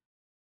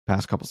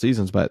past couple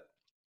seasons, but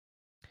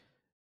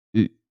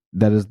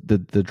that is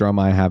the drum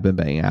I have been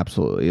banging,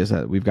 absolutely, is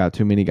that we've got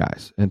too many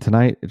guys. And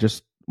tonight, it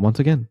just, once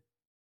again,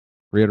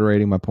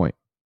 reiterating my point,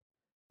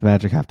 the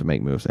Magic have to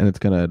make moves, and it's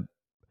going to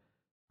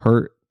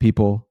hurt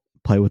people,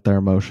 play with their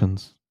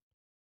emotions,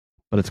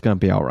 but it's going to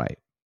be all right.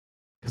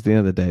 Because at the end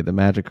of the day, the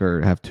Magic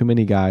have too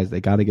many guys.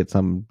 They got to get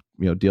some,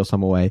 deal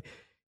some away,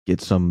 get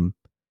some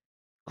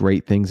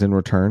great things in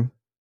return,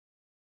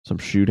 some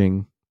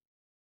shooting,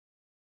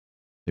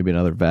 maybe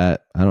another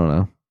vet. I don't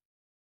know.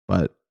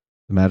 But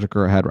the Magic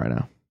are ahead right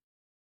now.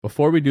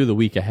 Before we do the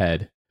week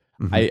ahead,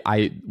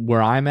 I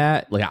where I'm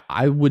at, like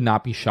I would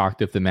not be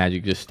shocked if the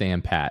Magic just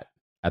stand pat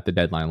at the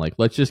deadline. Like,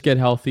 let's just get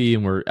healthy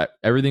and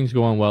everything's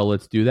going well.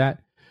 Let's do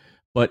that.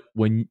 But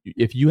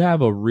if you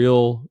have a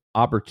real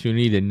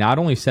opportunity to not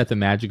only set the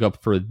Magic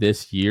up for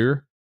this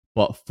year,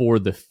 but for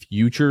the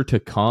future to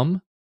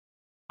come,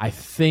 I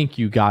think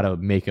you got to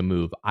make a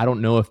move. I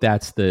don't know if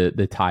that's the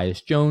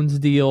Tyus Jones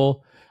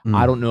deal.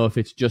 I don't know if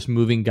it's just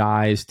moving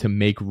guys to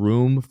make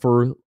room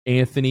for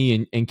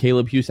Anthony and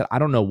Caleb Houstan. I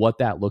don't know what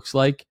that looks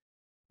like,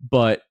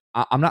 but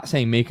I'm not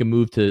saying make a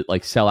move to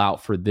like sell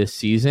out for this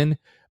season.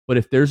 But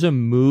if there's a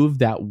move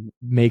that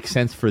makes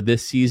sense for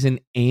this season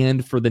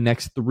and for the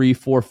next 3,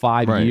 4,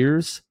 5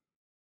 years,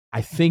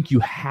 I think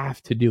you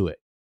have to do it.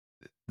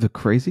 The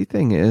crazy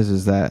thing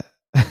is that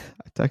I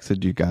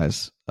texted you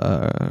guys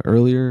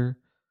earlier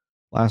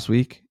last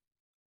week,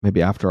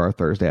 maybe after our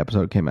Thursday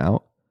episode came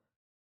out.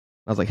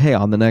 I was like, hey,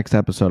 on the next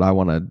episode, I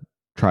want to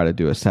try to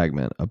do a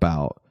segment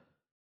about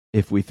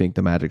if we think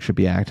the Magic should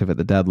be active at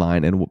the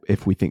deadline and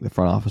if we think the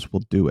front office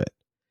will do it.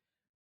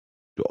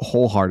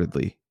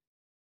 Wholeheartedly,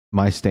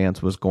 my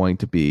stance was going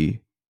to be,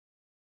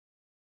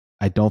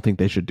 I don't think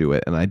they should do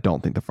it, and I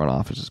don't think the front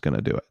office is going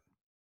to do it.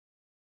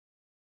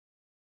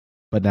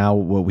 But now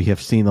what we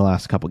have seen the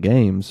last couple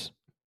games,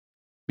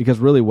 because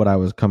really what I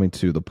was coming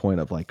to the point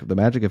of, like, the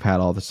Magic have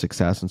had all the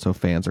success, and so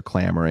fans are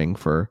clamoring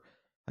for,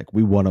 like,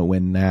 we want to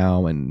win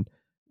now, and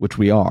which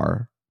we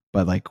are,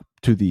 but like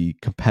to the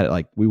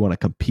like we want to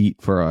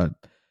compete for a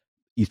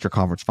Eastern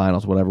Conference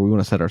Finals, whatever. We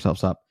want to set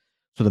ourselves up.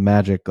 So the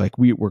Magic, like,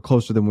 we're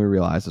closer than we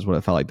realized, is what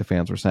it felt like the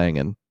fans were saying,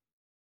 and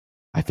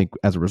I think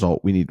as a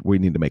result, we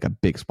need to make a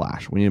big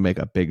splash. We need to make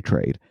a big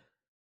trade.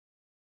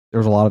 There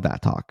was a lot of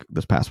that talk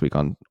this past week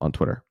on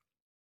Twitter.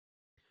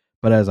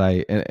 But as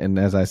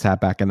I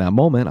sat back in that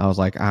moment, I was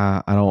like,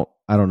 I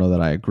don't know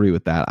that I agree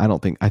with that.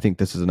 I think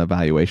this is an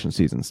evaluation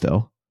season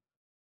still.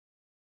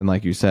 And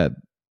like you said,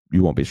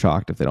 you won't be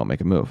shocked if they don't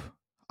make a move.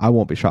 I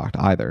won't be shocked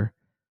either.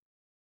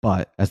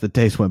 But as the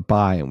days went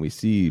by and we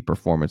see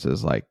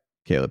performances like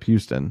Caleb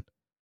Houstan,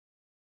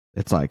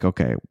 it's like,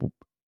 okay,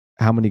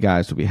 how many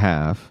guys do we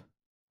have?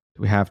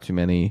 Do we have too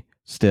many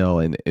still?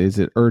 And is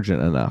it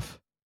urgent enough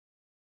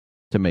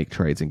to make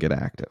trades and get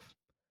active?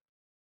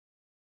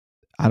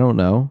 I don't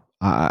know.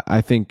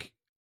 I think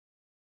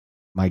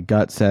my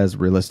gut says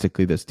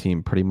realistically this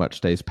team pretty much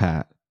stands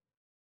pat,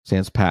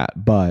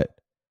 but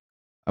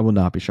I will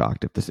not be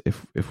shocked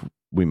if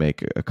we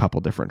make a couple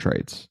different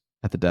trades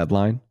at the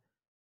deadline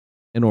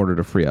in order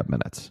to free up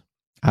minutes.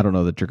 I don't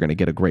know that you're going to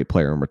get a great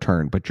player in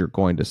return, but you're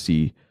going to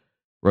see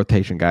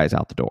rotation guys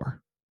out the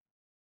door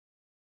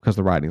because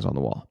the writing's on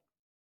the wall.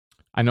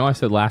 I know I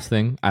said last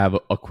thing. I have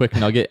a quick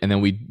nugget, and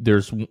then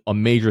there's a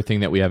major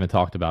thing that we haven't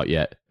talked about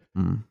yet.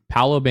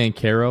 Paolo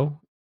Banchero,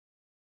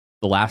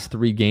 the last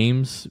 3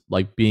 games,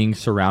 like being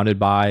surrounded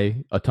by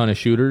a ton of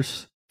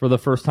shooters for the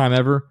first time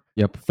ever.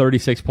 Yep.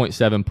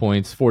 36.7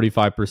 points,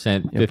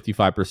 45%,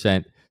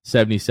 55%,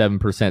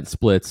 77%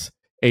 splits,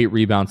 8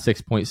 rebounds,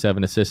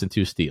 6.7 assists, and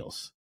 2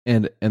 steals.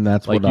 And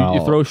that's like what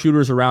you throw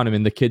shooters around him,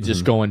 and the kid's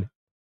just going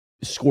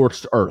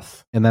scorched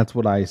earth. And that's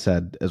what I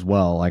said as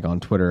well, like on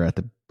Twitter at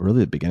the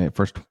beginning,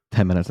 first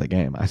 10 minutes of the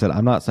game. I said,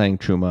 I'm not saying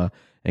Chuma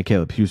and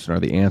Caleb Houstan are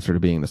the answer to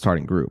being the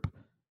starting group.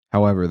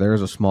 However,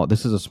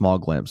 this is a small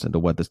glimpse into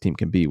what this team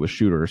can be with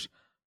shooters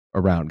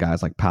around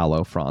guys like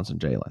Paolo, Franz, and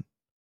Jalen.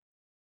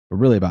 But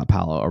really about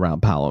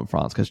around Paolo and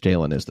Franz, because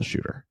Jalen is the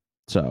shooter.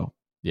 So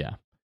yeah,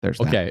 there's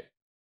that. Okay,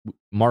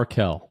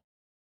 Markelle.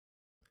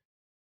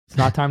 It's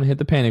not time to hit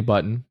the panic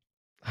button.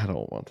 I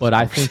don't want this. But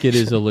I think it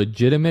is a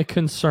legitimate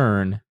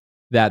concern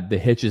that the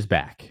hitch is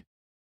back.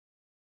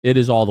 It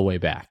is all the way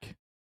back.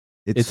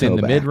 It's so in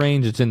the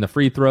mid-range. It's in the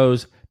free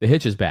throws. The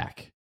hitch is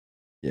back.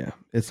 Yeah,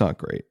 it's not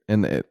great.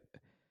 And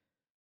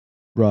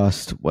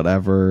rust,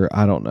 whatever,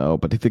 I don't know.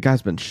 But the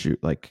guy's been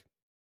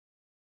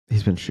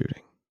he's been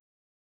shooting.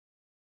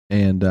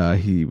 And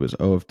he was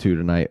 0 of 2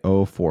 tonight,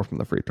 0 of 4 from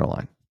the free throw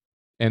line.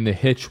 And the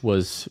hitch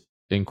was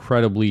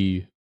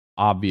incredibly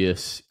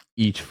obvious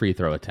each free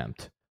throw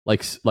attempt.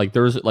 Like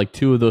there was like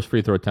 2 of those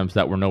free throw attempts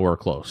that were nowhere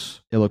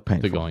close. It looked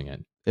painful to going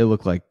in. It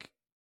looked like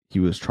he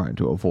was trying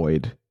to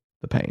avoid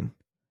the pain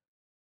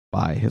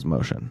by his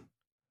motion.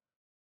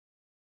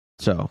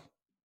 So,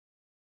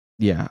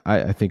 yeah,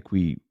 I think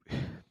we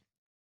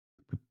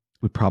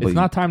probably... It's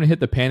not time to hit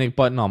the panic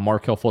button on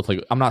Markelle Fultz.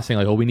 Like, I'm not saying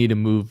like, oh, we need to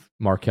move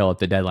Markelle at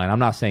the deadline. I'm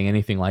not saying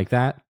anything like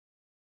that.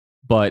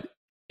 But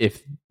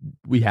if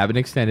we haven't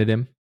extended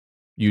him,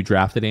 you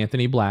drafted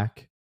Anthony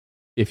Black.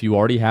 If you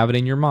already have it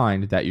in your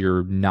mind that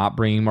you're not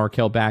bringing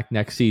Markelle back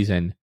next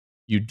season,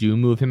 you do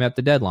move him at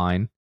the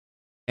deadline.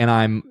 And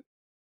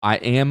I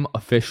am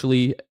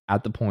officially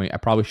at the point, I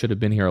probably should have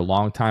been here a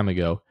long time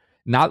ago,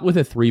 not with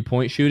a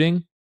 3-point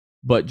shooting,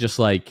 but just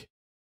like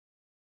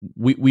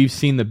we've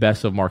seen the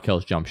best of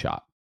Markelle's jump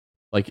shot.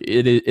 Like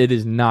it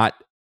is not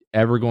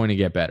ever going to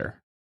get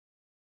better.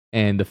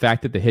 And the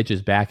fact that the hitch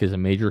is back is a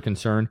major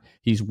concern.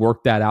 He's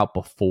worked that out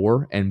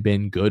before and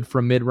been good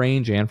from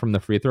mid-range and from the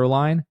free throw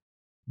line.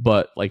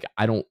 But like,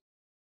 I don't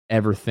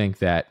ever think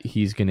that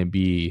he's going to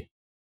be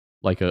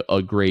like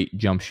a great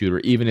jump shooter,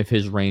 even if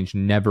his range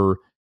never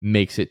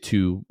makes it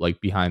to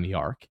like behind the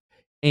arc.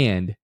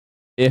 And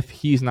if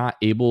he's not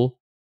able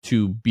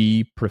to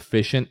be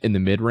proficient in the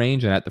mid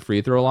range and at the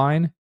free throw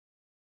line,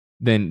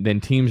 then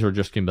teams are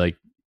just gonna be like,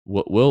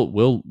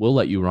 we'll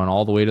let you run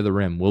all the way to the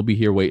rim. We'll be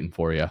here waiting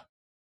for you.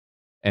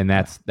 And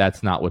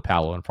that's not what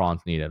Paolo and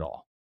Franz need at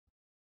all.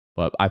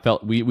 But I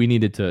felt we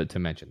needed to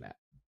mention that.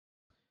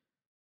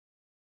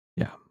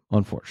 Yeah,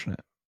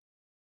 unfortunate.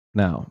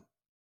 Now,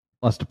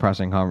 less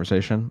depressing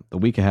conversation. The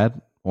week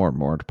ahead, or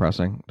more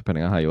depressing,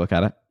 depending on how you look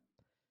at it.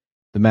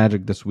 The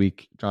Magic this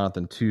week,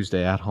 Jonathan,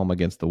 Tuesday at home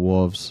against the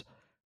Wolves.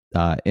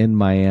 In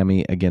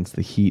Miami against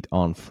the Heat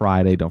on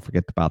Friday. Don't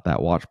forget about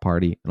that watch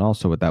party. And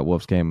also with that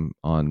Wolves game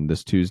on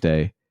this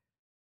Tuesday,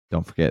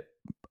 don't forget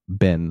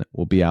Ben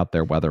will be out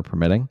there, weather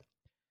permitting.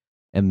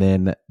 And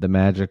then the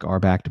Magic are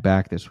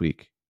back-to-back this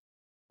week.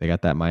 They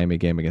got that Miami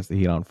game against the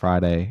Heat on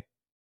Friday.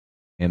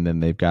 And then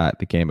they've got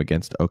the game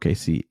against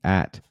OKC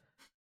at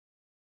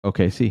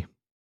OKC,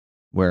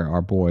 where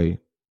our boy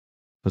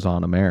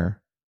Fazan Amer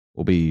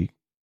will be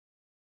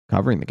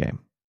covering the game,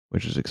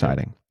 which is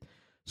exciting.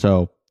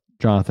 So,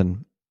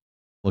 Jonathan,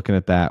 looking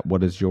at that,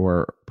 what is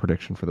your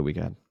prediction for the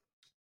weekend?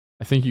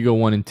 I think you go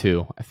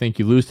 1-2. I think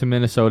you lose to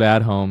Minnesota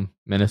at home.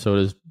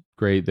 Minnesota's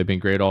great. They've been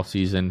great all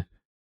season.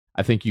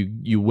 I think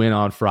you win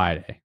on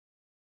Friday.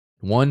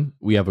 One,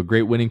 we have a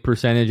great winning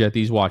percentage at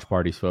these watch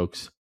parties,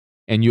 folks.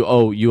 And you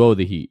owe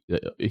the Heat.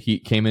 The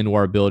Heat came into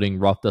our building,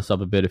 roughed us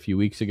up a bit a few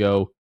weeks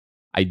ago.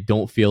 I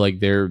don't feel like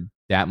they're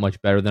that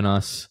much better than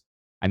us.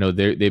 I know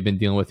they've been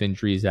dealing with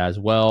injuries as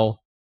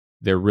well.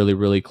 They're really,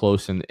 really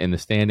close in the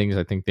standings.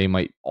 I think they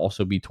might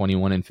also be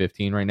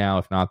 21-15 right now.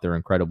 If not, they're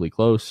incredibly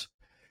close.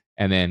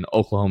 And then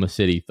Oklahoma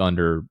City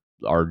Thunder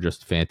are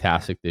just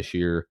fantastic this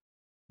year.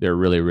 They're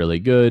really, really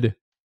good.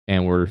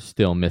 And we're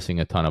still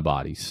missing a ton of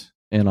bodies.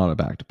 And on a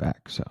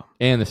back-to-back.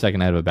 And the second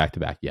night of a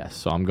back-to-back, yes.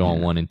 So I'm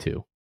going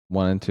 1-2.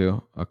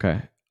 1-2.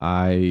 Okay.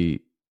 I,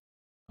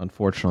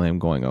 unfortunately, am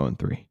going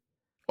 0-3.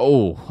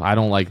 Oh, I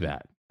don't like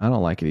that. I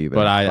don't like it either.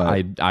 But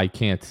I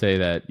can't say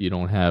that you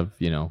don't have,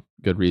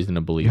 good reason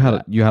to believe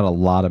that. You had a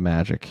lot of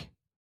magic,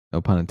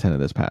 no pun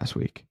intended, this past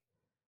week.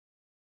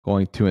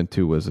 Going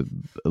 2-2 was a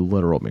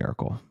literal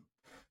miracle.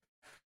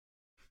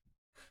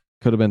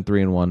 Could have been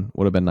 3-1,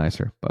 would have been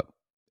nicer, but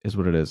is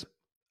what it is.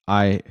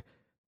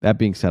 That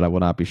being said, I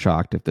would not be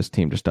shocked if this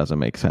team just doesn't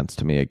make sense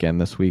to me again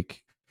this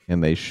week,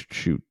 and they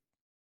shoot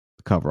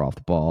the cover off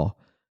the ball,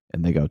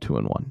 and they go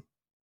 2-1.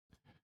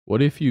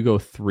 What if you go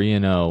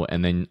 3-0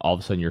 and then all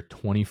of a sudden you're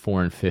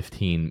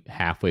 24-15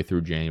 halfway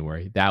through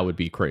January? That would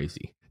be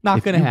crazy.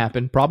 Not going to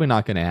happen. Probably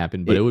not going to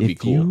happen, but it would be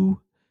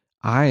cool.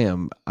 I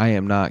am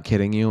not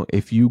kidding you.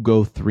 If you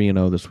go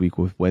 3-0 this week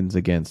with wins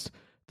against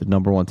the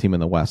number 1 team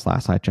in the West,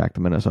 last I checked, the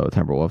Minnesota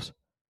Timberwolves,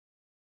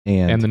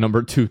 and the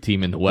number 2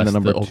 team in the West, the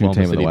number 2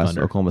 team in the West,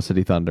 Oklahoma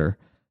City Thunder,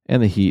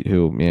 and the Heat,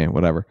 who,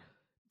 whatever.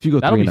 If you go,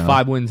 that'll 3-0, be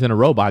 5 wins in a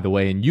row, by the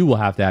way, and you will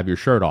have to have your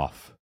shirt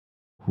off.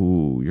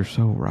 Ooh, you're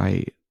so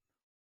right.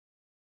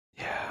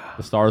 Yeah,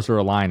 the stars are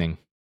aligning.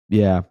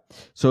 Yeah.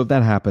 So if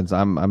that happens,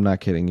 I'm not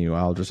kidding you.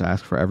 I'll just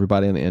ask for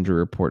everybody in the injury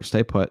report to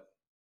stay put.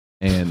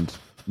 And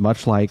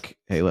much like,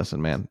 hey,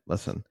 listen.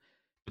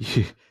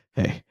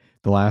 Hey,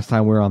 the last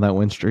time we were on that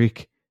win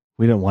streak,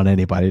 we didn't want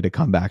anybody to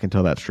come back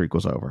until that streak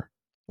was over.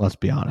 Let's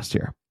be honest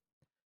here.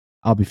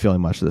 I'll be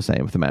feeling much the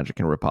same if the Magic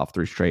can rip off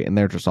 3 straight, and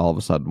they're just all of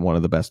a sudden one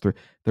of the best 3.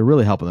 They're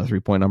really helping the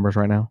 3-point numbers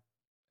right now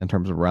in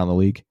terms of around the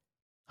league.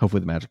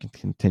 Hopefully the Magic can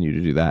continue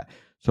to do that.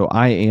 So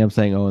I am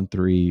saying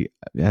 0-3.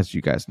 As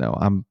you guys know,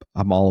 I'm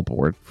all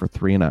aboard for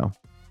 3-0.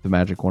 The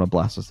Magic want to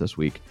bless us this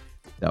week.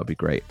 That would be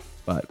great.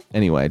 But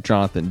anyway,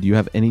 Jonathan, do you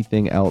have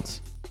anything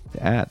else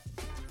to add?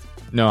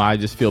 No, I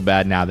just feel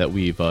bad now that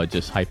we've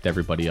just hyped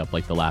everybody up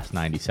like the last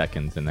 90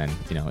 seconds, and then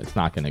it's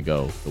not going to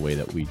go the way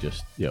that we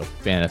just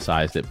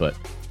fantasized it. But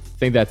I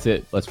think that's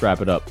it. Let's wrap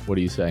it up. What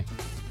do you say?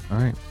 All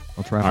right.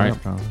 Let's wrap it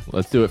up, Jonathan.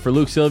 Let's do it. For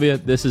Luke Sylvia,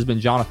 this has been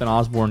Jonathan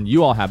Osborne.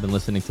 You all have been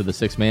listening to The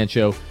Sixth Man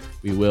Show.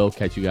 We will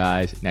catch you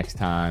guys next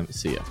time.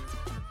 See ya.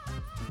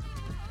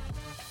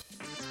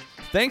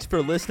 Thanks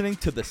for listening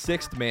to The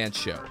Sixth Man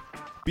Show.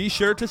 Be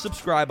sure to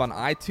subscribe on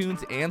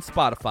iTunes and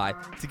Spotify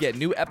to get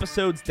new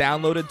episodes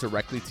downloaded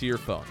directly to your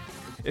phone.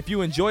 If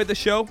you enjoyed the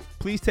show,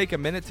 please take a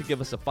minute to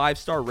give us a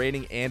 5-star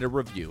rating and a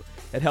review.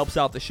 It helps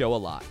out the show a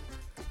lot.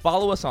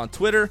 Follow us on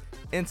Twitter,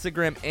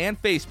 Instagram,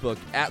 and Facebook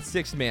at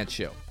Sixth Man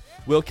Show.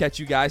 We'll catch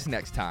you guys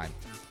next time.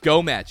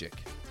 Go Magic!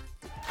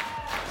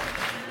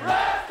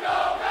 Let's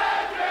go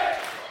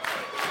Magic!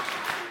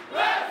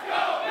 Let's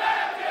go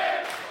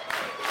Magic!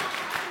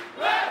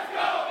 Let's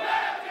go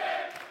Magic!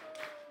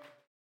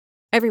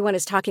 Everyone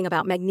is talking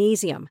about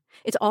magnesium.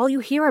 It's all you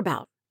hear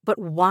about. But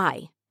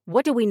why?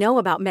 What do we know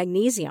about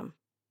magnesium?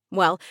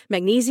 Well,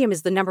 magnesium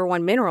is the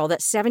 #1 mineral that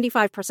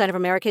 75% of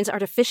Americans are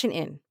deficient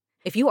in.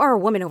 If you are a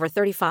woman over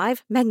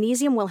 35,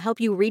 magnesium will help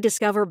you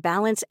rediscover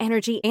balance,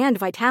 energy, and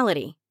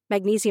vitality.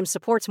 Magnesium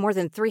supports more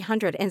than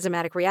 300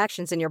 enzymatic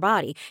reactions in your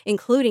body,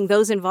 including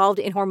those involved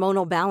in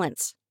hormonal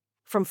balance.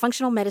 From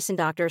functional medicine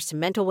doctors to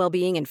mental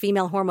well-being and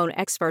female hormone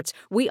experts,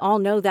 we all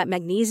know that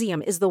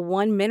magnesium is the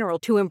one mineral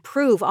to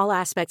improve all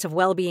aspects of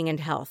well-being and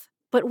health.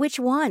 But which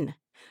one?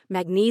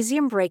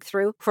 Magnesium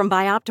Breakthrough from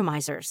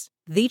Bioptimizers,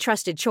 the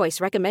trusted choice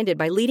recommended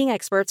by leading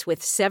experts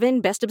with 7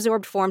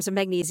 best-absorbed forms of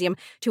magnesium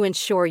to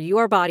ensure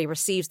your body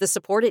receives the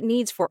support it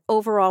needs for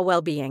overall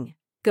well-being.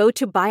 Go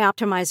to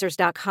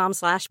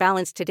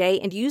bioptimizers.com/balance today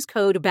and use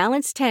code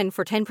BALANCE10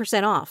 for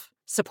 10% off.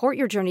 Support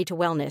your journey to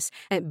wellness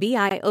at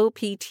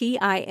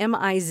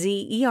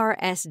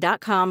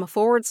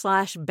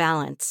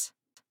bioptimizers.com/balance.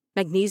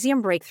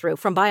 Magnesium Breakthrough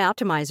from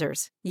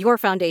Bioptimizers, your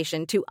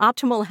foundation to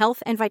optimal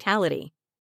health and vitality.